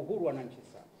 Amewapa uhuru wananchi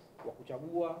sasa wa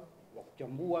kuchagua, wa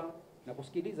kuchambua na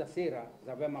kusikiliza sera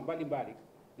za vyama mbalimbali,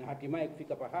 na hatimaye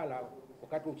kufika pahala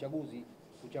wakati wa uchaguzi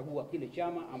kuchagua kile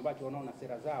chama ambacho wanaona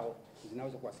sera zao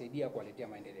zinaweza kuwasaidia kuwaletea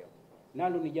maendeleo.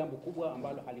 Nalo ni jambo kubwa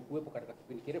ambalo halikuwepo katika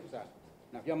kipindi kirefu sana,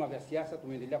 na vyama vya siasa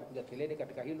tumeendelea kupiga kelele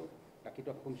katika hilo, lakini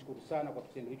tukumshukuru sana kwa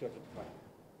kitendo hicho alichofanya.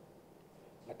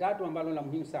 Na tatu ambalo la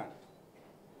muhimu sana,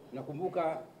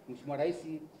 nakumbuka Mheshimiwa Rais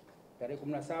tarehe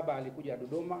 17 alikuja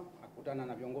Dodoma akutana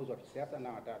na viongozi wa kisiasa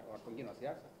na watu wengine wa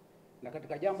siasa, na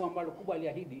katika jambo ambalo kubwa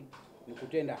aliahidi ni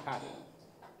kutenda haki.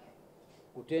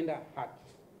 Kutenda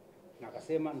haki. Na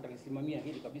akasema nitalisimamia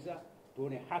hili kabisa,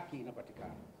 tuone haki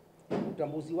inapatikana.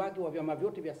 Utambuzi wake wa vyama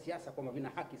vyote vya siasa kwamba vina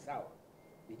haki sawa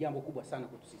ni jambo kubwa sana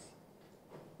kwetu sisi,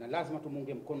 na lazima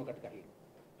tumunge mkono katika hili.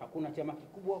 Hakuna chama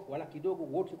kikubwa wala kidogo,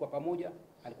 wote kwa pamoja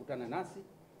alikutana nasi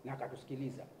na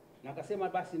akatusikiliza, na akasema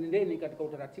basi nendeni katika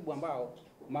utaratibu ambao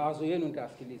mawazo yenu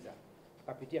nitasikiliza.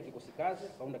 Akapitia kikosi kazi,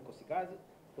 akaunda kikosi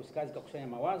kazi kakusanya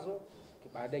mawazo,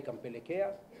 baadaye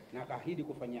kampelekea na akaahidi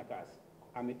kufanyia kazi.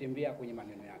 Ametembea kwenye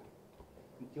maneno yake.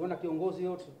 Mkiona kiongozi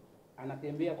yote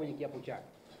anatembea kwenye kiapo chake,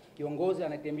 kiongozi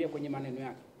anatembea kwenye maneno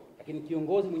yake, lakini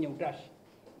kiongozi mwenye utashi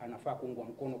anafaa kuungwa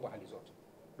mkono kwa hali zote.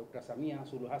 Dr. Samia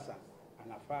Suluhu Hassan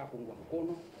anafaa kuungwa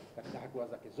mkono katika hatua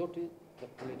zake zote za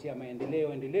kuletea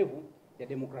maendeleo endelevu ya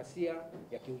demokrasia,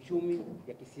 ya kiuchumi,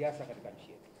 ya kisiasa katika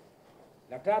nchi yetu.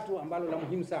 La tatu ambalo la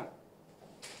muhimu sana,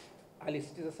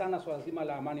 alisisitiza sana swala zima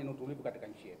la amani na utulivu katika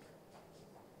nchi yetu,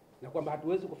 na kwamba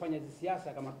hatuwezi kufanya hizi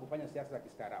siasa kama tukufanya siasa za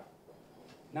kistaarabu.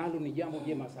 Nalo ni jambo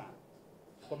jema sana.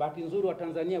 Kwa bahati nzuri, wa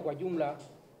Tanzania kwa jumla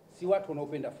si watu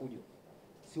wanaopenda fujo,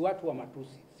 si watu wa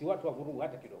matusi, si watu wa vurugu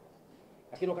hata kidogo.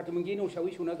 Lakini wakati mwingine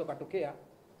ushawishi unaweza kutokea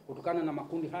kutokana na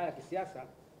makundi haya ya kisiasa,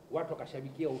 watu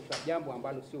wakashabikia jambo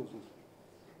ambalo sio uzuri.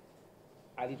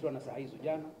 Alitoa nasaha hizo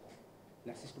jana,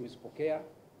 na sisi tumezipokea,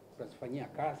 tutazifanyia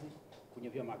kazi kwenye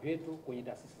vyama vyetu, kwenye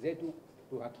taasisi zetu.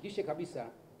 Tuhakikishe kabisa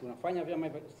tunafanya vyama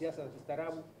vya siasa za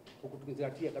kistaarabu, huku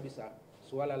tukizingatia kabisa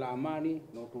suala la amani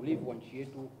na utulivu wa nchi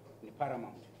yetu ni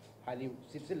paramount.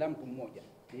 Si la mtu mmoja,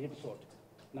 ni yetu sote.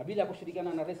 Na bila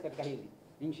kushirikiana na rais katika hili,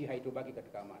 nchi haitobaki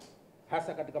katika amani.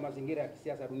 Hasa katika mazingira ya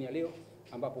kisiasa dunia leo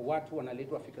ambapo watu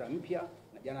wanaletwa fikra mpya,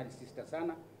 na jana alisisitiza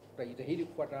sana, tutajitahidi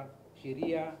kufuata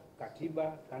sheria,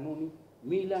 katiba, kanuni,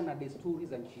 mila na desturi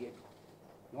za nchi yetu.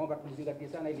 Naomba tulizingatie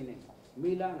sana hili neno,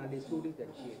 mila na desturi za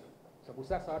nchi yetu. Sababu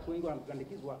sasa watu wengi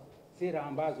wanapandikizwa sera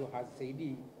ambazo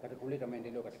hazisaidii katika kuleta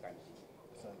maendeleo katika nchi.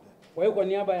 Kwa hiyo kwa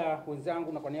niaba ya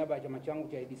wenzangu na kwa niaba ya chama changu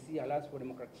cha ADC Alliance for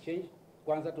Democratic Change,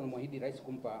 kwanza tunamwahidi rais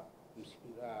kumpa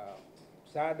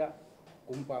msaada,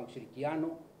 kumpa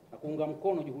ushirikiano na kuunga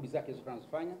mkono juhudi zake zote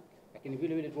anazofanya, lakini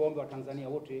vile vile tuombe Watanzania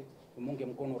wote tumunge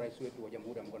mkono rais wetu wa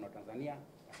Jamhuri ya Muungano wa Tanzania.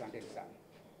 Asante sana.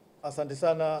 Asante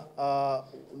sana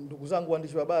ndugu zangu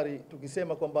waandishi wa habari,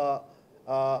 tukisema kwamba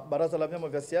baraza la vyama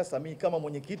vya siasa, mimi kama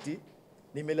mwenyekiti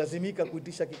nimelazimika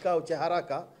kuitisha kikao cha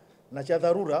haraka na cha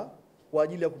dharura kwa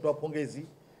ajili ya kutoa pongezi.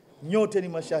 Nyote ni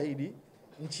mashahidi,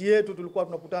 nchi yetu tulikuwa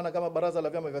tunakutana kama baraza la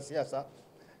vyama vya siasa,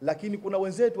 lakini kuna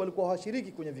wenzetu walikuwa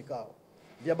hawashiriki kwenye vikao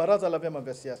vya baraza la vyama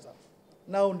vya siasa.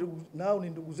 Nao ni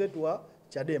ndugu zetu wa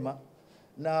Chadema,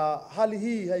 na hali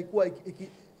hii haikuwa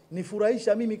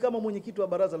nifurahisha mimi kama mwenyekiti wa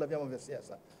baraza la vyama vya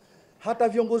siasa. Hata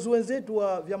viongozi wenzetu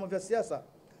wa vyama vya siasa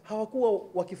hawakuwa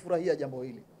wakifurahia jambo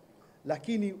hili,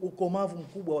 lakini ukomavu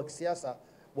mkubwa wa kisiasa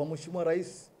wa Mheshimiwa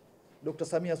Rais Dr.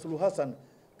 Samia Suluhu Hassan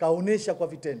kaonesha kwa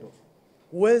vitendo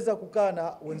kuweza kukaa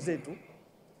na wenzetu,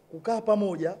 kukaa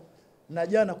pamoja na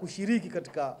jana kushiriki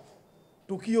katika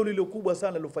tukio lile kubwa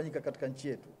sana lilofanyika katika nchi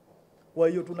yetu. Kwa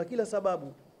hiyo tuna kila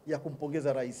sababu ya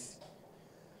kumpongeza rais.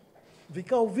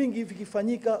 vikao vingi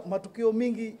vikifanyika, matukio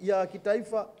mingi ya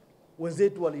kitaifa,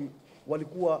 wenzetu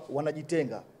walikuwa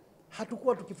wanajitenga.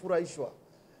 Hatukuwa tukifurahishwa,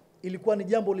 ilikuwa ni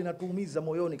jambo linatuumiza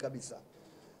moyoni kabisa.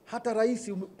 Hata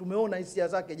rais tumeona hisia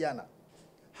zake jana,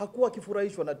 hakuwa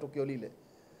akifurahishwa na tukio lile,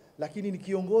 lakini ni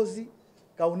kiongozi,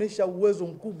 kaonesha uwezo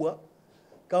mkubwa,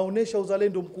 kaonesha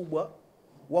uzalendo mkubwa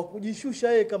wa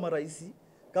kujishusha yeye kama rais,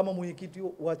 kama mwenyekiti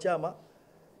wa chama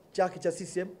chake cha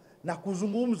CCM, na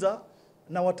kuzungumza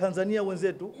na Watanzania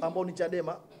wenzetu ambao ni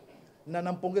Chadema, na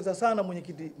nampongeza sana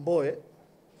mwenyekiti Mbowe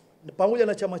pamoja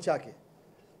na chama chake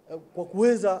kwa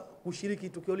kuweza kushiriki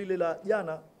tukio lile la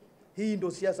jana. Hii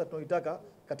ndio siasa tunayoitaka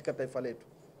katika taifa letu.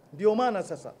 Ndio maana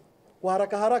sasa kwa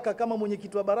haraka haraka kama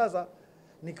mwenyekiti wa baraza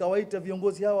nikawaita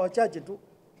viongozi hawa wachache tu,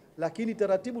 lakini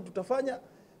taratibu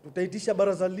tutaitisha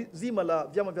baraza zima la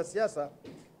vyama vya siasa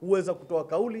uweza kutoa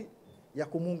kauli ya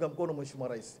kumuunga mkono Mheshimiwa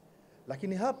Rais.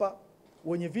 Lakini hapa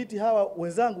wenye viti hawa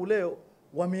wenzangu leo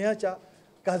wameacha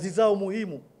kazi zao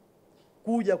muhimu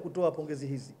kuja kutoa pongezi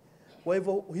hizi. Kwa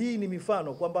hivyo hii ni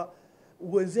mifano kwamba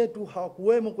wenzetu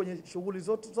hawakuwemo kwenye shughuli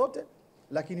zote,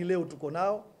 lakini leo tuko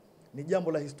nao. Ni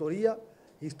jambo la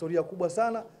historia kubwa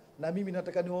sana, na mimi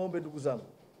nataka niwaombe ndugu zangu,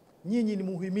 nyinyi ni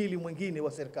muhimili mwingine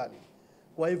wa serikali.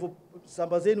 Kwa hivyo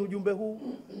sambazeni ujumbe huu,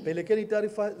 pelekeni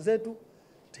taarifa zetu.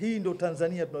 Hii ndio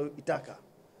Tanzania tunayoitaka.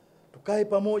 Tukae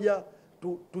pamoja,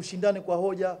 tushindane kwa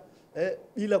hoja,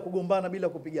 bila kugombana, bila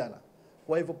kupigana.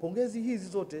 Kwa hivyo pongezi hizi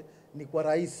zote ni kwa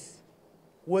rais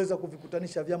kuweza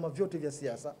kuvikutanisha vyama vyote vya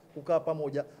siasa, kukaa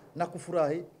pamoja na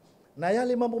kufurahi na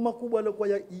yale mambo makubwa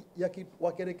yaliokuwa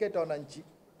wakereketa wananchi.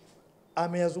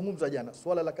 Ameyazungumza jana,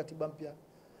 swala la katiba mpya,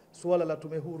 swala la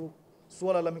tume huru,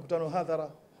 swala la mikutano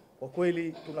hadhara. Kwa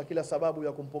kweli tuna kila sababu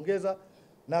ya kumpongeza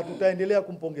na tutaendelea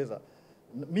kumpongeza.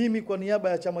 Mimi kwa niaba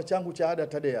ya chama changu cha ADA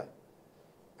TADEA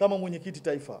kama mwenyekiti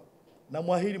taifa, na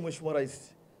muahidi Mheshimiwa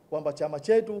Rais kwamba chama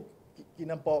chetu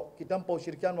kitampa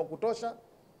ushirikiano wa kutosha,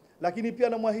 lakini pia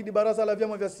na muahidi baraza la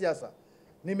vyama vya siasa.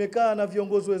 Nimekaa na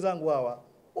viongozi wenzangu hawa,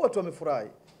 wote wamefurahi.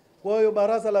 Kwa hiyo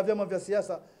baraza la vyama vya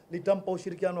siasa litampa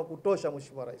ushirikiano wa kutosha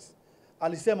Mheshimiwa Rais.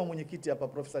 Alisema mwenyekiti hapa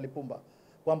Profesa Lipumba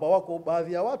kwamba wako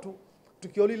baadhi ya watu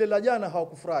tukio lile la jana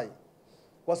hawakufurahi,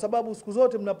 kwa sababu siku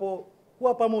zote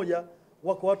mnapokuwa pamoja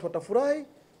wako watu watafurahi,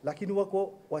 lakini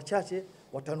wako wachache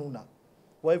watanuna.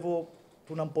 Kwa hivyo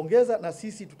tunampongeza na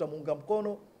sisi tutamuunga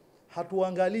mkono.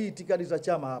 Hatuangalii itikadi za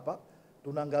chama hapa,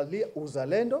 tunaangalia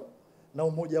uzalendo na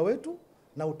umoja wetu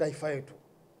na utaifa wetu.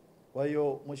 Kwa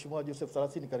hiyo Mheshimiwa Joseph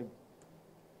Salasini, karibu.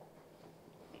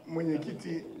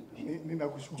 Mwenyekiti,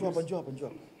 ninakushukuru. Njoo hapa.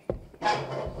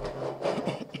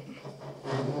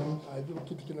 Hiyo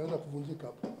kitu kinaweza kuvunjika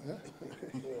hapo.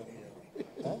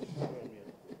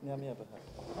 Niambie hapa.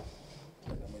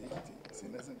 Mwenyekiti,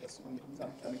 sinaweza nikazungumza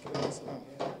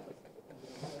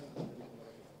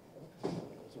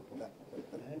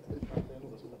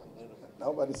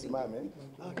naomba nisimame.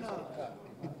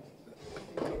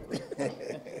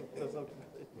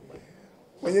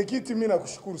 Mwenyekiti, mimi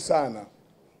nakushukuru sana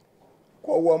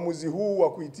kwa uamuzi huu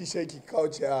wa kuitisha hiki kikao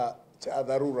cha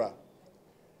dharura,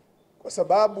 kwa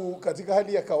sababu katika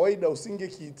hali ya kawaida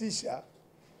usingekiitisha,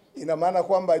 ina maana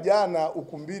kwamba jana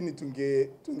ukumbini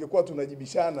tungekuwa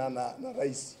tunajibishana na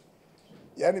rais.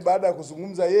 Yaani baada ya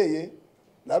kuzungumza yeye,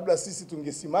 labda sisi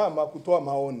tungesimama kutoa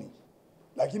maoni,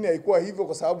 lakini haikuwa hivyo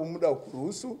kwa sababu muda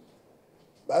ukuruhusu.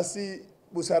 Basi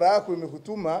busara yako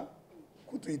imekutuma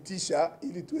kutuitisha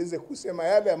ili tuweze kusema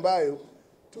yale ambayo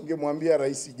tungemwambia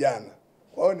rais jana.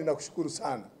 Kwa hiyo ninakushukuru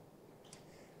sana.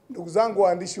 Ndugu zangu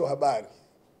waandishi wa habari,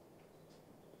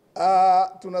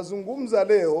 tunazungumza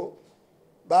leo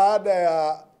baada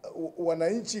ya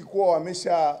wananchi kuwa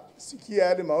wameshasikia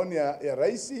yale maoni ya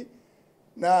rais,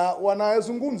 na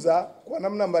wanayazungumza kwa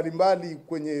namna mbalimbali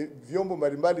kwenye vyombo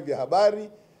mbalimbali vya habari,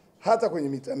 hata kwenye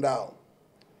mitandao.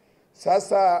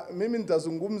 Sasa mimi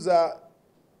nitazungumza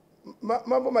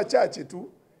mambo machache tu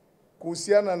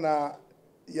kuhusiana na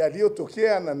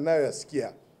yaliyotokea na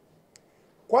ninayoyasikia.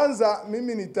 Kwanza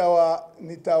mimi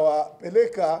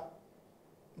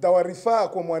nitawarifaa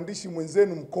kwa mwandishi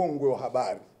mwenzenu mkongwe wa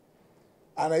habari,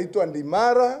 anaitwa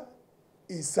Ndimara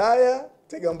Isaya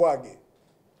Tegambwage.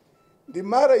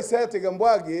 Ndimara Isaya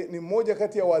Tegambwage ni mmoja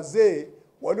kati ya wazee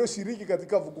walioshiriki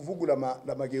katika vuguvugu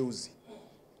la mageuzi.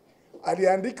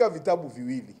 Aliandika vitabu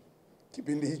viwili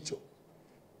kipindi hicho.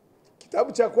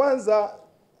 Kitabu cha kwanza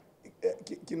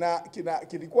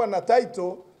kilikuwa na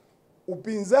title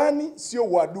Upinzani sio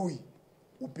uadui.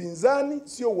 Upinzani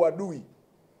sio uadui.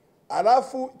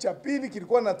 Alafu cha pili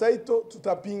kilikuwa na title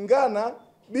Tutapingana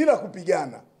bila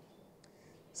kupigana.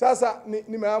 Sasa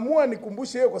nimeamua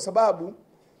nikumbushe hiyo kwa sababu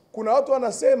kuna watu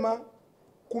wanasema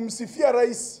kumsifia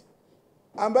rais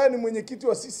ambaye ni mwenyekiti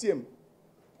wa CCM,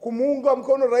 kumuunga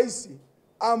mkono rais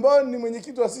ambaye ni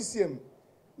mwenyekiti wa CCM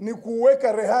ni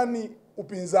kuweka rehani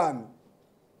upinzani.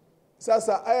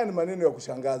 Sasa haya ni maneno ya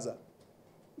kushangaza,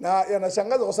 na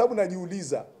yanashangaza kwa sababu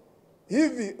najiuliza,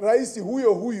 hivi rais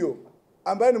huyo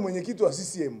ambaye ni mwenyekiti wa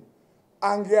CCM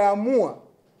angeamua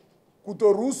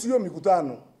kutoruhusu hiyo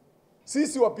mikutano,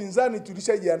 sisi wapinzani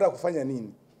tulishajiandaa kufanya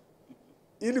nini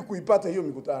ili kuipata hiyo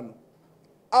mikutano?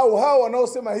 Au hao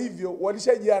wanaosema hivyo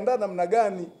walishajiandaa namna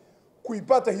gani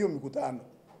kuipata hiyo mikutano?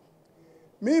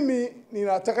 Mimi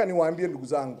ninataka niwaambie ndugu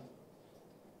zangu,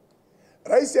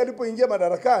 rais alipoingia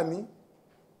madarakani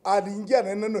aliingia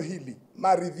na neno hili,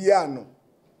 maridhiano.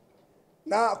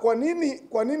 Na kwa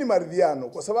nini maridhiano?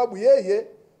 Kwa sababu yeye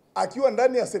akiwa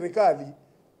ndani ya serikali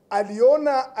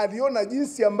aliona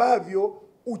jinsi ambavyo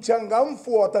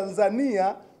uchangamfu wa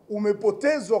Tanzania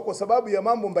umepotezwa kwa sababu ya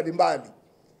mambo mbalimbali.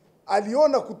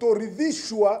 Aliona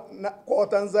kutoridhishwa kwa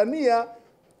Watanzania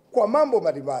kwa mambo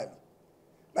mbalimbali.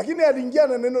 Lakini aliingia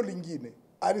na neno lingine.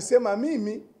 Alisema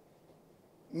mimi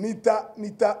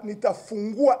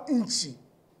nitafungua nchi.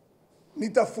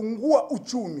 Nitafungua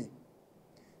uchumi.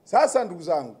 Sasa ndugu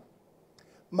zangu,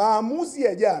 maamuzi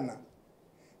ya jana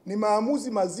ni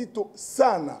maamuzi mazito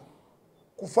sana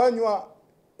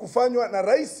kufanywa na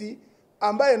rais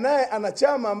ambaye naye ana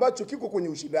chama ambacho kiko kwenye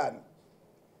ushindani.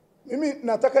 Mimi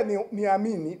nataka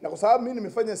niamini, na kwa sababu mimi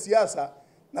nimefanya siasa,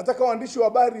 nataka waandishi wa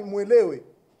habari muelewe,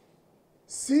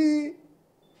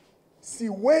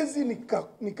 siwezi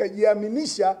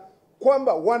nikajiaminisha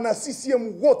kwamba wana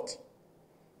CCM wote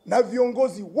na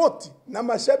viongozi wote na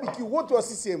mashabiki wote wa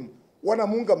CCM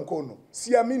wanamuunga mkono.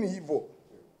 Siamini hivyo.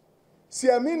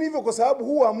 Siamini hivyo kwa sababu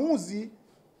huu uamuzi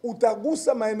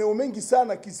utagusa maeneo mengi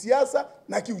sana kisiasa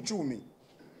na kiuchumi.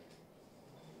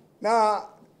 Na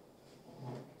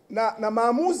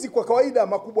maamuzi kwa kawaida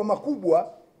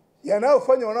makubwa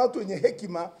yanayofanywa na watu wenye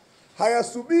hekima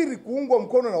hayasubiri kuungwa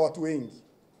mkono na watu wengi.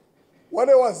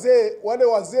 Wale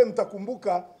wazee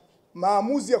mtakumbuka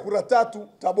maamuzi ya kura 3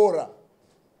 Tabora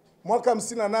mwaka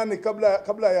 58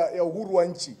 kabla ya uhuru wa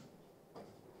nchi.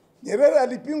 Nyerere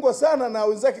alipingwa sana na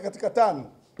wenzake katika 5.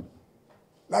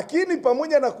 Lakini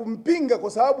pamoja na kumpinga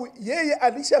kwa sababu yeye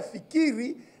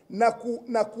alishafikiri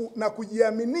na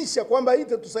kujiaminisha kwamba hii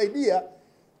itatusaidia,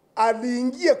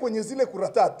 aliingia kwenye zile kura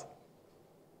 3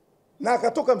 na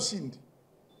akatoka mshindi.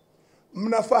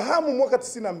 Mnafahamu mwaka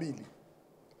 92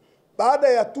 baada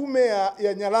ya tume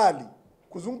ya Nyalali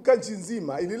kuzunguka nchi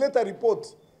nzima ilileta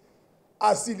ripoti,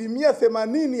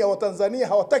 80% ya Watanzania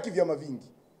hawataki vyama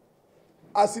vingi,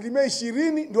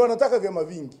 20% ndio wanataka vyama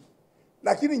vingi.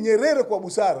 Lakini Nyerere kwa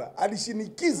busara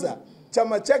alishinikiza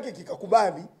chama chake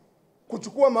kikakubali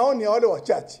kuchukua maoni ya wale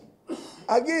wachache.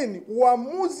 Again,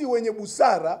 uamuzi wenye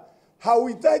busara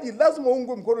hauhitaji lazima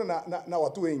uungwe mkono na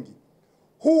watu wengi.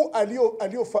 Huu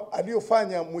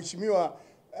aliofanya Mheshimiwa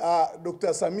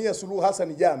Dr. Samia Suluhu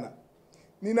Hassan jana,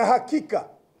 nina hakika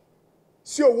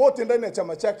sio wote ndani ya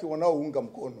chama chake wanaounga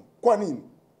mkono. Kwa nini?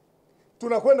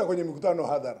 Tunakwenda kwenye mikutano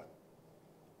hadhara.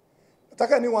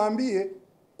 Nataka niwaambie,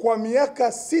 kwa miaka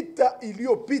 6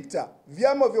 iliyopita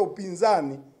vyama vya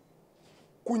upinzani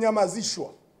kunyamazishwa.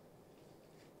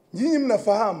 Nyinyi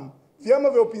mnafahamu vyama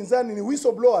vya upinzani ni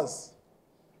whistleblowers.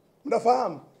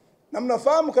 Mnafahamu? Na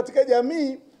mnafahamu katika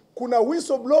jamii kuna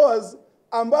whistleblowers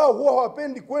ambao huwa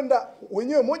hawapendi kwenda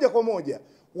wenyewe moja kwa moja,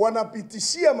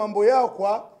 wanapitishia mambo yao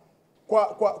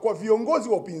kwa viongozi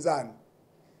wa upinzani.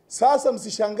 Sasa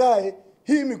msishangae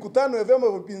hii mikutano ya vyama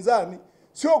vya upinzani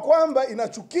sio kwamba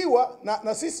inachukiwa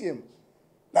na CCM,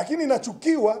 lakini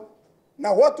inachukiwa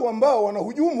na watu ambao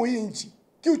wanahujumu hii nchi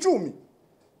kiuchumi.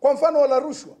 Kwa mfano wala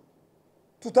rushwa.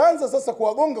 Tutaanza sasa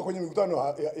kuwagonga kwenye mikutano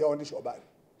ya waandishi wa habari,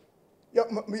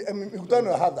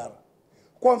 mikutano ya hadhara.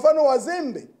 Kwa mfano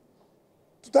wazembe,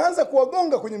 tutaanza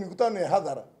kuwagonga kwenye mikutano ya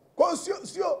hadhara. Kwa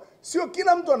hiyo sio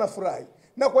kila mtu anafurahi,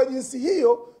 na kwa jinsi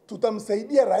hiyo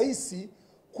tutamsaidia rais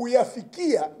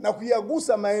kuyafikia na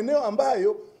kuyagusa maeneo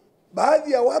ambayo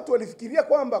baadhi ya watu walifikiria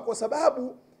kwamba kwa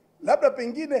sababu labda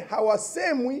pengine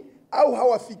hawasemwi au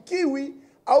hawafikiwi,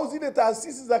 au zile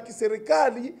taasisi za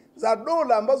kiserikali za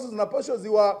dola ambazo zinapaswa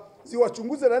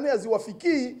ziwachunguze nani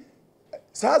haziwafikii,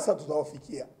 sasa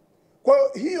tutawafikia. Kwa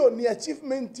hiyo ni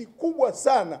achievement kubwa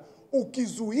sana.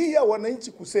 Ukizuia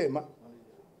wananchi kusema,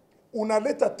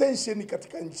 unaleta tension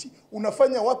katika nchi,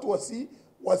 unafanya watu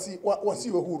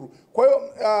wasiwe huru. Kwa hiyo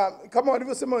kama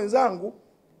walivyosema wenzangu,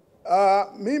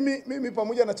 mimi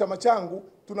pamoja na chama changu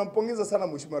tunampongeza sana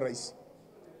Mheshimiwa Rais.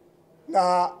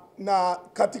 Na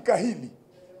katika hili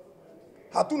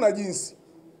hatuna jinsi,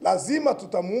 lazima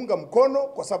tutamuunga mkono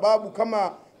kwa sababu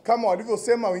kama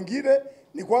walivyosema wengine,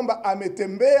 ni kwamba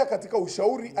ametembea katika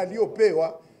ushauri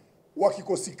aliopewa wa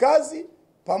kikosi kazi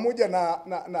pamoja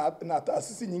na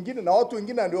taasisi nyingine na watu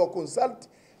wengine ndio wa consult,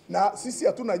 na sisi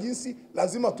hatuna jinsi,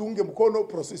 lazima tuunge mkono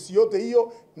prosesi yote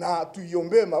hiyo na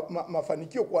tuiombee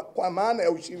mafanikio kwa maana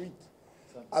ya ushiriki.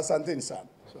 Asanteni sana.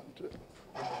 Asante.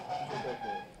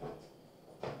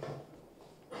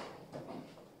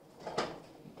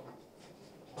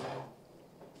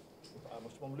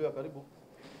 Mheshimiwa Mlio, karibu.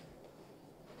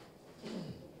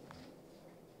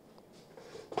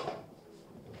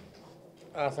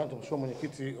 Asante Mheshimiwa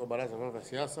Mwenyekiti wa Baraza la Vyama vya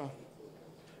Siasa.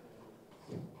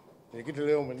 Mwenyekiti,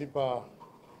 leo umenipa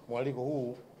mwaliko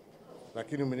huu,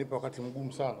 lakini umenipa wakati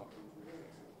mgumu sana,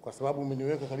 kwa sababu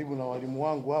umeniweka karibu na walimu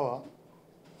wangu hawa,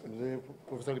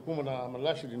 Profesa Lipumba na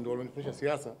Malashid, ndio walionifundisha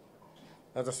siasa.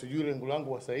 Sasa sijui lengo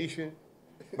langu wasaishe,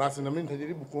 basi na mimi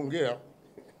nitajaribu kuongea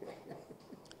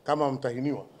kama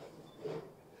mtahiniwa.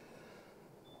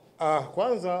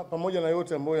 Kwanza, pamoja na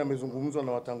yote ambayo yamezungumzwa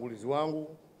na watangulizi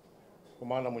wangu, kwa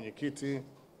maana mwenyekiti,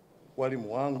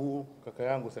 walimu wangu, kaka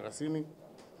yangu 30,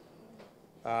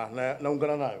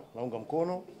 naungana nayo, naunga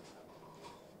mkono,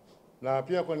 na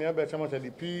pia kwa niaba ya chama cha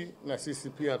DP na sisi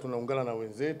pia tunaungana na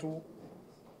wenzetu.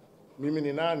 Mimi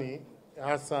ni nani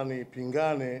hasa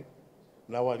nipingane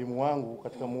na walimu wangu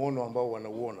katika muono ambao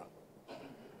wanauona,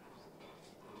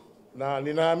 na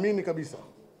ninaamini kabisa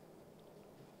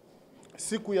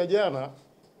siku ya jana,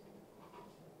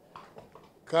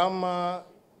 kama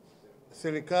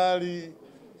serikali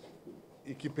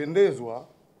ikipendezwa,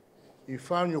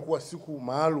 ifanywe kuwa siku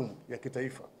maalum ya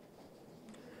kitaifa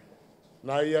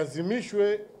na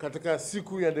iazimishwe katika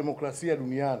siku ya demokrasia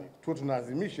duniani. Tuwe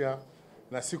tunaazimisha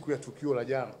na siku ya tukio la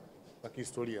jana la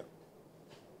kihistoria.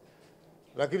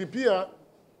 Lakini pia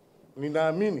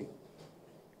ninaamini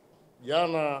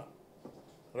jana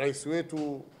rais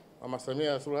wetu Mama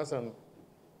Samia Suluhu Hassan,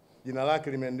 jina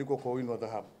lake limeandikwa kwa wino wa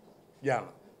dhahabu. Jana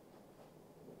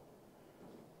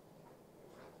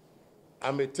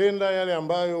ametenda yale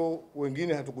ambayo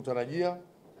wengine hatukutarajia.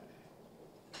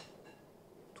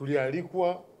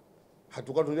 Tulialikwa,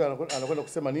 hatukuwa tunajua anakwenda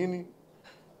kusema nini.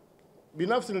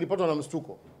 Binafsi nilipatwa na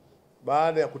mshtuko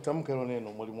baada ya kutamka hilo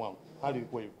neno mwalimu wangu. Hali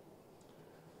ilikuwa hivyo.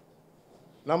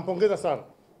 Nampongeza sana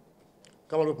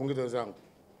kama nilipongeza wenzangu.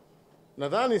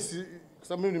 Nadhani kwa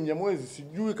sababu mimi ni Mnyamwezi,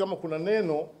 sijui kama kuna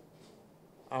neno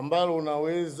ambalo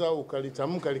unaweza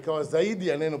ukalitamka likawa zaidi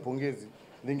ya neno pongezi.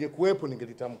 Lingekuwepo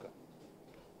ningelitamka.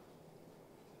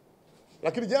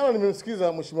 Lakini jana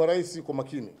nimemsikiza Mheshimiwa Rais kwa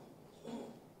makini.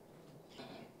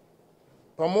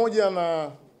 Pamoja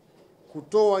na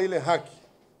kutoa ile haki,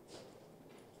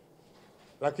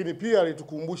 lakini pia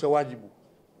alitukumbusha wajibu.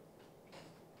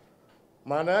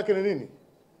 Maana yake ni nini?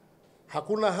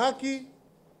 Hakuna haki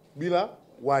bila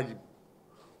wajibu.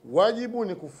 Wajibu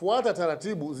ni kufuata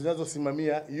taratibu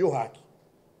zinazosimamia hiyo haki.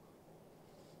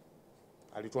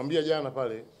 Alituambia jana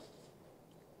pale,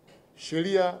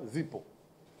 sheria zipo,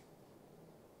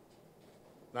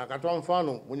 na akatoa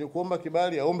mfano, mwenye kuomba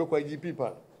kibali aombe kwa IGP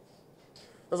pale.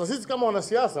 Sasa sisi kama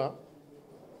wanasiasa,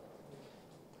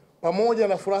 pamoja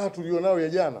na furaha tulionayo ya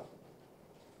jana,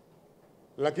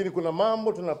 lakini kuna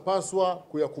mambo tunapaswa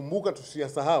kuyakumbuka,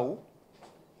 tusiyasahau,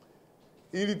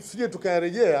 ili tusije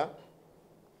tukayarejea.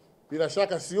 Bila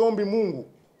shaka siombi Mungu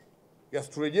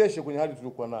yasiturejeshe kwenye hali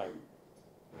tuliokuwa nayo.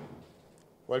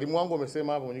 Walimu wangu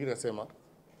wamesema hapo, mwenyekiti akasema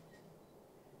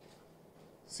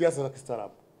siasa za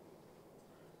kistaarabu.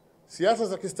 Siasa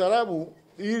za kistaarabu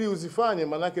ili uzifanye,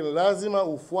 manake lazima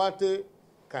ufuate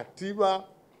katiba,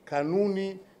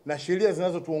 kanuni na sheria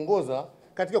zinazotuongoza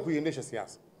katika kuiendesha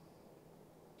siasa.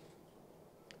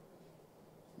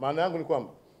 Maana yangu ni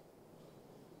kwamba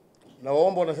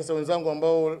nawaomba wanasiasa wenzangu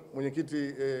ambao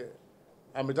mwenyekiti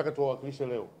ametaka tuwawakilishe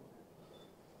leo,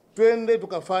 twende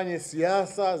tukafanye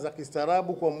siasa za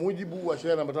kistaarabu kwa mujibu wa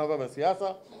sheria namba 5 ya Vyama vya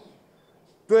Siasa.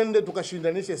 Twende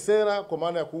tukashindanishe sera kwa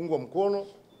maana ya kuungwa mkono.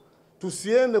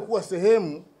 Tusiende kuwa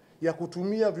sehemu ya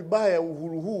kutumia vibaya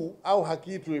uhuru huu au haki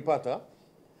hii tuliyopata,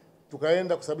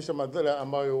 tukaenda kusababisha madhara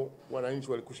ambayo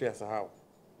wananchi walikusha yasahau.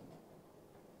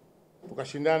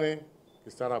 Tukashindane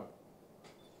kistaarabu,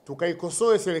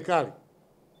 tukaikosoe serikali,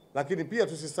 lakini pia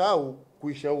tusisahau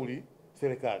kuishauri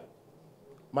serikali.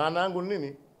 Maana yangu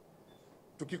nini?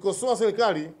 Tukikosoa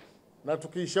serikali na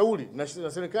tukiishauri na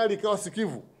serikali ikawa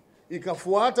sikivu,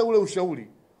 ikafuata ule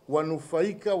ushauri,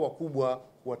 wanufaika wakubwa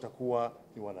watakuwa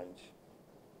ni wananchi.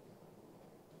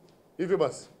 Hivyo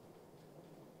basi,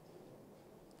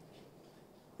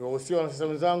 niwahusia wanasiasa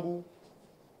wenzangu,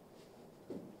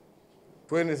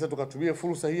 twende sasa tukatumie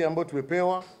fursa hii ambayo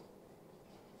tumepewa.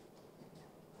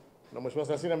 Na Mheshimiwa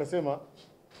Sasini amesema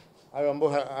hayo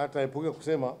ambayo hataepuka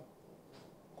kusema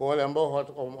kwa wale ambao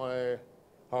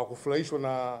hawakufurahishwa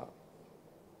na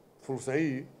fursa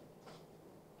hii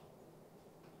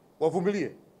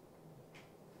wavumilie,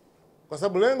 kwa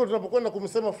sababu lengo tunapokwenda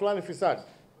kumsema fulani fisadi,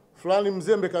 fulani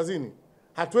mzembe kazini,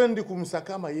 hatuendi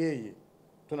kumsakama yeye,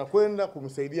 tunakwenda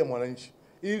kumsaidia mwananchi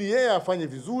ili yeye afanye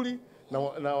vizuri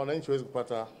na wananchi waweze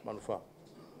kupata manufaa.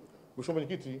 Mheshimiwa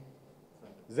Mwenyekiti,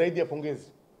 zaidi ya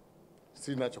pongezi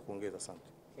sina cha kuongeza. Asante.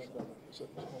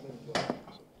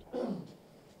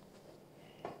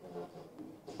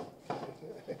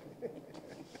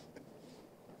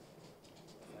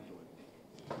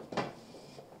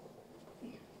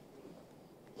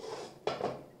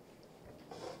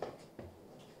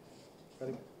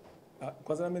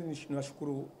 Kwanza mimi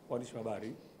niwashukuru waandishi wa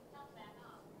habari.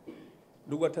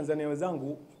 Ndugu wa Tanzania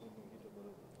wenzangu,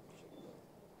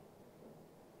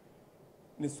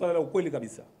 ni swala la ukweli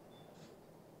kabisa.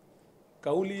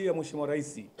 Kauli ya Mheshimiwa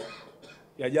Rais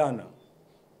ya jana,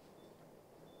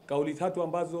 kauli tatu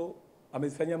ambazo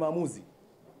amezifanyia maamuzi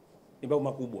ni mambo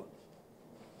makubwa.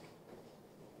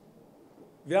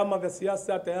 Vyama vya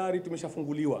siasa tayari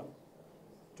tumeshafunguliwa.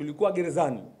 Tulikuwa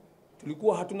gerezani.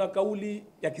 Tulikuwa hatuna kauli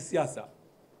ya kisiasa.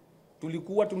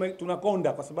 Tulikuwa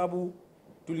tunakonda kwa sababu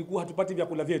tulikuwa hatupati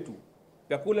vyakula vyetu.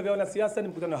 Vyakula vya wanasiasa ni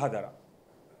mkutano wa hadhara.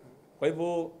 Kwa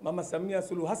hivyo Mama Samia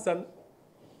Suluhu Hassan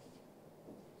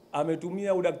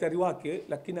ametumia udaktari wake,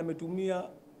 lakini ametumia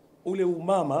ule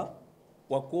umama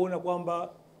wa kuona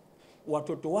kwamba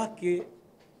watoto wake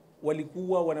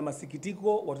walikuwa wana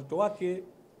masikitiko, watoto wake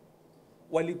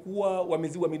walikuwa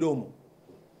wameziwa midomo.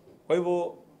 Kwa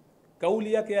hivyo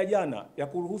kauli yake ya jana ya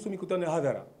kuruhusu mikutano ya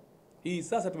hadhara, hii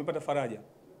sasa tumepata faraja.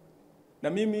 Na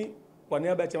mimi kwa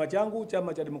niaba ya chama changu,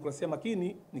 Chama cha Demokrasia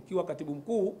Makini, nikiwa katibu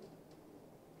mkuu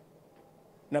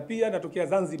na pia natokea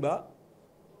Zanzibar,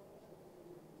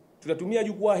 tutatumia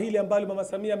jukwaa hili ambalo Mama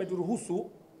Samia ameturuhusu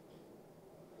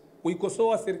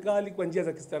kuikosoa serikali kwa njia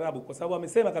za kistaarabu, kwa sababu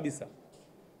amesema kabisa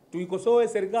tuikosoe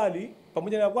serikali,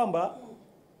 pamoja na kwamba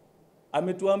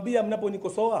ametuambia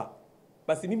mnaponikosoa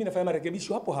basi mimi nafanya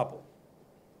marekebisho hapo hapo.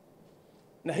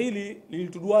 Na hili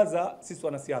lilituduaza sisi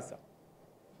wanasiasa.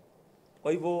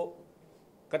 Kwa hivyo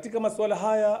katika masuala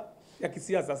haya ya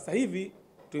kisiasa sasa hivi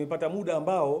tumepata muda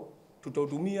ambao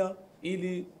tutautumia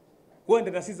ili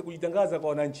kwenda na sisi kujitangaza kwa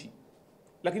wananchi.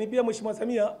 Lakini pia Mheshimiwa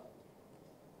Samia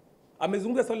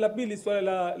amezungumza swala la pili,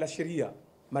 swala la sheria,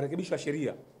 marekebisho ya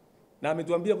sheria, na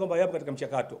ametuambia kwamba yapo katika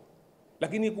mchakato.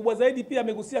 Lakini kubwa zaidi pia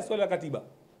amegusia swala la katiba.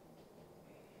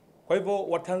 Kwa hivyo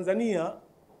Watanzania,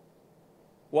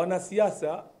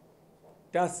 wanasiasa,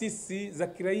 taasisi za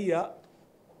kiraia,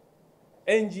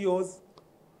 NGOs,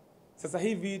 sasa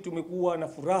hivi tumekuwa na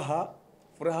furaha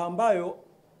ambayo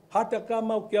hata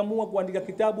kama ukiamua kuandika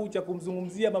kitabu cha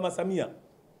kumzungumzia Mama Samia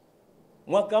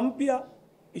mwaka mpya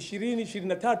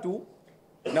 2023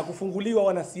 na kufunguliwa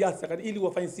wanasiasa ili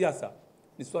wafanye siasa,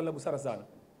 ni swala la busara sana.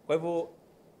 Kwa hivyo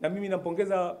na mimi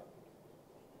nampongeza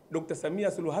Dr.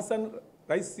 Samia Suluhu Hassan,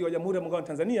 Rais wa Jamhuri ya Muungano wa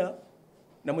Tanzania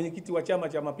na mwenyekiti wa Chama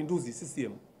cha Mapinduzi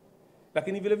CCM.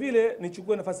 Lakini vile vile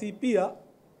nichukue nafasi hii pia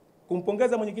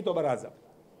kumpongeza mwenyekiti wa baraza.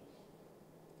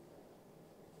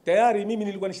 Tayari mimi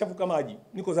nilikuwa nishavuka maji,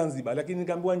 niko Zanzibar, lakini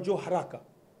nikaambiwa njoo haraka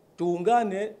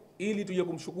tuungane ili tuje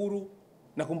kumshukuru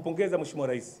na kumpongeza Mheshimiwa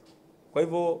Rais. Kwa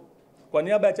hivyo kwa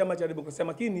niaba ya Chama cha Demokrasia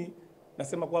Makini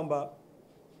nasema kwamba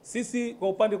sisi kwa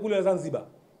upande kule wa Zanzibar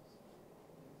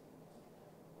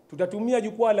tutatumia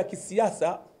jukwaa la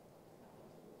kisiasa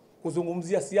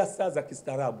kuzungumzia siasa za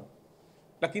kistaarabu,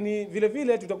 lakini vile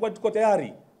vile tutakuwa tuko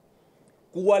tayari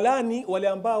kuwalani wale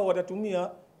ambao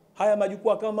watatumia haya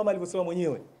majukwaa kama mama alivyosema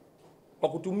mwenyewe, kwa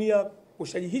kutumia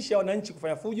kushajihisha wananchi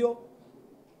kufanya fujo,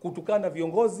 kutukana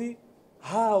viongozi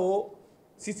hao.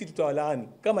 Sisi tutawalaani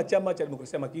kama Chama cha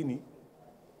Demokrasia Makini.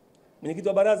 Mwenyekiti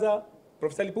wa baraza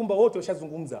Profesa Lipumba wote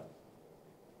washazungumza.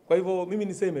 Kwa hivyo mimi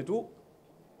niseme tu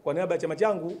kwa niaba ya chama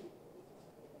changu,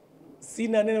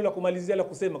 sina neno la kumalizia la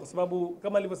kusema, kwa sababu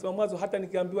kama nilivyosema mwanzo, hata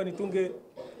nikiambiwa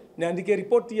niandike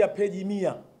ripoti ya peji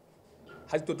 100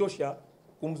 hazitotosha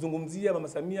kumzungumzia Mama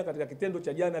Samia katika kitendo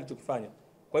cha jana alichokifanya.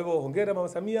 Kwa hivyo hongera Mama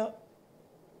Samia,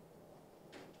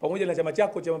 pamoja na chama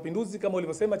chako cha Mapinduzi, kama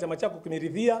ulivyosema chama chako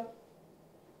kimeridhia.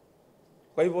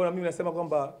 Kwa hivyo na mimi nasema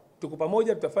kwamba tuko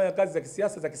pamoja, tutafanya kazi za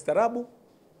kisiasa za kistaarabu,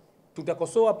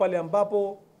 tutakosoa pale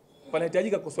ambapo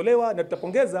panahitajika kukosolewa na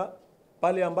tutapongeza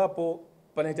pale ambapo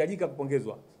panahitajika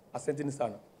kupongezwa. Asanteni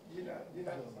sana.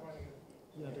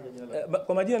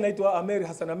 Kwa majina naitwa Ameri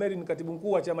Hassan Ameri, ni katibu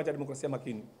mkuu wa Chama cha Demokrasia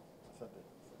Makini.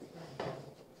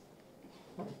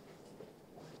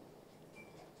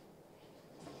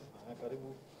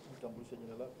 Karibu, mtambulishe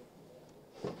jina lako.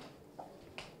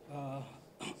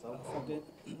 Asante.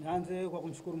 Nianze kwa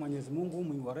kumshukuru Mwenyezi Mungu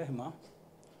mwingi wa rehema,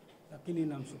 lakini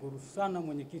namshukuru sana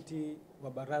mwenyekiti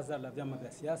wa Baraza la Vyama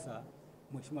Vya Siasa,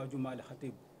 Mheshimiwa Juma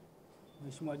Al-Khatibu.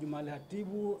 Mheshimiwa Juma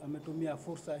Al-Khatibu ametumia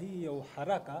fursa hii ya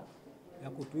uharaka ya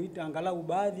kutuita angalau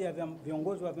baadhi ya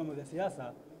viongozi wa vyama vya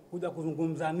siasa kuja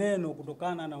kuzungumza neno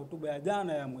kutokana na hotuba ya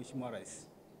jana ya Mheshimiwa Rais.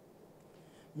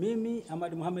 Mimi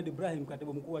Ahmad Mohamed Ibrahim,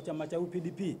 katibu mkuu wa chama cha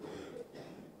UPDP,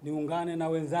 niungane na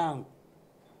wenzangu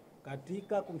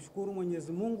katika kumshukuru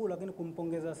Mwenyezi Mungu, lakini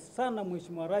kumpongeza sana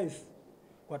Mheshimiwa Rais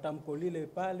kwa tamko lile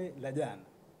pale la jana.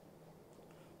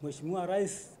 Mheshimiwa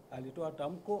Rais alitoa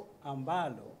tamko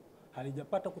ambalo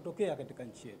halijapata kutokea katika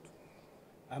nchi yetu.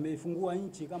 Ameifungua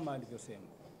nchi kama alivyosema.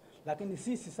 Lakini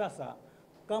sisi sasa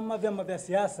kama vyama vya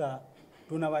siasa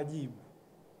tuna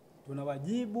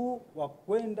wajibu wa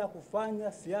kwenda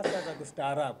kufanya siasa za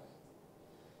kistaarabu.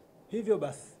 Hivyo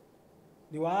basi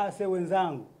ni waase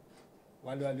wenzangu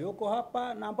wale walioko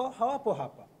hapa na ambao hawapo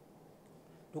hapa,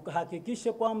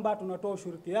 tukahakikishe kwamba tunatoa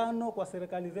ushirikiano kwa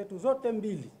serikali zetu zote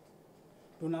mbili.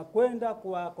 Tunakwenda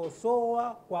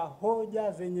kuwakosoa kwa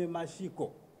hoja zenye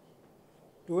mashiko.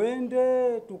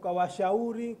 Tuende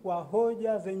tukawashauri kwa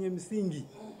hoja zenye msingi,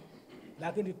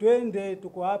 lakini twende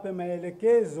tukawape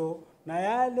maelekezo na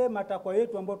yale matakwa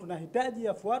yetu ambayo tunahitaji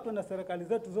yafuatwe na serikali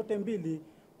zetu zote mbili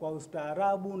kwa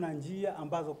ustaarabu na njia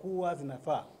ambazo kuwa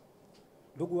zinafaa.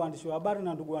 Ndugu waandishi wa habari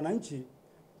na ndugu wananchi,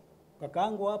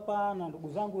 kakaangu hapa na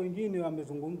ndugu zangu wengine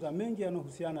wamezungumza mengi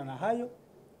yanayohusiana na hayo.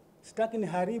 Sitaki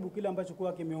niharibu kile ambacho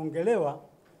kuwa kimeongelewa.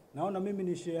 Naona mimi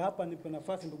niishie hapa, nipe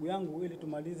nafasi ndugu yangu ili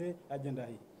tumalize agenda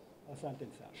hii. Asante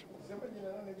sana. Sema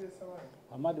jina nani vile sawa?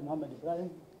 Ahmad Mohamed Ibrahim,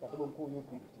 katibu mkuu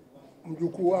UPDP.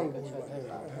 Mjukuu wangu.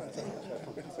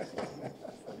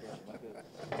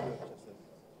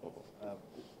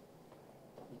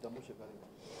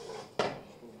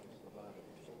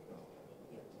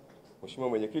 Mheshimiwa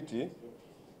Mwenyekiti,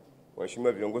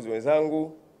 waheshimiwa viongozi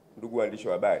wenzangu, ndugu waandishi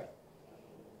wa habari.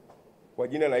 Kwa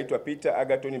jina naitwa Peter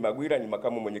Agathon Magwira, ni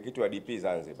makamu mwenyekiti wa DP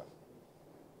Zanzibar.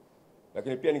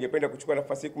 Lakini pia ningependa kuchukua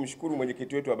nafasi hii kumshukuru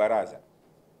mwenyekiti wetu wa baraza.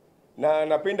 Na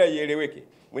napenda ieleweke,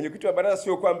 mwenyekiti wa baraza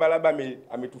sio kwamba labda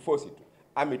ametuforce tu.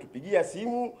 Ametupigia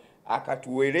simu,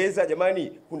 akatueleza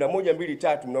jamani kuna 1 2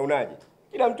 3 mnaonaje?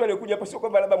 Kila mtu aliyekuja hapa sio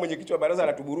kwamba labda mwenyekiti wa baraza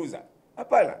anatuburuza.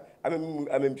 Hapana,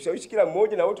 amemshawishi kila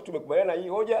mmoja na wote tumekubaliana hii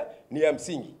hoja ni ya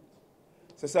msingi.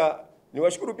 Sasa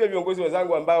niwashukuru pia viongozi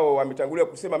wenzangu ambao wametangulia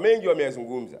kusema mengi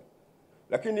wameyazungumza.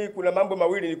 Lakini kuna mambo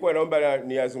mawili nilikuwa naomba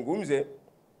niyazungumze.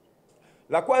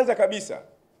 La kwanza kabisa,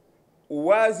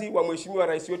 uwazi wa Mheshimiwa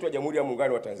Rais wetu wa Jamhuri ya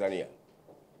Muungano wa Tanzania.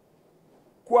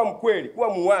 Kuwa mkweli, kuwa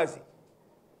muwazi.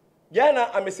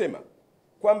 Jana amesema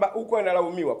kwamba huko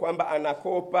analaumiwa kwamba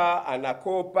anakopa.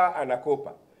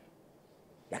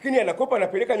 Lakini anakopa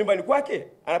anapeleka nyumbani kwake,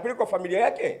 anapeleka kwa familia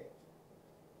yake.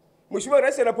 Mheshimiwa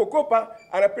Rais anapokopa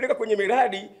anapeleka kwenye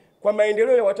miradi kwa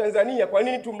maendeleo ya Watanzania. Kwa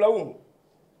nini tumlaumu?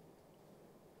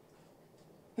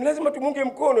 Ni lazima tumunge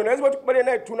mkono, na lazima tukubaliane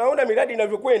naye. Tunaona miradi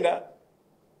inavyokwenda.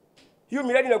 Hiyo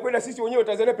miradi inakwenda, sisi wenyewe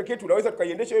Tanzania pekee tunaweza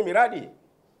tukaiendesha hiyo miradi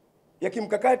ya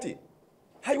kimkakati?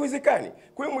 Haiwezekani.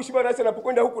 Kwa hiyo Mheshimiwa Rais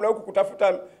anapokwenda huku na huku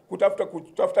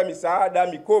kutafuta misaada,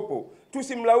 mikopo,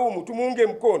 tusimlaumu, tumuunge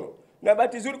mkono. Na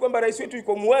bahati nzuri kwamba rais wetu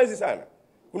yuko muwazi sana.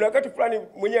 Kuna wakati fulani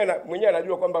mwenyewe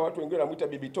anajua kwamba watu wengine wanamuita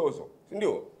bibi tozo, si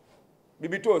ndio?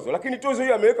 Bibi tozo, lakini tozo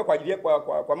hiyo ameweka kwa ajili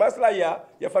kwa maslahi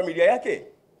ya familia yake.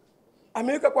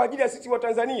 Ameweka kwa ajili ya sisi wa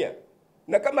Tanzania.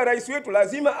 Na kama rais wetu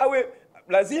lazima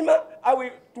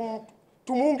awe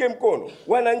tumuunge mkono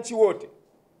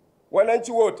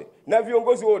wananchi wote na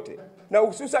viongozi wote, na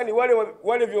hususan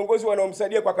wale viongozi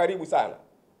wanaomsaidia kwa karibu sana.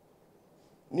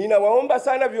 Ninawaomba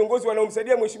sana viongozi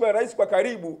wanaomsaidia Mheshimiwa Rais kwa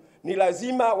karibu, ni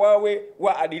lazima wawe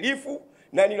waadilifu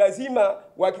na ni lazima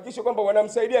wahakikishe kwamba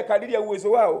wanamsaidia kadiri ya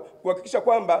uwezo wao kuhakikisha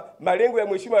kwamba malengo ya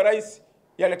Mheshimiwa Rais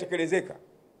yanatekelezeka.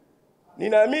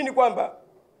 Ninaamini kwamba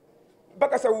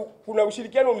mpaka sasa kuna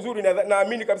ushirikiano mzuri, na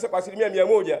naamini kabisa kwa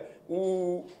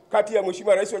 100% kati ya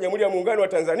Mheshimiwa Rais wa Jamhuri ya Muungano wa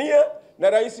Tanzania na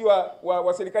Rais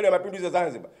wa Serikali ya Mapinduzi ya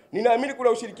Zanzibar. Ninaamini kuna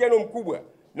ushirikiano mkubwa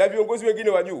na viongozi wengine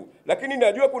wa juu, lakini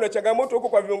najua kuna changamoto huko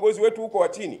kwa viongozi wetu huko wa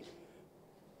chini.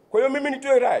 Kwa hiyo mimi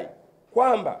nitoe rai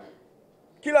kwamba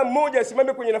kila mmoja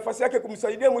asimame kwenye nafasi yake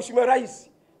kumsaidia Mheshimiwa Rais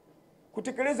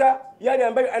kutekeleza yale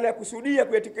ambayo anakusudia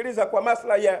kuyatekeleza kwa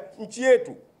maslahi ya nchi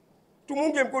yetu.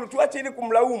 Tumunge mkono, tuache ili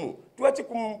kumlaumu, tuache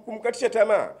kumkatisha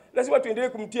tamaa. Lazima tuendelee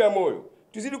kumtia moyo,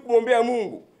 tuzidi kumwombea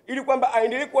Mungu ili kwamba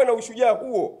aendelee kuwa na ushujaa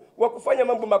huo wa kufanya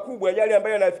mambo makubwa yale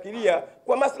ambayo anafikiria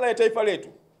kwa maslahi ya taifa letu.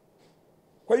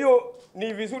 Kwa hiyo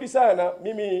ni vizuri sana,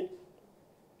 mimi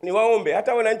niwaombe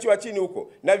hata wananchi wa chini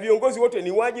huko na viongozi wote,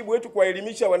 ni wajibu wetu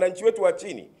kuwaelimisha wananchi wetu wa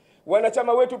chini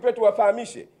Wanachama wetu pia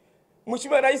tuwafahamishe,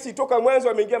 Mheshimiwa Rais toka mwanzo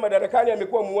ameingia madarakani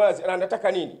amekuwa muwazi,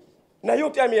 anataka nini, na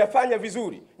yote ameyafanya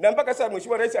vizuri, na mpaka sasa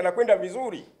Mheshimiwa Rais anakwenda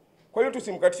vizuri. Kwa hiyo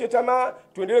tusimkatishe tamaa,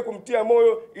 tuendelee kumtia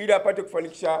moyo ili apate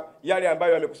kufanikisha yale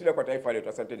ambayo amekusudia kwa taifa letu.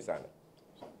 Asanteni sana.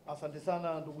 Asante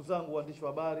sana ndugu zangu waandishi wa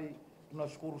habari,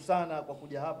 tunashukuru sana kwa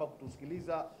kuja hapa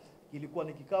kutusikiliza. Kilikuwa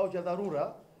ni kikao cha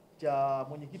dharura cha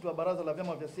mwenyekiti wa Baraza la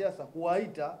Vyama vya Siasa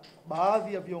kuwaita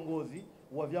baadhi ya viongozi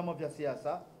wa vyama vya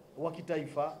siasa wa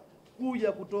kitaifa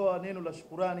kuja kutoa neno la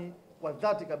shukurani kwa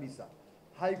dhati kabisa.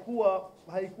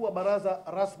 Haikuwa baraza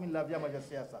rasmi la vyama vya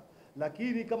siasa,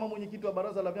 lakini kama mwenyekiti wa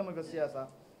Baraza la Vyama vya Siasa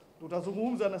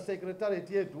tutazungumza na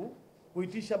secretariat yetu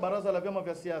kuitisha baraza la vyama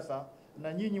vya siasa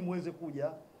na nyinyi muweze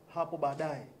kuja hapo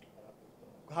baadaye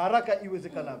haraka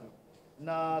iwezekanavyo.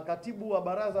 Na katibu wa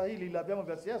baraza hili la vyama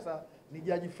vya siasa ni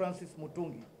Jaji Francis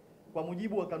Mutungi kwa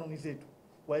mujibu wa kanuni zetu.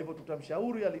 Kwa hivyo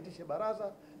tutamshauri alitishe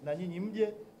baraza na nyinyi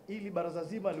mje ili baraza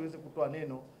zima liweze kutoa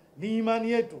neno. Ni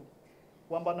imani yetu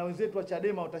kwamba na wenzetu wa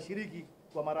Chadema watashiriki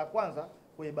kwa mara ya kwanza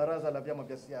kwenye baraza la vyama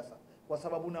vya siasa, kwa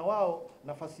sababu na wao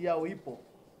nafasi yao ipo,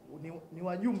 ni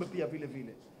wajumbe pia vile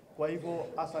vile. Kwa hivyo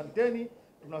asanteni,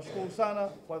 tunashukuru sana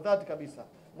kwa dhati kabisa.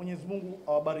 Mwenyezi Mungu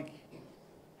awabariki.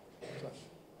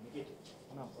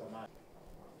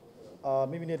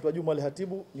 Mimi naitwa Juma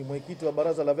Al-Hatibu, ni mwenyekiti wa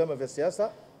Baraza la Vyama vya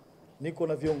Siasa. Niko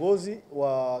na viongozi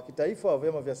wa kitaifa wa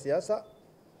vyama vya siasa.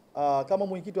 Kama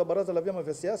mwenyekiti wa Baraza la Vyama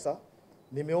vya Siasa,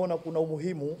 nimeona kuna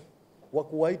umuhimu wa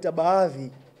kuwaita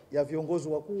baadhi ya viongozi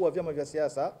wakuu wa vyama vya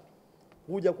siasa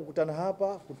kuja kukutana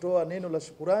hapa kutoa neno la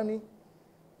shukurani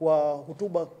kwa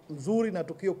hotuba nzuri na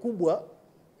tukio kubwa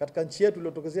katika nchi yetu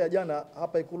iliyotokezea jana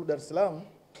hapa Ikulu Dar es Salaam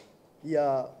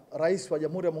ya Rais wa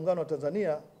Jamhuri ya Muungano wa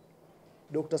Tanzania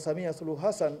Dr. Samia Suluhu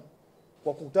Hassan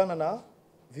kwa kukutana na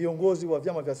viongozi wa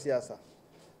vyama vya siasa.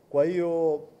 Kwa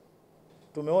hiyo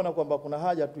tumeona kwamba kuna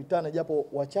haja tuitane japo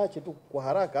wachache tu kwa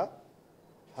haraka,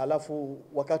 halafu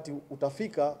wakati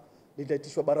utafika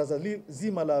litaitishwa baraza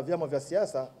zima la vyama vya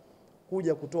siasa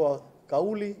kuja kutoa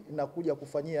kauli na kuja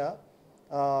kufanyia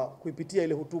kuipitia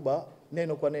ile hotuba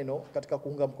neno kwa neno katika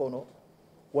kuunga mkono.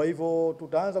 Kwa hivyo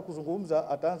tutaanza kuzungumza,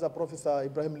 ataanza Profesa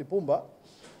Ibrahim Lipumba,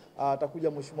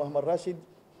 atakuja Mheshimiwa Ahmad Rashid,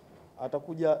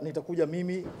 nitakuja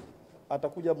mimi,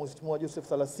 atakuja Mheshimiwa Joseph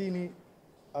Salasini,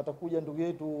 atakuja ndugu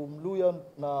yetu Mluya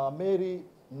na Mary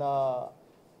na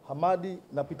Hamadi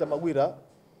na Peter Magwira.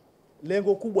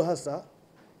 Lengo kubwa hasa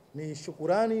ni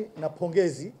shukurani na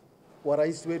pongezi kwa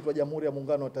rais wetu wa Jamhuri ya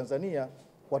Muungano wa Tanzania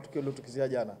kwa tukio lilotokezea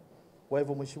jana. Kwa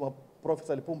hivyo Mheshimiwa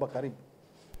Profesa Lipumba, karibu.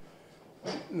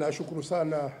 Nashukuru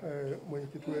sana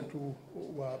mwenyekiti wetu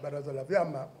wa Baraza la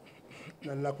Vyama,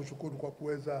 na ninakushukuru kwa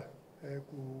kuweza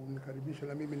kunikaribisha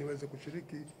na mimi niweze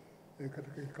kushiriki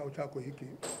katika kikao chako hiki.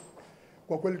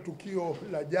 Kwa kweli tukio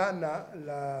la jana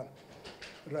la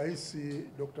Rais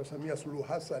Dr. Samia Suluhu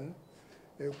Hassan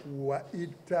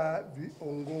kuwaita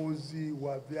viongozi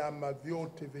wa vyama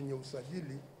vyote vyenye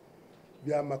usajili,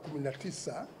 vyama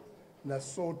 19, na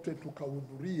sote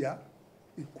tukahudhuria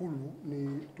Ikulu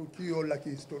ni tukio la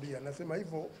kihistoria. Nasema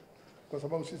hivyo kwa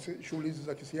sababu sisi shughuli hizi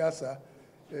za kisiasa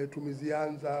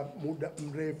tumezianza muda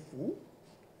mrefu.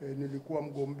 Nilikuwa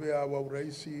mgombea wa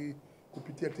urais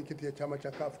kupitia tiketi ya chama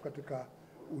cha CUF katika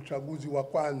uchaguzi wa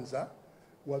kwanza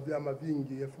wa vyama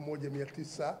vingi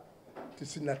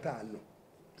 1995,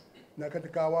 na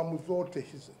katika awamu zote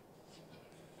hizo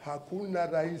hakuna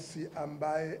rais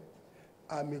ambaye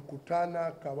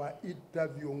amekutana kawaita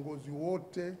viongozi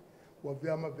wote wa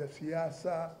vyama vya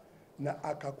siasa na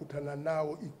akakutana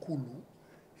nao Ikulu.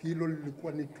 Hilo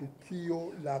lilikuwa ni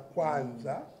tukio la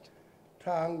kwanza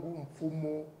tangu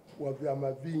mfumo wa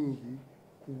vyama vingi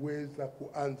kuweza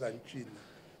kuanza nchini.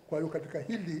 Kwa hiyo katika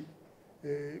hili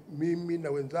mimi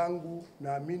na wenzangu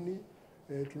naamini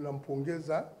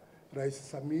tunampongeza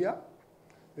Rais Samia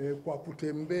kwa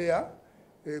kutembea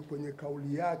kwenye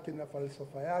kauli yake na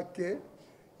falsafa yake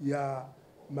ya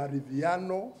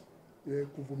maridhiano,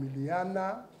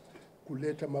 kuvumiliana,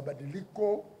 kuleta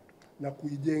mabadiliko na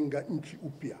kuijenga nchi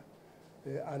upya.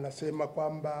 Anasema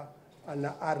kwamba ana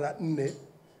R4.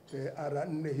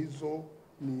 R4 hizo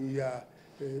ni ya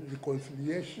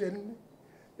reconciliation,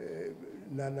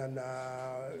 na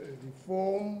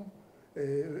reform,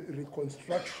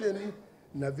 reconstruction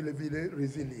na vile vile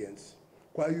resilience.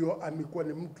 Kwa hiyo amekuwa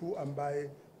ni mtu ambaye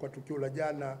kwa tukio la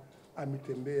jana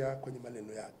ametembea kwenye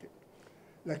maneno yake,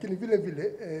 lakini vile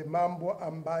vile mambo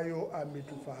ambayo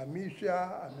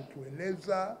ametufahamisha,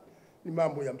 ametueleza ni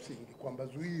mambo ya msingi, kwamba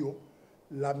zuio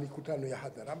la mikutano ya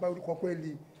hadhara ambayo kwa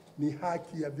kweli ni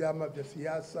haki ya vyama vya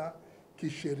siasa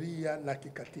kisheria na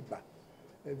kikatiba.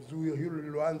 Zuio hilo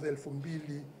liloanza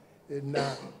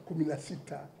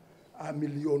 2016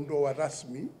 ameliondoa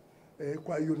rasmi.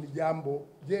 Kwa hiyo ni jambo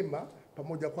jema,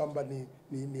 pamoja kwamba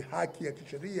ni haki ya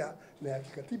kisheria na ya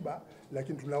kikatiba,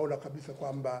 lakini tunaona kabisa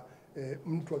kwamba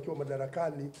mtu akiwa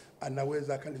madarakani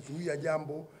anaweza akalizuia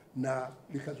jambo na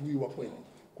likazuiwa kweli.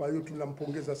 Kwa hiyo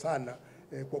tunampongeza sana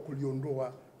kwa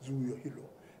kuliondoa zuio hilo,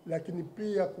 lakini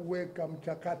pia kuweka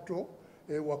mchakato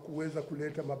wa kuweza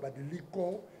kuleta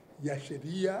mabadiliko ya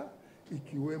sheria,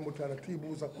 ikiwemo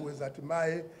taratibu za kuweza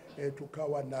hatimaye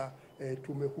tukawa na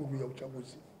tume huru ya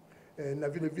uchaguzi, na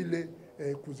vile vile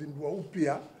kuzindua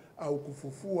upya au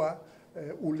kufufua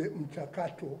ule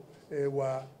mchakato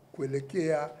wa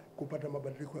kuelekea kupata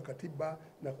mabadiliko ya katiba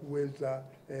na kuweza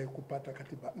kupata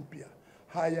katiba mpya.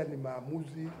 Haya ni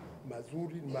maamuzi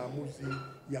mazuri, ni maamuzi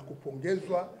ya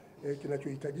kupongezwa.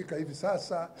 Kinachohitajika hivi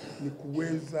sasa ni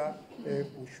kuweza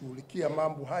kushughulikia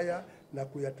mambo haya na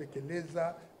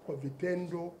kuyatekeleza kwa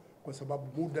vitendo, kwa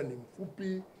sababu muda ni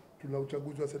mfupi. Tuna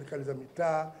uchaguzi wa serikali za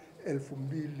mitaa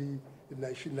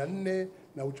 2024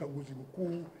 na uchaguzi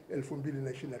mkuu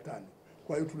 2025.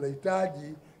 Kwa hiyo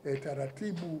tunahitaji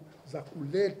taratibu za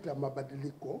kuleta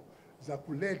mabadiliko, za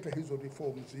kuleta hizo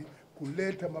reforms,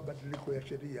 kuleta mabadiliko ya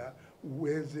sheria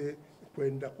uweze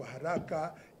kwenda kwa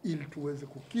haraka, ili tuweze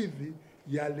kukidhi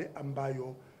yale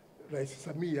ambayo Rais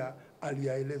Samia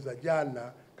aliyaeleza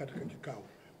jana katika kikao.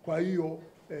 Kwa hiyo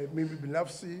mimi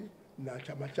binafsi na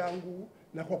chama changu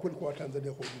na kwa kweli kwa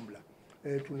Watanzania kwa ujumla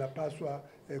tunapaswa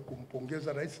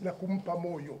kumpongeza rais na kumpa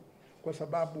moyo, kwa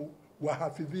sababu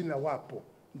wahafidhina wapo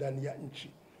ndani ya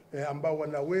nchi ambao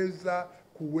wanaweza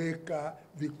kuweka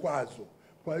vikwazo.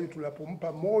 Kwa hiyo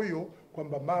tunapompa moyo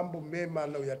kwamba mambo mema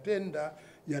anayoyatenda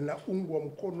yanaungwa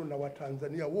mkono na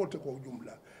Watanzania wote kwa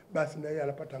ujumla, basi na yeye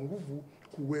anapata nguvu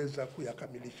kuweza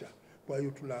kuyakamilisha. Kwa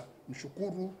hiyo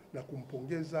tunamshukuru na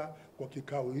kumpongeza kwa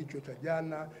kikao hicho cha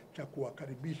jana cha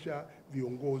kuwakaribisha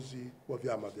viongozi wa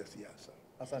vyama vya siasa.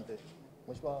 Asante.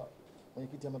 Mheshimiwa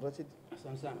Mwenyekiti Ahmed Rashid.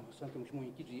 Asante sana. Asante Mheshimiwa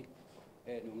Mwenyekiti.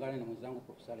 Niungane na mwenzangu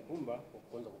Profesa Lipumba kwa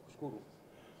kwanza kukushukuru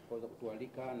kwa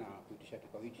kutualika na kuitisha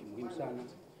kikao hichi muhimu sana.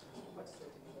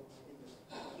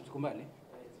 Tukumbali.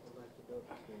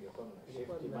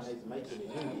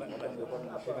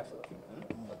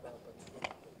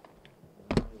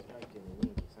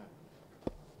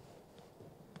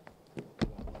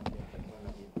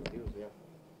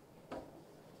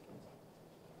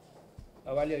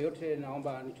 Awali ya yote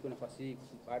naomba nichukue nafasi hii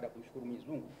baada ya kumshukuru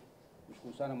Mwenyezi Mungu,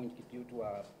 mshukuru sana mwenyekiti wetu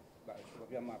wa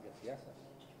vyama vya siasa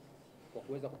kwa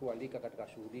kuweza kutualika katika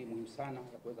shughuli muhimu sana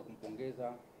ya kuweza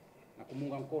kumpongeza na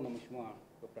kumunga mkono Mheshimiwa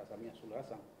Dr. Samia Suluhu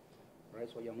Hassan,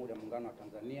 Rais wa Jamhuri ya Muungano wa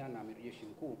Tanzania na Amiri Jeshi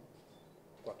Mkuu,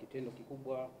 kwa kitendo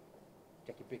kikubwa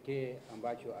cha kipekee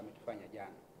ambacho ametufanya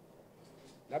jana.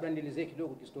 Labda nielezee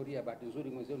kidogo historia. Bahati nzuri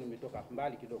mwenzenu nimetoka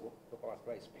mbali kidogo kutoka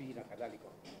wa SP na kadhalika.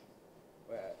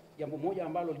 Jambo moja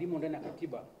ambalo limo ndani ya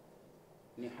katiba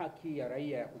ni haki ya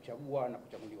raia ya kuchagua na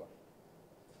kuchaguliwa.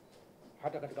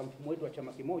 Hata katika mfumo wetu wa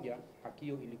chama kimoja haki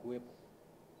hiyo ilikuwepo,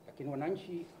 lakini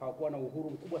wananchi hawakuwa na uhuru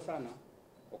mkubwa sana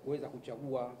wa kuweza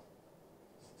kuchagua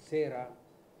sera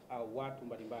au watu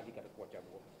mbalimbali katika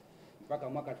kuwachagua. Mpaka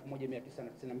mwaka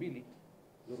 1992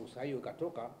 ruhusa hiyo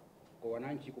ikatoka kwa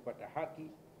wananchi kupata haki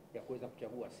ya kuweza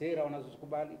kuchagua sera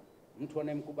wanazozikubali, mtu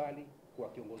anayemkubali kuwa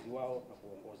kiongozi wao na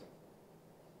kuongoza.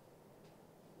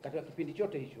 Katika kipindi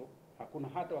chote hicho hakuna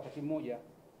hata wakati mmoja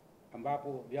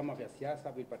ambapo vyama vya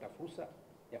siasa vilipata fursa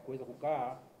ya kuweza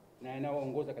kukaa na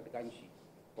yanayoongoza katika nchi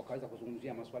wakaweza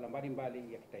kuzungumzia masuala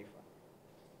mbalimbali ya kitaifa.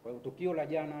 Kwa hiyo tukio la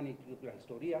jana ni tukio la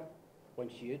historia kwa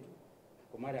nchi yetu.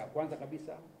 Kwa mara ya kwanza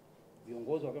kabisa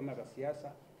viongozi wa vyama vya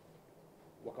siasa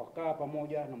wakakaa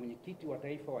pamoja na mwenyekiti wa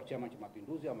taifa wa Chama cha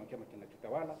Mapinduzi au chama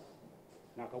kinachotawala,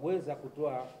 na akaweza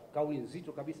kutoa kauli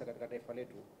nzito kabisa katika taifa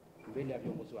letu mbele ya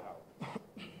viongozi hao.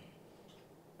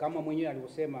 Kama mwenyewe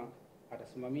alivyosema,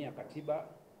 atasimamia katiba,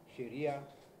 sheria,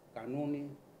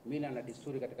 kanuni, mila na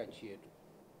desturi katika nchi yetu.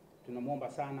 Tunamwomba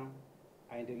sana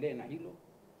aendelee na hilo,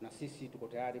 na sisi tuko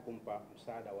tayari kumpa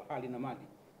msaada wa hali na mali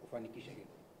kufanikisha hilo.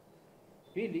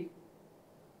 Pili,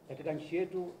 katika nchi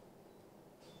yetu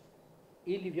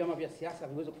ili vyama vya siasa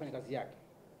viweze kufanya kazi yake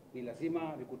ni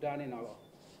lazima vikutane na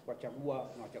wachagua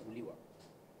na wachaguliwa.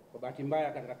 Kwa bahati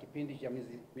mbaya katika kipindi cha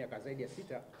miaka zaidi ya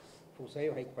 6 fursa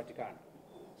hiyo haikupatikana.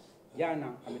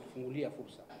 Jana ametufungulia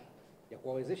fursa ya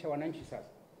kuwawezesha wananchi sasa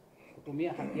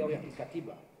kutumia haki yao ya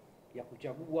kikatiba ya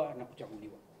kuchagua na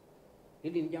kuchaguliwa.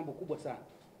 Hili ni jambo kubwa sana.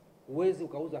 Huwezi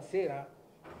ukauza sera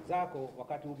zako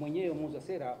wakati mwenyewe muuza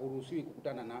sera huruhusiwi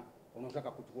kukutana na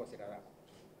unataka kuchukua sera zako.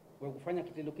 Kwa kufanya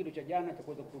kitendo kile cha jana cha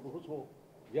kuweza kuruhusu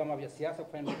vyama vya siasa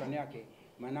kufanya mikutano yake,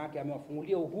 maana yake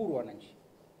amewafungulia uhuru wananchi.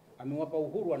 Amewapa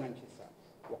uhuru wananchi sasa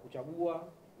wa kuchagua,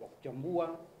 wa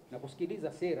kuchambua na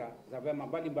kusikiliza sera za vyama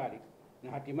mbalimbali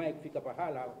na hatimaye kufika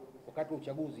pahala wakati wa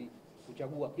uchaguzi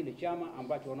kuchagua kile chama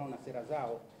ambacho wanaona sera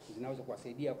zao zinaweza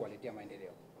kuwasaidia kuwaletea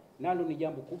maendeleo. Nalo ni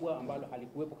jambo kubwa ambalo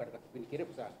halikuwepo katika kipindi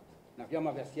kirefu sana, na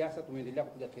vyama vya siasa tumeendelea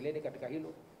kupiga kelele katika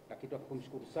hilo, lakini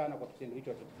tunamshukuru sana kwa kitendo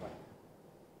hicho alichofanya.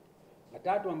 La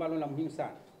tatu ambalo la muhimu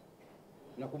sana,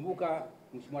 nakumbuka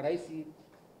Mheshimiwa Rais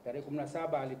tarehe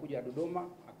 17 alikuja Dodoma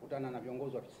akutana na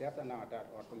viongozi wa kisiasa na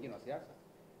watu wengine wa siasa,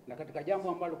 na katika jambo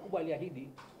ambalo kubwa aliahidi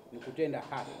ni kutenda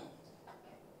haki.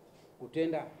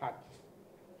 Kutenda haki.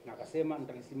 Na akasema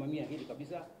nitalisimamia hili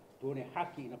kabisa, tuone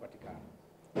haki inapatikana.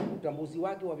 Utambuzi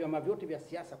wake wa vyama vyote vya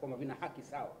siasa kwamba vina haki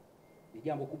sawa ni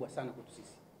jambo kubwa sana kwetu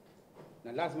sisi,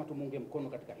 na lazima tumuunge mkono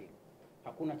katika hili.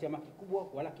 Hakuna chama kikubwa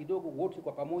wala kidogo, wote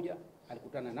kwa pamoja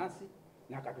alikutana nasi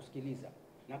na akatusikiliza,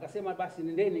 na akasema basi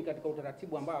nendeni katika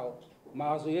utaratibu ambao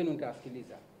mawazo yenu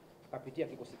nitawasikiliza. Akapitia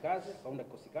kikosi kazi, akaunda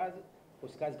kikosi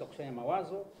kazi kakusanya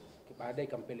mawazo, baadaye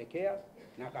ikampelekea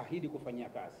na akaahidi kufanyia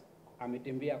kazi.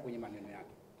 Ametembea kwenye maneno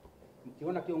yake.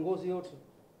 Mkiona kiongozi yote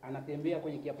anatembea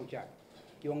kwenye kiapo chake,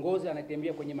 kiongozi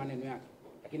anatembea kwenye maneno yake,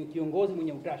 lakini kiongozi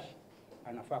mwenye utashi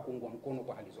anafaa kuungwa mkono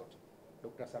kwa hali zote.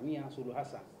 Dr. Samia Suluhu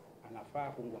Hassan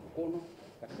anafaa kuungwa mkono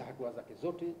katika hatua zake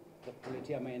zote za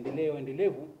kutuletea maendeleo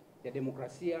endelevu ya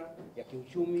demokrasia, ya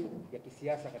kiuchumi, ya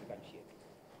kisiasa katika nchi yetu.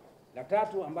 La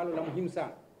tatu ambalo la muhimu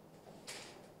sana,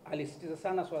 alisisitiza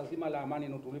sana swala zima la amani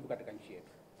na utulivu katika nchi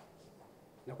yetu,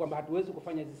 na kwamba hatuwezi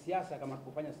kufanya hizi siasa kama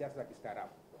tukufanya siasa za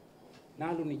kistaarabu.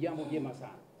 Nalo ni jambo jema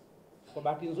sana. Kwa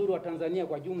bahati nzuri wa Tanzania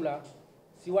kwa jumla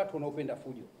si watu wanaopenda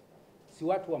fujo, si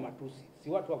watu wa matusi, si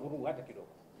watu wa vurugu hata kidogo.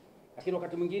 Lakini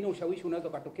wakati mwingine ushawishi unaweza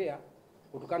kutokea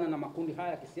kutokana na makundi haya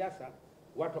ya kisiasa,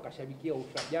 watu wakashabikia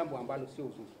jambo ambalo sio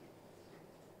uzuri.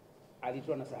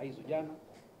 Alitoa nasaha hizo jana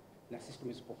na sisi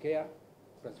tumezipokea,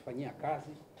 tutazifanyia kazi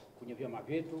kwenye vyama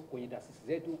vyetu, kwenye taasisi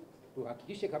zetu,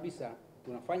 tuhakikishe kabisa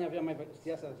tunafanya vyama vya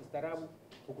siasa za kistaarabu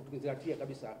huku tukizingatia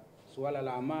kabisa suala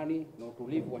la amani na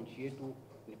utulivu wa nchi yetu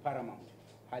ni paramount.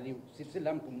 Hali si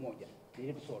la mtu mmoja, ni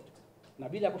yetu sote. Na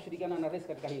bila kushirikiana na rais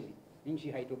katika hili,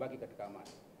 nchi haitobaki katika amani.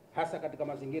 Hasa katika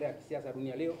mazingira ya kisiasa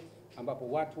dunia leo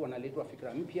ambapo watu wanaletwa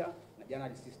fikra mpya, na jana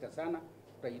alisisitiza sana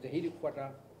tutajitahidi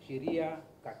kufuata sheria,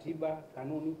 katiba,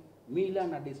 kanuni, mila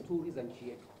na desturi za nchi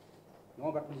yetu.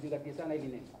 Naomba tulizingatie sana hili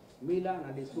neno, mila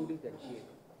na desturi za nchi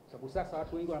yetu. Sababu sasa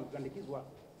watu wengi wanapandikizwa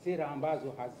sera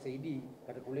ambazo hazisaidii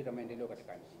katika kuleta maendeleo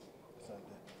katika nchi.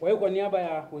 Kwa hiyo kwa niaba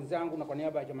ya wenzangu na kwa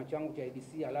niaba ya chama changu cha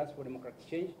ADC Alliance for Democratic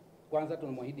Change, kwanza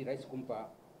tunamwahidi rais kumpa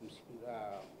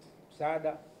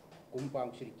msaada, kumpa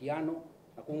ushirikiano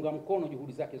na kuunga mkono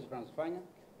juhudi zake zote anazofanya,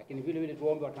 lakini vile vile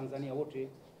tuombe Watanzania wote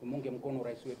tumunge mkono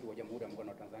rais wetu wa Jamhuri ya Muungano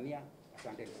wa Tanzania.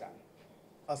 Asanteni sana.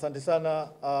 Asante sana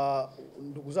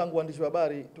ndugu zangu waandishi wa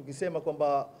habari, tukisema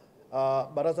kwamba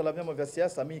baraza la vyama vya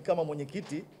siasa, mimi kama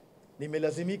mwenyekiti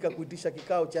nimelazimika kuitisha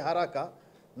kikao cha haraka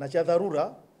na cha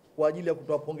dharura kwa ajili ya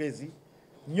kutoa pongezi.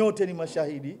 Nyote ni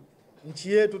mashahidi,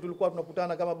 nchi yetu tulikuwa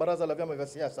tunakutana kama baraza la vyama vya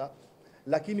siasa,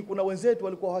 lakini kuna wenzetu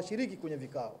walikuwa hawashiriki kwenye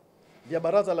vikao vya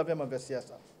baraza la vyama vya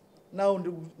siasa.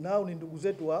 Nao ni ndugu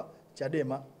zetu wa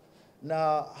Chadema,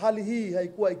 na hali hii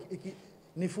haikuwa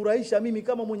nifurahisha mimi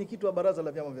kama mwenyekiti wa baraza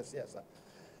la vyama vya siasa.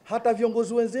 Hata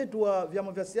viongozi wenzetu wa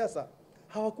vyama vya siasa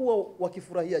hawakuwa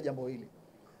wakifurahia jambo hili,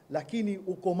 lakini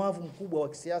ukomavu mkubwa wa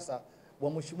kisiasa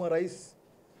wa Mheshimiwa Rais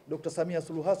Dr. Samia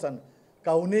Suluhu Hassan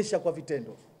kaonesha kwa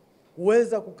vitendo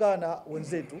kuweza kukaa na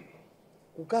wenzetu,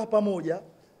 kukaa pamoja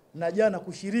na jana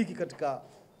kushiriki katika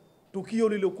tukio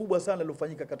lile kubwa sana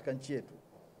lilofanyika katika nchi yetu.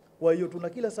 Kwa hiyo tuna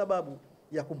kila sababu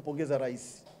ya kumpongeza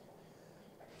rais.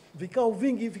 Vikao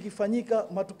vingi vikifanyika,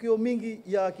 matukio mingi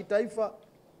ya kitaifa,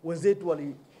 wenzetu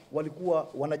walikuwa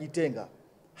wanajitenga.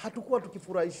 Hatukuwa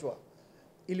tukifurahishwa.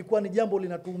 Ilikuwa ni jambo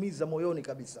linatuumiza moyoni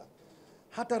kabisa.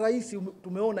 Hata rais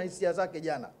tumeona hisia zake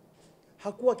jana,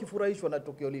 hakuwa kifurahishwa na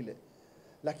tukio lile.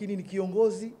 Lakini ni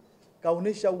kiongozi,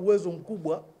 kaonesha uwezo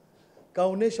mkubwa,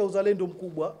 kaonesha uzalendo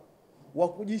mkubwa wa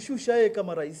kujishusha yeye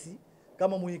kama rais,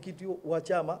 kama mwenyekiti wa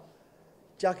chama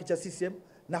chake cha CCM,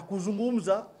 na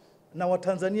kuzungumza na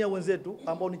Watanzania wenzetu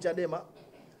ambao ni Chadema,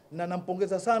 na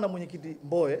nampongeza sana mwenyekiti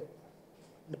Mbowe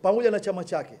pamoja na chama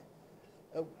chake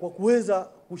kwa kuweza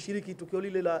kushiriki tukio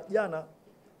lile la jana.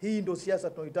 Hii ndio siasa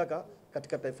tunayoitaka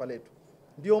katika taifa letu.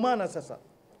 Ndio maana sasa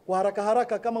kwa haraka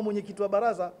haraka kama mwenyekiti wa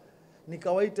baraza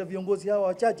nikawaita viongozi hawa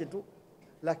wachache tu,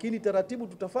 lakini taratibu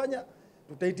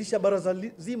tutaitisha baraza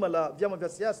zima la vyama vya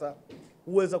siasa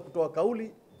uweza kutoa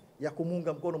kauli ya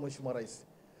kumuunga mkono Mheshimiwa Rais.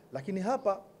 Lakini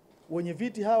hapa wenye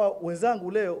viti hawa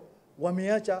wenzangu leo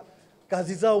wameacha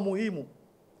kazi zao muhimu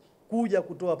kuja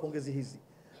kutoa pongezi hizi.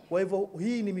 Kwa hivyo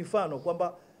hii ni mifano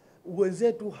kwamba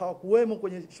wenzetu hawakuwemo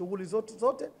kwenye shughuli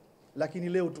zote, lakini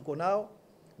leo tuko nao.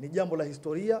 Ni jambo la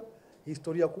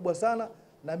historia kubwa sana,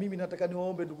 na mimi nataka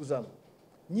niwaombe ndugu zangu,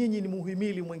 nyinyi ni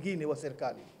muhimili mwingine wa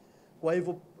serikali. Kwa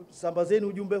hivyo sambazeni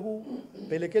ujumbe huu,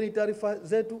 pelekeni taarifa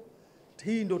zetu.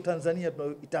 Hii ndio Tanzania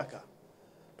tunayoitaka.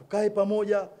 Tukae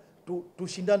pamoja,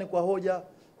 tushindane kwa hoja,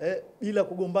 bila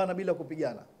kugombana, bila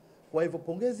kupigana. Kwa hivyo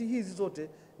pongezi hizi zote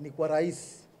ni kwa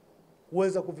rais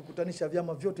kuweza kuvikutanisha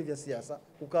vyama vyote vya siasa,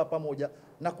 kukaa pamoja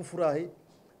na kufurahi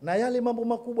na yale mambo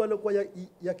makubwa yaliokuwa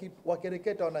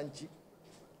wakereketa wananchi.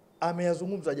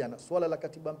 Ameyazungumza jana, swala la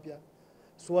katiba mpya,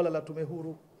 swala la tume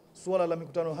huru, swala la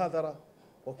mikutano hadhara.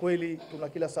 Kwa kweli tuna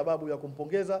kila sababu ya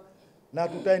kumpongeza na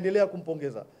tutaendelea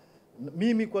kumpongeza.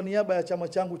 Mimi kwa niaba ya chama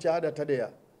changu cha ADA TADEA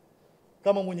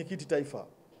kama mwenyekiti taifa,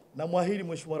 na mwahidi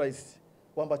Mheshimiwa Rais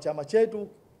kwamba chama chetu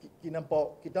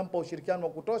kitampa ushirikiano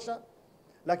wa kutosha,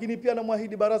 lakini pia na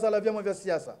mwahidi baraza la vyama vya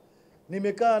siasa.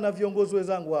 Nimekaa na viongozi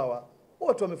wenzangu hawa,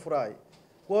 wote wamefurahi.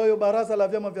 Kwa hiyo baraza la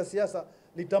vyama vya siasa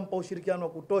litampa ushirikiano wa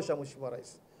kutosha. Mheshimiwa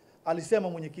Rais alisema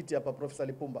mwenyekiti hapa Profesa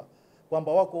Lipumba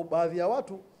kwamba wako baadhi ya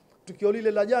watu tukio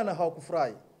lile la jana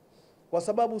hawakufurahi, kwa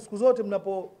sababu siku zote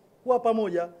mnapokuwa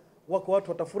pamoja wako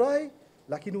watu watafurahi,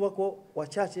 lakini wako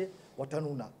wachache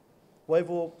watanuna. Kwa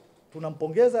hivyo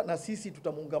tunampongeza na sisi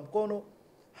tutamuunga mkono.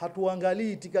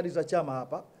 Hatuangalii itikadi za chama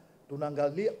hapa,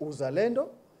 tunaangalia uzalendo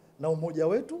na umoja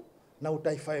wetu na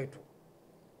utaifa wetu.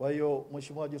 Kwa hiyo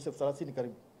Mheshimiwa Joseph Sarasini,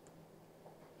 karibu.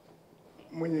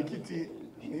 Mwenyekiti,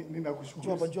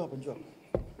 ninakushukuru. Njoo hapa.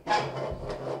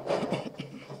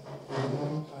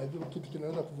 Ajua kitu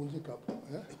kinaweza kuvunjika hapo.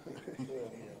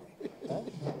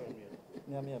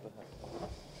 Niambie hapa.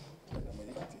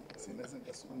 Mwenyekiti, sinaweza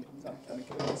nikazungumza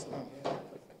Salaam.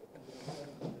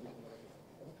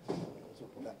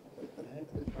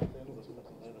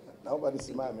 Naomba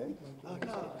nisimame.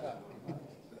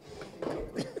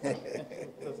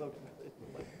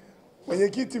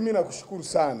 Mwenyekiti, mimi nakushukuru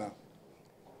sana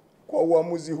kwa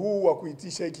uamuzi huu wa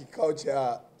kuitisha hiki kikao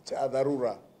cha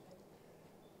dharura,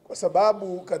 kwa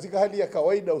sababu katika hali ya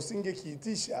kawaida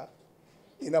usingekiitisha,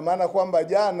 ina maana kwamba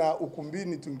jana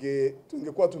ukumbini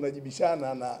tungekuwa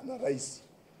tunajibishana na rais.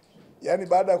 Yaani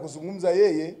baada ya kuzungumza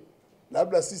yeye,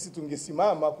 labda sisi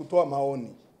tungesimama kutoa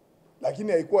maoni,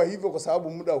 lakini haikuwa hivyo kwa sababu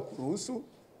muda ukuruhusu.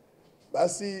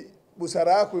 Basi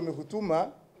busara yako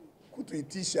imekutuma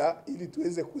kutuitisha ili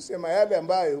tuweze kusema yale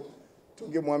ambayo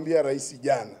tungemwambia rais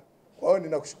jana. Kwa hiyo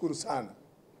ninakushukuru sana.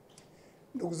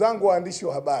 Ndugu zangu waandishi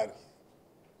wa habari,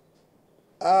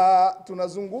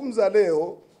 tunazungumza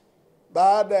leo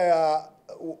baada ya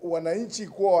wananchi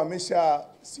kuwa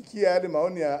wameshasikia yale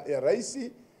maoni ya rais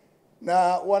na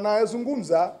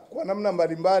wanayazungumza kwa namna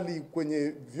mbalimbali kwenye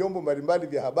vyombo mbalimbali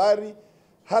vya habari,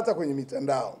 hata kwenye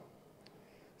mitandao.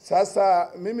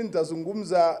 Sasa mimi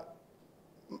nitazungumza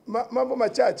mambo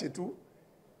machache tu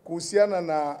kuhusiana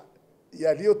na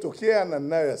yaliyotokea na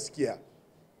ninayoyasikia.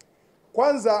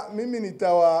 Kwanza mimi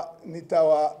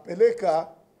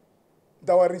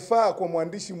nitawarifaa kwa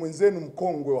mwandishi mwenzenu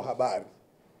mkongwe wa habari.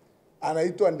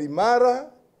 Anaitwa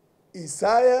Ndimara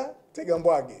Isaya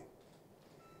Tegambwage.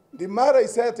 Ndimara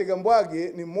Isaya Tegambwage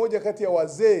ni mmoja kati ya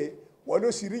wazee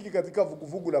walioshiriki katika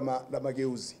vuguvugu la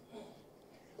mageuzi.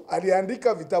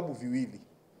 Aliandika vitabu viwili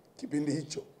kipindi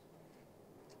hicho.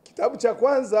 Kitabu cha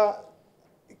kwanza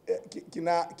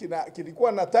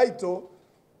kilikuwa na title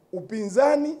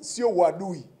Upinzani sio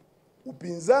uadui.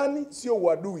 Upinzani sio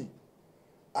uadui.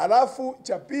 Alafu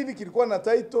cha pili kilikuwa na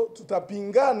title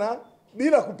Tutapingana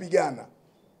bila kupigana.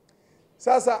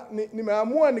 Sasa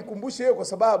nimeamua nikumbushe hiyo kwa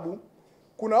sababu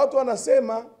kuna watu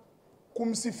wanasema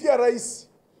kumsifia rais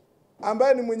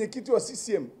ambaye ni mwenyekiti wa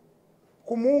CCM,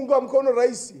 kumuunga mkono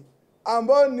rais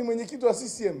ambaye ni mwenyekiti wa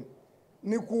CCM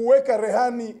ni kuweka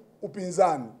rehani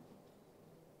upinzani.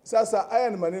 Sasa haya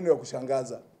ni maneno ya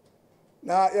kushangaza.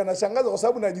 Na yanashangaza kwa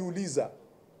sababu najiuliza,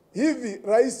 hivi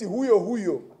rais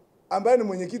huyo ambaye ni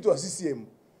mwenyekiti wa CCM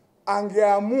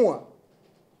angeamua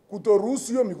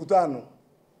kutoruhusu hiyo mikutano,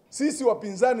 sisi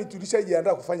wapinzani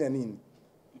tulishajiandaa kufanya nini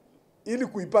ili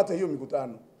kuipata hiyo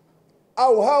mikutano?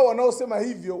 Au hao wanaosema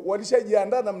hivyo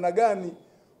walishajiandaa namna gani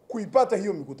kuipata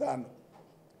hiyo mikutano?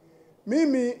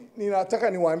 Mimi ninataka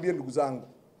niwaambie ndugu zangu,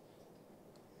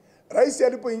 rais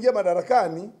alipoingia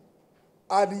madarakani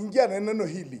aliingia na neno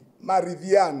hili,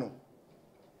 maridhiano.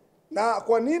 Na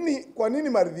kwa nini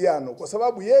maridhiano? Kwa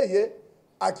sababu yeye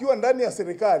akiwa ndani ya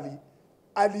serikali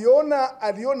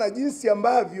aliona jinsi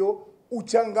ambavyo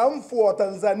uchangamfu wa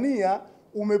Tanzania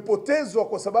umepotezwa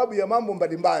kwa sababu ya mambo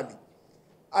mbalimbali.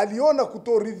 Aliona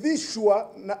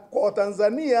kutoridhishwa kwa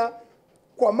Watanzania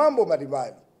kwa mambo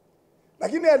mbalimbali.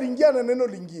 Lakini aliingia na neno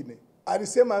lingine.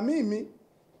 Alisema mimi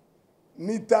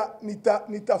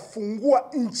nitafungua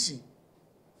nchi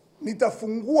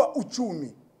nitafungua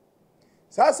uchumi.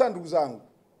 Sasa ndugu zangu,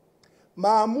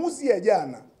 maamuzi ya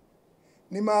jana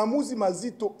ni maamuzi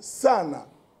mazito sana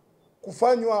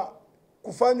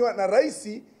kufanywa na rais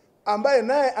ambaye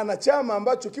naye ana chama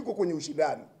ambacho kiko kwenye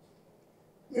ushindani.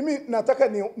 Mimi nataka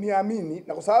niamini,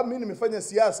 na kwa sababu mimi nimefanya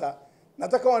siasa,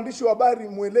 nataka waandishi wa habari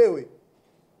muelewe,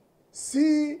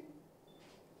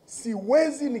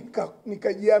 siwezi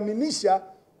nikajiaminisha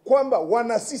kwamba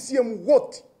wana CCM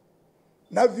wote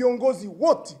na viongozi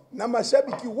wote na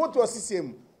mashabiki wote wa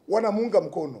CCM wanamuunga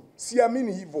mkono.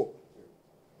 Siamini hivyo.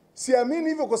 Siamini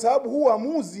hivyo kwa sababu huu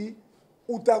uamuzi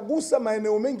utagusa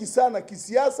maeneo mengi sana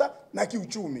kisiasa na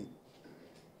kiuchumi.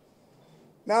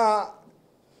 Na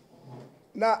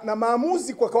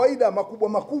maamuzi kwa kawaida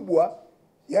makubwa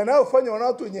yanayofanywa na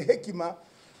watu wenye hekima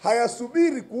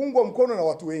hayasubiri kuungwa mkono na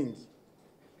watu wengi.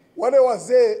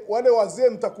 Wale wazee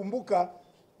mtakumbuka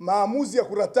maamuzi ya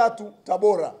kura 3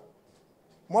 Tabora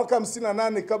mwaka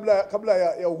 58 kabla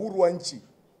ya uhuru wa nchi.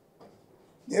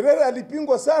 Nyerere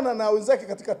alipingwa sana na wenzake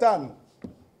katika 5.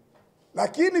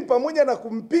 Lakini pamoja na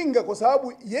kumpinga kwa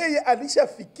sababu yeye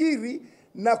alishafikiri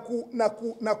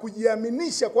na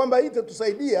kujiaminisha kwamba hii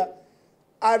itatusaidia,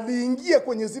 aliingia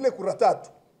kwenye zile kura 3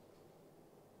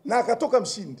 na akatoka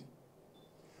mshindi.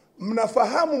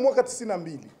 Mnafahamu mwaka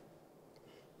 92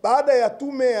 baada ya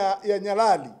tume ya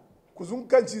Nyalali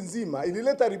kuzunguka nchi nzima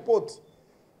ilileta ripoti,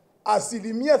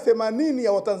 80%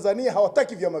 ya Watanzania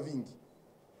hawataki vyama vingi,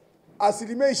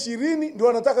 20% ndio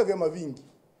wanataka vyama vingi.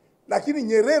 Lakini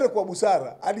Nyerere kwa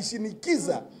busara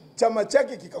alishinikiza chama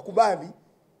chake kikakubali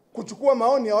kuchukua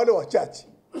maoni ya wale wachache.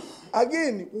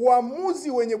 Again,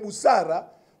 uamuzi wenye busara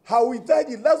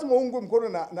hauhitaji lazima uungwe mkono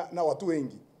na watu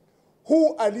wengi.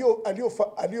 Huu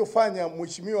aliofanya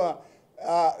Mheshimiwa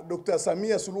Dr.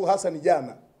 Samia Suluhu Hassan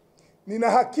jana, nina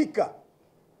hakika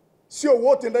sio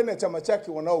wote ndani ya chama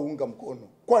chake wanaounga mkono.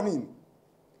 Kwa nini?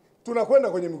 Tunakwenda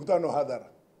kwenye mikutano hadhara.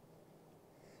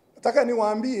 Nataka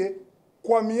niwaambie,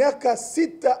 kwa miaka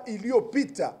 6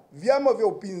 iliyopita vyama vya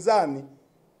upinzani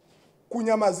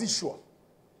kunyamazishwa.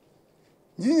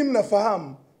 Nyinyi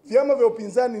mnafahamu vyama vya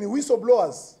upinzani ni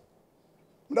whistleblowers.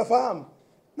 Mnafahamu.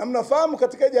 Na mnafahamu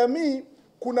katika jamii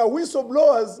kuna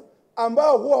whistleblowers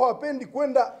ambao huwa hawapendi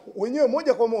kwenda wenyewe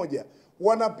moja kwa moja,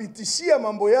 wanapitishia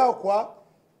mambo yao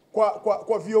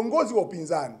kwa viongozi wa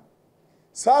upinzani.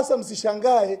 Sasa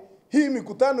msishangae hii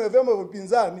mikutano ya vyama vya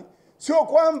upinzani sio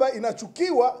kwamba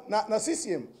inachukiwa na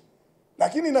CCM,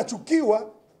 lakini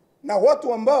inachukiwa na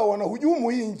watu ambao wanahujumu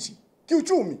hii nchi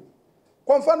kiuchumi.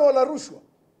 Kwa mfano wala rushwa.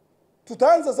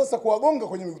 Tutaanza sasa kuwagonga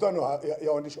kwenye mikutano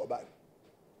ya waandishi wa habari,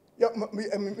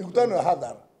 mikutano ya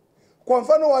hadhara. Kwa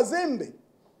mfano wazembe,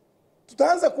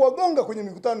 tutaanza kuwagonga kwenye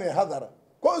mikutano ya hadhara.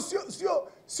 Kwa hiyo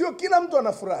sio kila mtu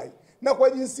anafurahi, na kwa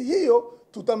jinsi hiyo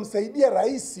tutamsaidia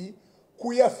rais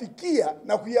kuyafikia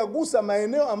na kuyagusa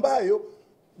maeneo ambayo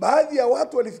baadhi ya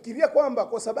watu walifikiria kwamba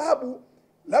kwa sababu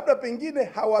labda pengine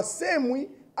hawasemwi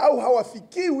au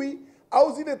hawafikiwi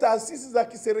au zile taasisi za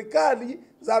kiserikali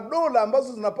za dola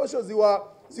ambazo zinapaswa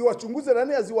ziwachunguze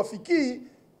nani haziwafikii,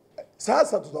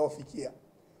 sasa tutawafikia.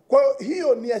 Kwa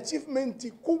hiyo ni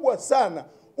achievement kubwa sana.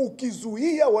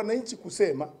 Ukizuia wananchi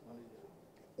kusema,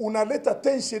 unaleta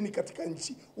tension katika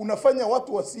nchi, unafanya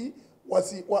watu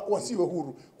wasiwe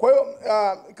huru. Kwa hiyo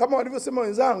kama walivyosema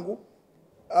wenzangu,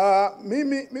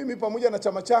 mimi pamoja na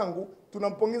chama changu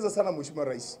tunampongeza sana Mheshimiwa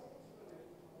Rais.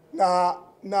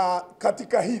 Na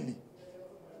katika hili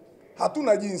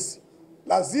hatuna jinsi,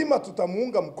 lazima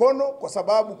tutamuunga mkono kwa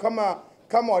sababu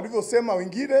kama walivyosema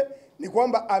wengine ni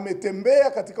kwamba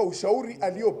ametembea katika ushauri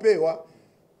aliopewa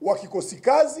wa kikosi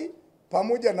kazi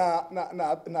pamoja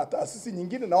na taasisi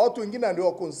nyingine na watu wengine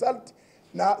ndio consult,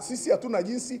 na sisi hatuna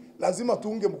jinsi, lazima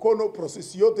tuunge mkono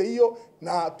prosesi yote hiyo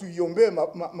na tuiombee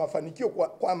mafanikio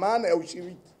kwa maana ya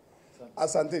ushiriki.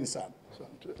 Asanteni sana.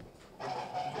 Asante.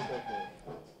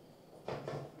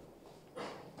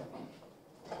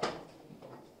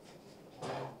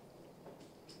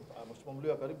 Mheshimiwa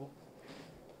Mliwa, karibu.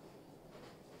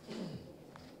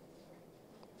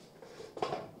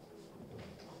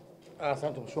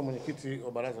 Asante Mheshimiwa Mwenyekiti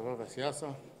wa Baraza la Vyama vya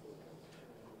Siasa.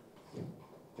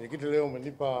 Mwenyekiti, leo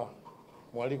umenipa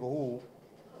mwaliko huu,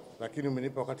 lakini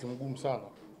umenipa wakati mgumu sana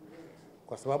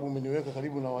kwa sababu umeniweka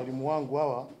karibu na walimu wangu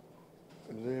hawa,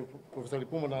 Profesa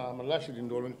Lipumba na Malashid,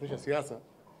 ndio walionifundisha siasa.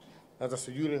 Sasa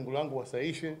sijui lengo langu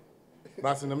wasaishe,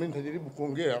 basi na mimi nitajaribu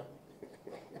kuongea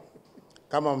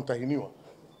kama mtahiniwa.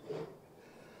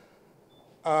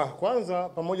 Kwanza,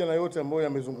 pamoja na yote ambayo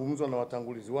yamezungumzwa na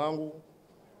watangulizi wangu,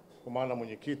 kwa maana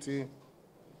mwenyekiti,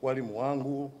 walimu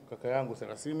wangu, kaka yangu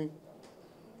 30,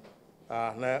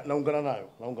 naungana nayo,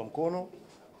 naunga mkono.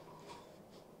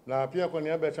 Na pia kwa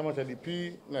niaba ya chama cha DP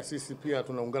na sisi pia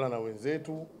tunaungana na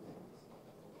wenzetu.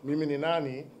 Mimi ni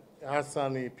nani hasa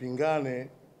nipingane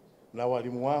na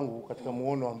walimu wangu katika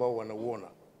muono ambao wanauona,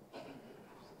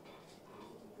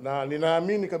 na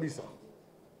ninaamini kabisa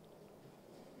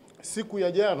siku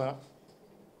ya jana,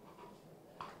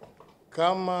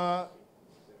 kama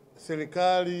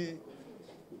serikali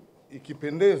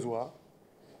ikipendezwa,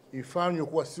 ifanywe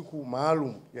kuwa siku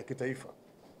maalum ya kitaifa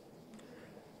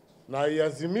na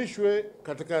iazimishwe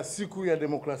katika siku ya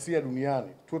demokrasia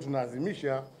duniani. Tuwe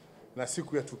tunaazimisha na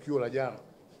siku ya tukio la jana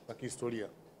la kihistoria.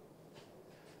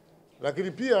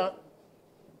 Lakini pia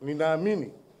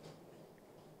ninaamini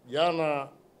jana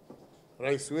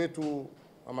rais wetu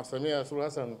Mama Samia Suluhu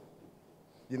Hassan,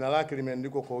 jina lake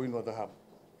limeandikwa kwa wino wa dhahabu.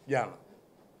 Jana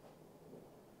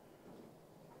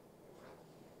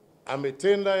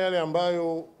ametenda yale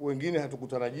ambayo wengine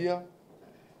hatukutarajia.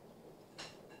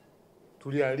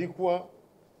 Tulialikwa,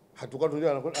 hatukuwa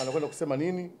tunajua anakwenda kusema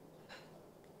nini.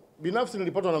 Binafsi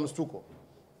nilipatwa na mshtuko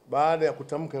baada ya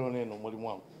kutamka hilo neno mwalimu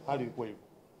wangu. Hali ilikuwa hivyo.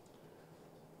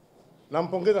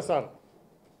 Nampongeza sana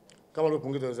kama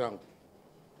alivyopongeza wenzangu.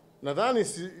 Nadhani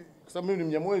kwa sababu mimi ni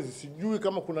Mnyamwezi, sijui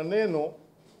kama kuna neno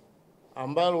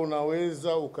ambalo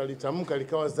unaweza ukalitamka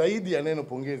likawa zaidi ya neno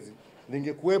pongezi.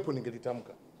 Ningekuwepo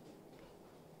ningelitamka.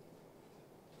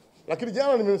 Lakini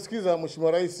jana nimemsikiza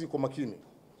Mheshimiwa Rais kwa makini.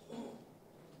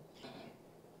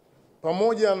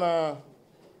 Pamoja na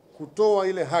kutoa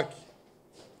ile haki,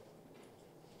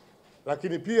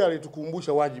 lakini pia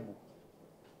alitukumbusha wajibu.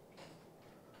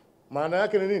 Maana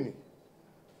yake ni nini?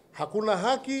 Hakuna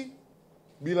haki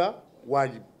bila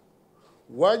wajibu.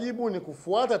 Wajibu ni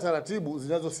kufuata taratibu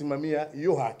zinazosimamia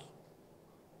hiyo haki.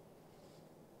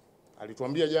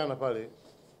 Alituambia jana pale,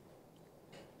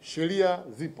 sheria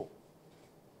zipo.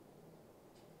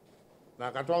 Na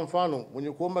akatoa mfano,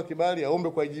 mwenye kuomba kibali aombe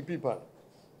kwa IGP pale.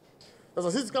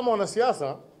 Sasa sisi kama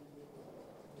wanasiasa,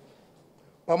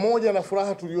 pamoja na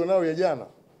furaha tulionayo ya jana,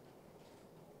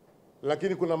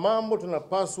 lakini kuna mambo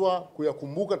tunapaswa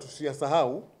kuyakumbuka,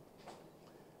 tusiyasahau,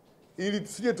 ili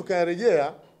tusije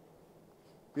tukayarejea.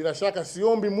 Bila shaka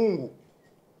siombi Mungu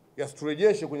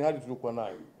yasiturejeshe kwenye hali tuliokuwa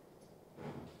nayo.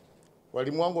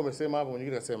 Walimu wangu wamesema hapo,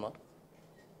 mwingine akasema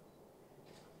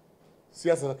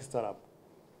siasa za kistaarabu.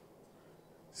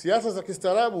 Siasa za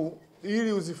kistaarabu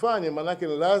ili uzifanye, manake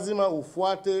lazima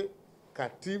ufuate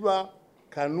katiba,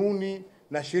 kanuni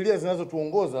na sheria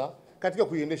zinazotuongoza katika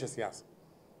kuiendesha siasa.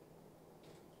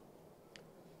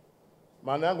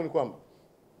 Maana yangu ni kwamba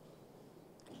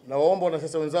na waomba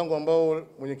wanasiasa wenzangu ambao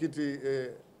mwenyekiti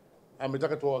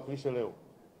ametaka tuwawakilishe leo,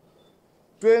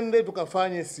 twende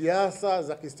tukafanye siasa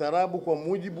za kistaarabu kwa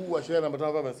mujibu wa sheria namba 5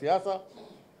 ya Vyama Vya Siasa.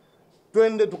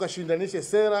 Twende tukashindanishe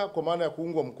sera kwa maana ya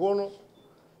kuungwa mkono.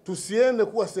 Tusiende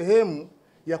kuwa sehemu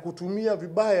ya kutumia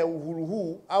vibaya uhuru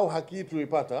huu au haki hii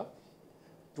tuliyopata,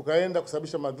 tukaenda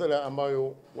kusababisha madhara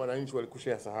ambayo wananchi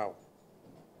walikusha yasahau.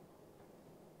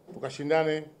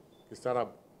 Tukashindane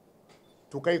kistaarabu,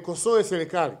 tukaikosoe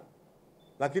serikali,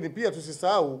 lakini pia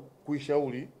tusisahau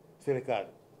kuishauri serikali.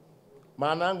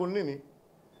 Maana yangu ni nini?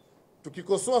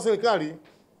 Tukikosoa serikali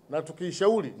na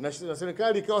tukiishauri na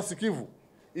serikali ikawa sikivu,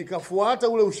 ikafuata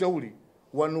ule ushauri,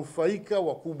 wanufaika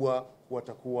wakubwa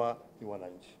watakuwa ni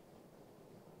wananchi.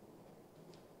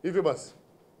 Hivyo basi,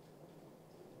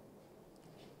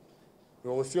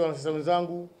 niwahusia wanasiasa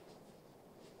wenzangu,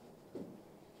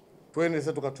 twende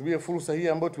sasa tukatumie fursa hii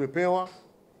ambayo tumepewa.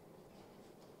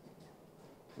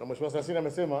 Na Mheshimiwa Sasini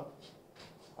amesema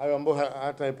hayo ambayo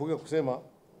hataepuka kusema,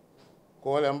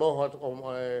 kwa wale ambao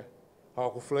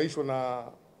hawakufurahishwa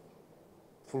na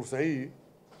fursa hii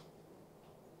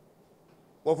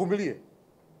wavumilie.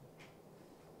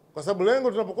 Kwa sababu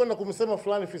lengo tunapokwenda kumsema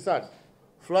fulani fisadi,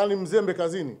 fulani mzembe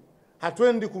kazini,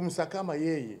 hatuendi kumsakama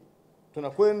yeye.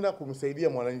 Tunakwenda kumsaidia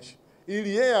mwananchi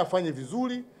ili yeye afanye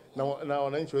vizuri na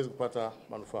wananchi waweze kupata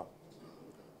manufaa.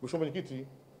 Mheshimiwa Mwenyekiti,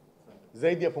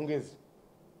 zaidi ya pongezi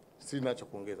sina cha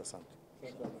kuongeza. Asante.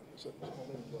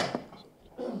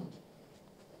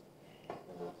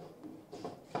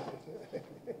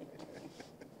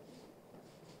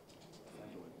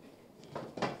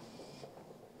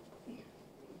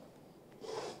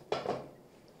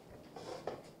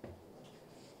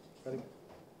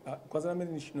 Kwanza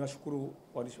mimi niwashukuru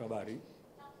waandishi wa habari.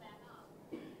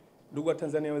 Ndugu wa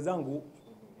Tanzania wenzangu,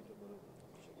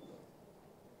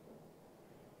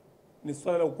 ni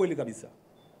swala la ukweli kabisa.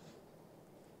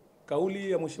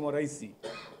 Kauli ya Mheshimiwa Rais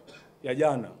ya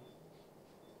jana,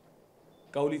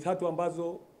 kauli 3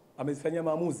 ambazo amezifanyia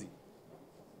maamuzi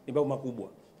ni mambo makubwa.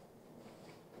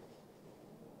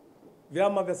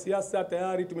 Vyama vya siasa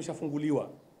tayari tumeshafunguliwa.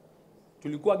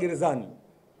 Tulikuwa gerezani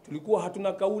tulikuwa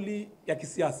hatuna kauli ya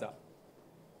kisiasa,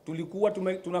 tulikuwa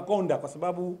tunakonda kwa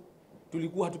sababu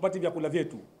tulikuwa hatupati vyakula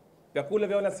vyetu. Vyakula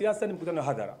vya wanasiasa ni mkutano wa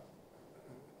hadhara.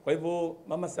 Kwa hivyo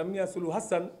Mama Samia Suluhu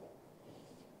Hassan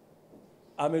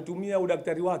ametumia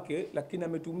udaktari wake, lakini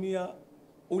ametumia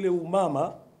ule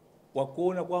umama wa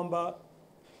kuona kwamba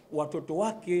watoto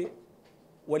wake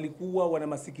walikuwa wana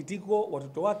masikitiko,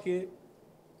 watoto wake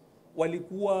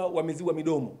walikuwa wameziwa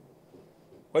midomo.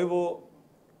 Kwa hivyo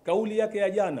kauli yake ya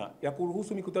jana ya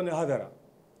kuruhusu mikutano ya hadhara,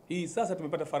 hii sasa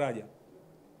tumepata faraja.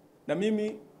 Na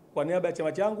mimi kwa niaba ya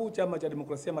chama changu, Chama cha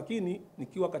Demokrasia Makini,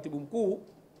 nikiwa katibu mkuu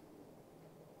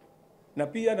na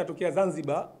pia natokea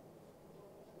Zanzibar,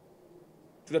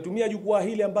 tutatumia jukwaa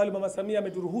hili ambalo Mama Samia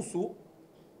ameturuhusu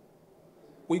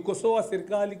kuikosoa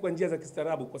serikali kwa njia za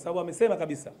kistaarabu, kwa sababu amesema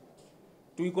kabisa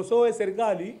tuikosoe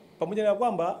serikali, pamoja na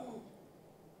kwamba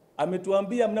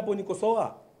ametuambia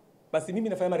mnaponikosoa basi mimi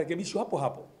nafanya marekebisho hapo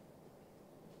hapo.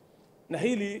 Na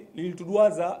hili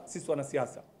lilituduaza sisi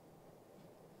wanasiasa.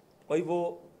 Kwa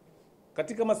hivyo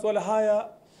katika masuala haya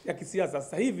ya kisiasa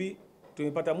sasa hivi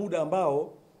tumepata muda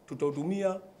ambao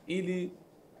tutautumia ili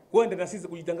kwenda na sisi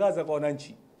kujitangaza kwa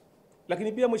wananchi.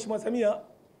 Lakini pia Mheshimiwa Samia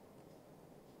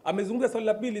amezungumza swala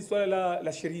la pili, swala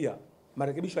la sheria,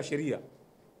 marekebisho ya sheria,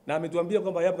 na ametuambia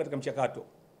kwamba yapo katika mchakato.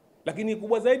 Lakini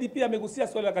kubwa zaidi pia amegusia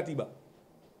swala la katiba.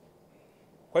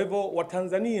 Kwa hivyo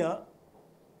Watanzania,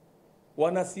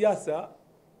 wanasiasa,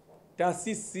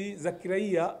 taasisi za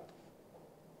kiraia,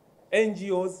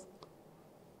 NGOs,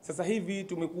 sasa hivi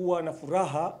tumekuwa na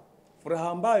furaha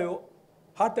ambayo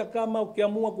hata kama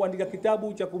ukiamua kuandika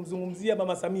kitabu cha kumzungumzia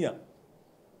Mama Samia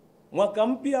mwaka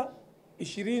mpya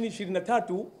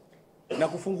 2023 na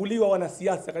kufunguliwa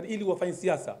wanasiasa ili wafanye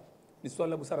siasa, ni swala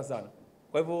la busara sana.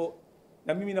 Kwa hivyo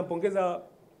na mimi nampongeza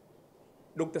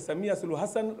Dr. Samia Suluhu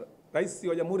Hassan, Rais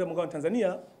wa Jamhuri ya Muungano wa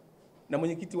Tanzania na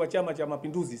mwenyekiti wa Chama cha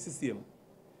Mapinduzi CCM.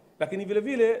 Lakini vile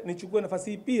vile nichukue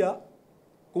nafasi hii pia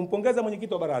kumpongeza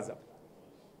mwenyekiti wa baraza.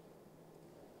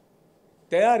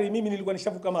 Tayari mimi nilikuwa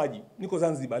nishavuka maji, niko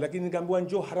Zanzibar, lakini nikaambiwa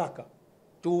njoo haraka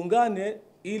tuungane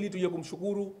ili tuje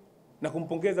kumshukuru na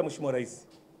kumpongeza Mheshimiwa Rais.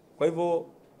 Kwa hivyo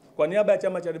kwa niaba ya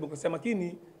Chama cha Demokrasia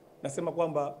Makini nasema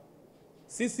kwamba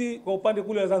sisi kwa upande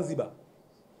kule wa Zanzibar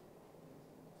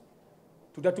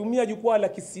tutatumia jukwaa la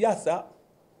kisiasa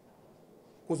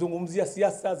kuzungumzia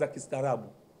siasa za kistaarabu,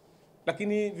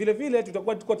 lakini vile vile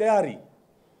tutakuwa tuko tayari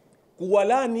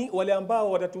kuwalani wale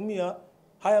ambao watatumia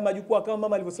haya majukwaa kama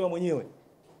mama alivyosema mwenyewe,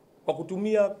 kwa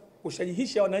kutumia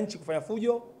kushajihisha wananchi kufanya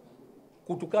fujo,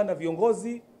 kutukana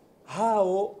viongozi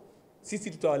hao.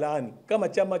 Sisi tutawalaani kama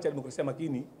Chama cha Demokrasia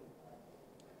Makini.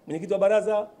 Mwenyekiti wa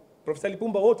baraza Profesa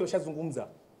Lipumba wote washazungumza.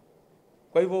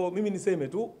 Kwa hivyo mimi niseme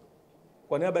tu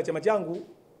kwa niaba ya chama changu,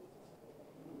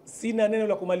 sina neno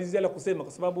la kumalizia la kusema,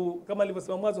 kwa sababu kama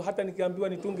nilivyosema mwanzo, hata nikiambiwa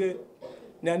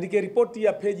niandike ripoti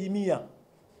ya peji 100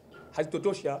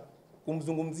 hazitotosha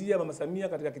kumzungumzia Mama Samia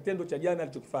katika kitendo cha jana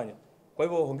alichokifanya. Kwa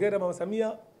hivyo hongera Mama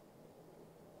Samia,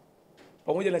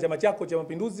 pamoja na chama chako cha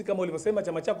Mapinduzi, kama ulivyosema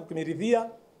chama chako kimeridhia.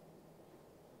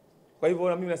 Kwa hivyo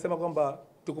na mimi nasema kwamba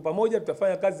tuko pamoja,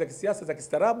 tutafanya kazi za kisiasa za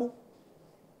kistaarabu,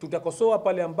 tutakosoa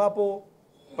pale ambapo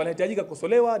panahitajika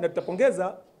kukosolewa na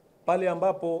tutapongeza pale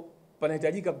ambapo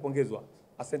panahitajika kupongezwa.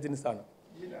 Asanteni sana.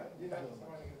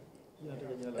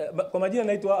 Kwa majina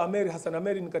naitwa Ameri Hassan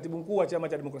Ameri, ni katibu mkuu wa Chama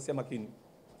cha Demokrasia Makini.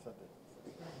 Asante.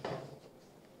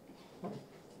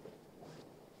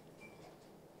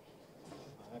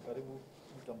 Karibu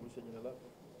utambulishe jina lako.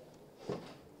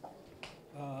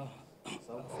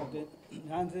 Asante.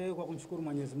 Nianze kwa kumshukuru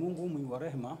Mwenyezi Mungu mwingi wa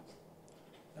rehema,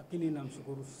 lakini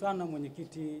namshukuru sana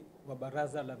mwenyekiti wa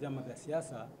Baraza la Vyama Vya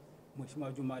Siasa,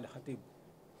 Mheshimiwa Juma Al-Khatibu.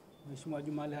 Mheshimiwa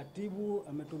Juma Al-Khatibu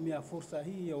ametumia fursa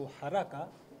hii ya uharaka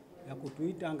ya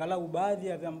kutuita angalau baadhi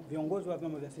ya viongozi wa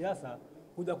vyama vya siasa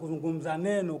kuja kuzungumza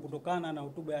neno kutokana na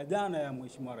hotuba ya jana ya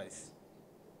Mheshimiwa Rais.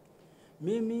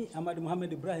 Mimi Ahmad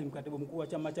Mohamed Ibrahim, katibu mkuu wa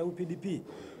chama cha UPDP,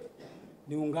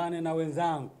 niungane na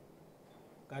wenzangu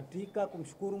katika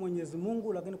kumshukuru Mwenyezi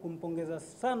Mungu, lakini kumpongeza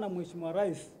sana Mheshimiwa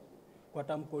Rais kwa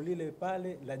tamko lile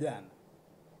pale la jana.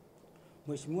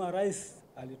 Mheshimiwa Rais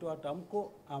alitoa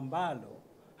tamko ambalo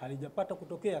halijapata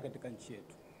kutokea katika nchi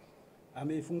yetu.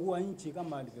 Ameifungua nchi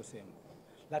kama alivyosema.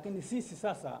 Lakini sisi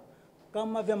sasa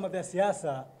kama vyama vya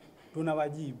siasa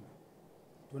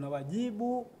tuna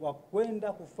wajibu wa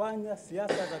kwenda kufanya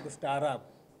siasa za kistaarabu.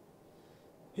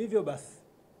 Hivyo basi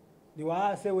ni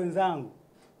waase wenzangu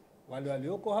wale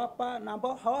walioko hapa na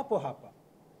ambao hawapo hapa,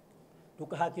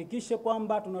 tukahakikishe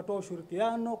kwamba tunatoa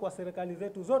ushirikiano kwa serikali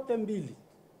zetu zote mbili.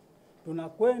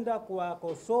 Tunakwenda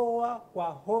kuwakosoa kwa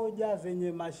hoja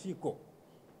zenye mashiko.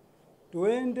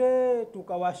 tuende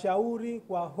tukawashauri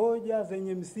kwa hoja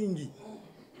zenye msingi,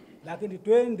 lakini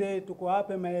twende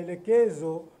tukawape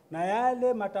maelekezo na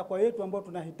yale matakwa yetu ambayo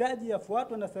tunahitaji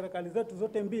yafuatwe na serikali zetu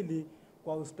zote mbili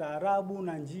kwa ustaarabu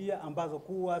na njia ambazo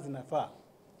kuwa zinafaa.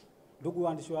 Ndugu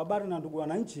waandishi wa habari na ndugu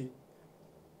wananchi,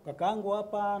 kakaangu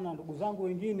hapa na ndugu zangu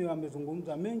wengine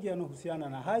wamezungumza mengi yanayohusiana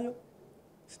na hayo.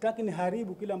 Sitaki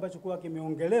niharibu kile ambacho kuwa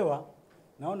kimeongelewa.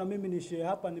 Naona mimi niishie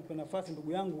hapa, nipe nafasi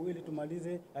ndugu yangu ili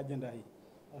tumalize ajenda hii.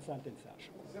 Asante sana.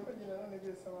 Sema jina nani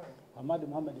vile sawa? Hamad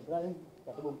Muhammad Ibrahim,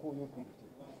 katibu mkuu UP.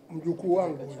 Mjukuu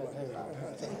wangu.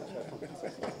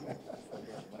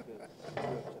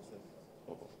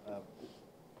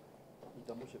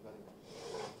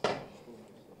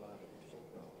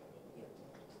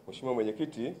 Mheshimiwa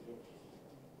Mwenyekiti,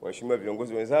 waheshimiwa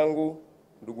viongozi wenzangu,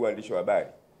 ndugu waandishi wa habari.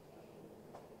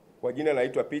 Kwa jina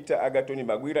naitwa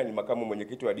Magwira, ni makamu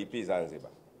mwenyekiti wa DP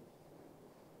Zanzibar.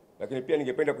 Lakini pia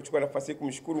ningependa kuchukua nafasi hii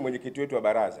kumshukuru mwenyekiti wetu wa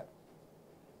baraza.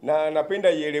 Na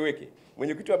napenda ieleweke,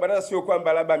 mwenyekiti wa baraza sio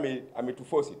kwamba labda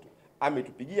ametuforce tu.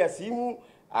 Ametupigia simu,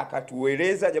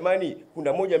 akatueleza jamani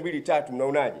kuna 1 2 3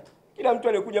 mnaonaje? Kila mtu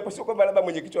aliyekuja hapa sio kwamba labda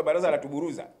mwenyekiti wa baraza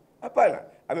anatuburuza. Hapana,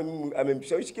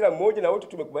 amemshawishi kila mmoja na wote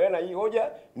tumekubaliana hii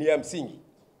hoja ni ya msingi.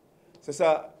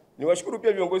 Sasa niwashukuru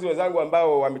pia viongozi wenzangu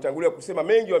ambao wametangulia kusema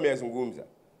mengi wameyazungumza.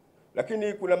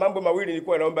 Lakini kuna mambo mawili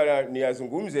nilikuwa naomba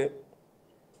niyazungumze.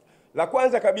 La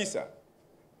kwanza kabisa,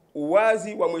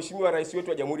 uwazi wa Mheshimiwa Rais wetu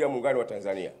wa Jamhuri ya Muungano wa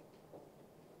Tanzania.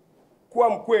 Kuwa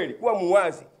mkweli, kuwa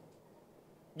muwazi.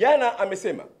 Jana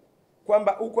amesema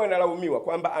kwamba huko analaumiwa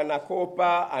kwamba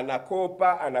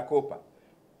anakopa.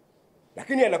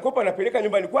 Lakini anakopa anapeleka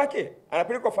nyumbani kwake,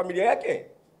 anapeleka kwa familia yake.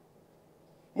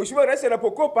 Mheshimiwa Rais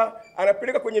anapokopa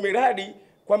anapeleka kwenye miradi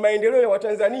kwa maendeleo ya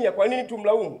Watanzania. Kwa nini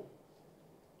tumlaumu?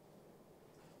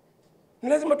 Ni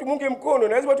lazima tumunge mkono,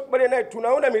 ni lazima tukubaliane naye.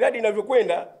 Tunaona miradi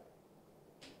inavyokwenda.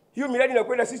 Hiyo miradi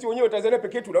inakwenda, sisi wenyewe Tanzania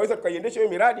pekee tunaweza tukaiendesha hiyo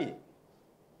miradi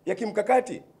ya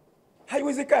kimkakati?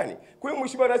 Haiwezekani. Kwa hiyo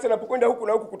Mheshimiwa Rais anapokwenda huku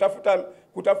na huku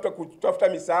kutafuta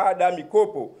misaada,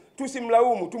 mikopo,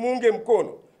 tusimlaumu, tumuunge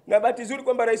mkono. Na bahati nzuri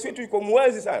kwamba rais wetu yuko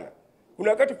muwazi sana.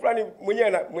 Kuna wakati fulani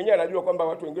mwenyewe anajua kwamba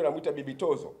watu wengine wanamuita bibi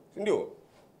tozo, si ndio?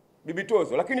 Bibi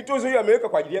tozo, lakini tozo hiyo ameweka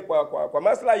kwa ajili kwa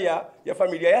maslahi ya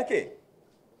familia yake.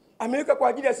 Ameweka kwa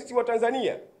ajili ya sisi wa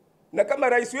Tanzania. Na kama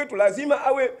rais wetu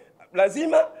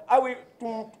lazima awe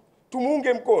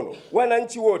tumuunge mkono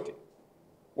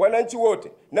wananchi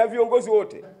wote na viongozi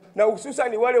wote, na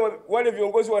hususan wale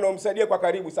viongozi wanaomsaidia kwa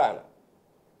karibu sana.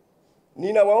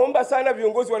 Ninawaomba sana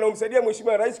viongozi wanaomsaidia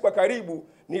Mheshimiwa Rais kwa karibu,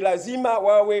 ni lazima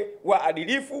wawe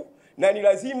waadilifu na ni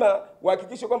lazima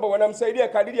wahakikishe kwamba wanamsaidia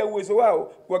kadiri ya uwezo wao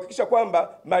kuhakikisha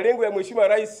kwamba malengo ya Mheshimiwa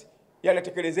Rais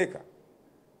yanatekelezeka.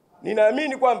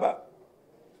 Ninaamini kwamba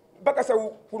mpaka sasa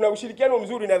kuna ushirikiano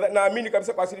mzuri, na naamini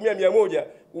kabisa kwa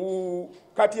 100%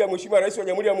 kati ya Mheshimiwa Rais wa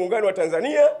Jamhuri ya Muungano wa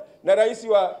Tanzania na Rais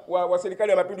wa Serikali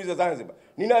ya Mapinduzi ya Zanzibar.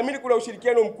 Ninaamini kuna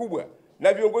ushirikiano mkubwa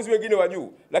na viongozi wengine wa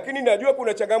juu, lakini najua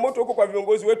kuna changamoto huko kwa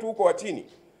viongozi wetu huko wa chini.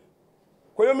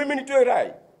 Kwa hiyo mimi nitoe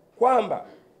rai kwamba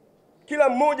kila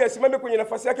mmoja asimame kwenye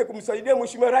nafasi yake kumsaidia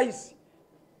Mheshimiwa Rais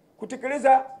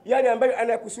kutekeleza yale ambayo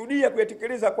anakusudia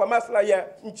kuyatekeleza kwa maslahi ya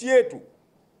nchi yetu.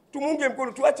 Tumunge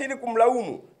mkono, tuache ile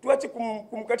kumlaumu, tuache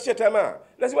kumkatisha tamaa.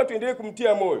 Lazima tuendelee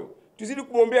kumtia moyo, tuzidi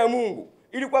kumwombea Mungu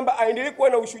ili kwamba aendelee kuwa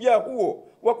na ushujaa huo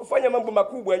wa kufanya mambo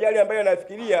makubwa yale ambayo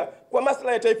anafikiria kwa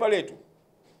maslahi ya taifa letu.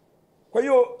 Kwa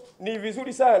hiyo ni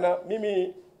vizuri sana,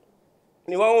 mimi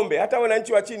niwaombe hata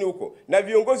wananchi wa chini huko na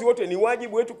viongozi wote, ni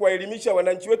wajibu wetu kuwaelimisha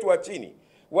wananchi wetu wa chini.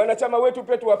 Wanachama wetu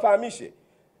pia tuwafahamishe.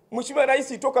 Mheshimiwa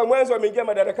Rais toka mwanzo ameingia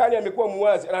madarakani amekuwa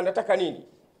muwazi, anataka nini?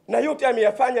 Na yote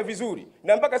ameyafanya vizuri.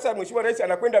 Na mpaka sasa Mheshimiwa Rais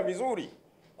anakwenda vizuri.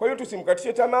 Kwa hiyo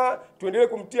tusimkatishe tamaa, tuendelee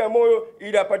kumtia moyo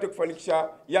ili apate kufanikisha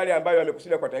yale ambayo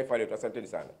amekusudia kwa taifa letu. Asanteni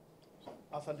sana.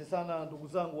 Asante sana ndugu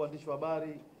zangu waandishi wa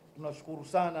habari. Tunashukuru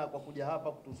sana kwa kuja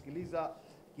hapa kutusikiliza.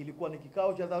 Kilikuwa ni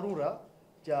kikao cha dharura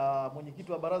cha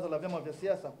mwenyekiti wa Baraza la Vyama Vya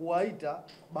Siasa kuwaita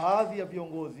baadhi ya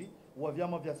viongozi wa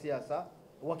vyama vya siasa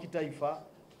wa kitaifa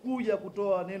kuja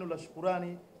kutoa neno la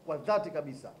shukurani kwa dhati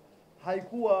kabisa.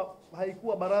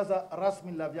 Haikuwa baraza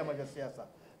rasmi la vyama vya siasa,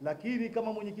 lakini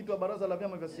kama mwenyekiti wa Baraza la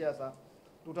Vyama Vya Siasa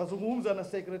tutazungumza na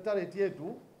secretariat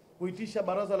yetu kuitisha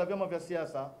Baraza la Vyama Vya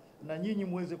Siasa na nyinyi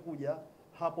muweze kuja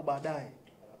hapo baadaye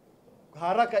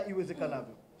haraka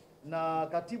iwezekanavyo. Na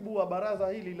katibu wa baraza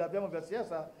hili la vyama vya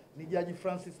siasa ni Jaji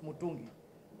Francis Mutungi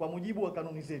kwa mujibu wa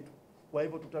kanuni zetu. Kwa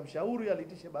hivyo tutamshauri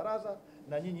alitishe baraza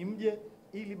na nyinyi mje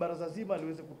ili baraza zima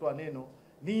liweze kutoa neno.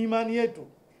 Ni imani yetu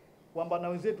kwamba na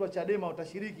wenzetu wa Chadema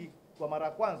watashiriki kwa mara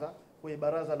ya kwanza kwenye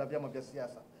baraza la vyama vya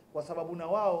siasa, kwa sababu na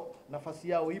wao nafasi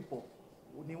yao ipo,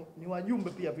 ni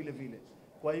wajumbe pia vile vile.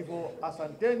 Kwa hivyo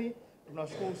asanteni,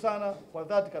 tunashukuru sana kwa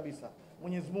dhati kabisa.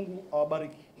 Mwenyezi Mungu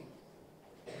awabariki.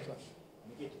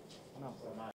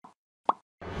 Naam.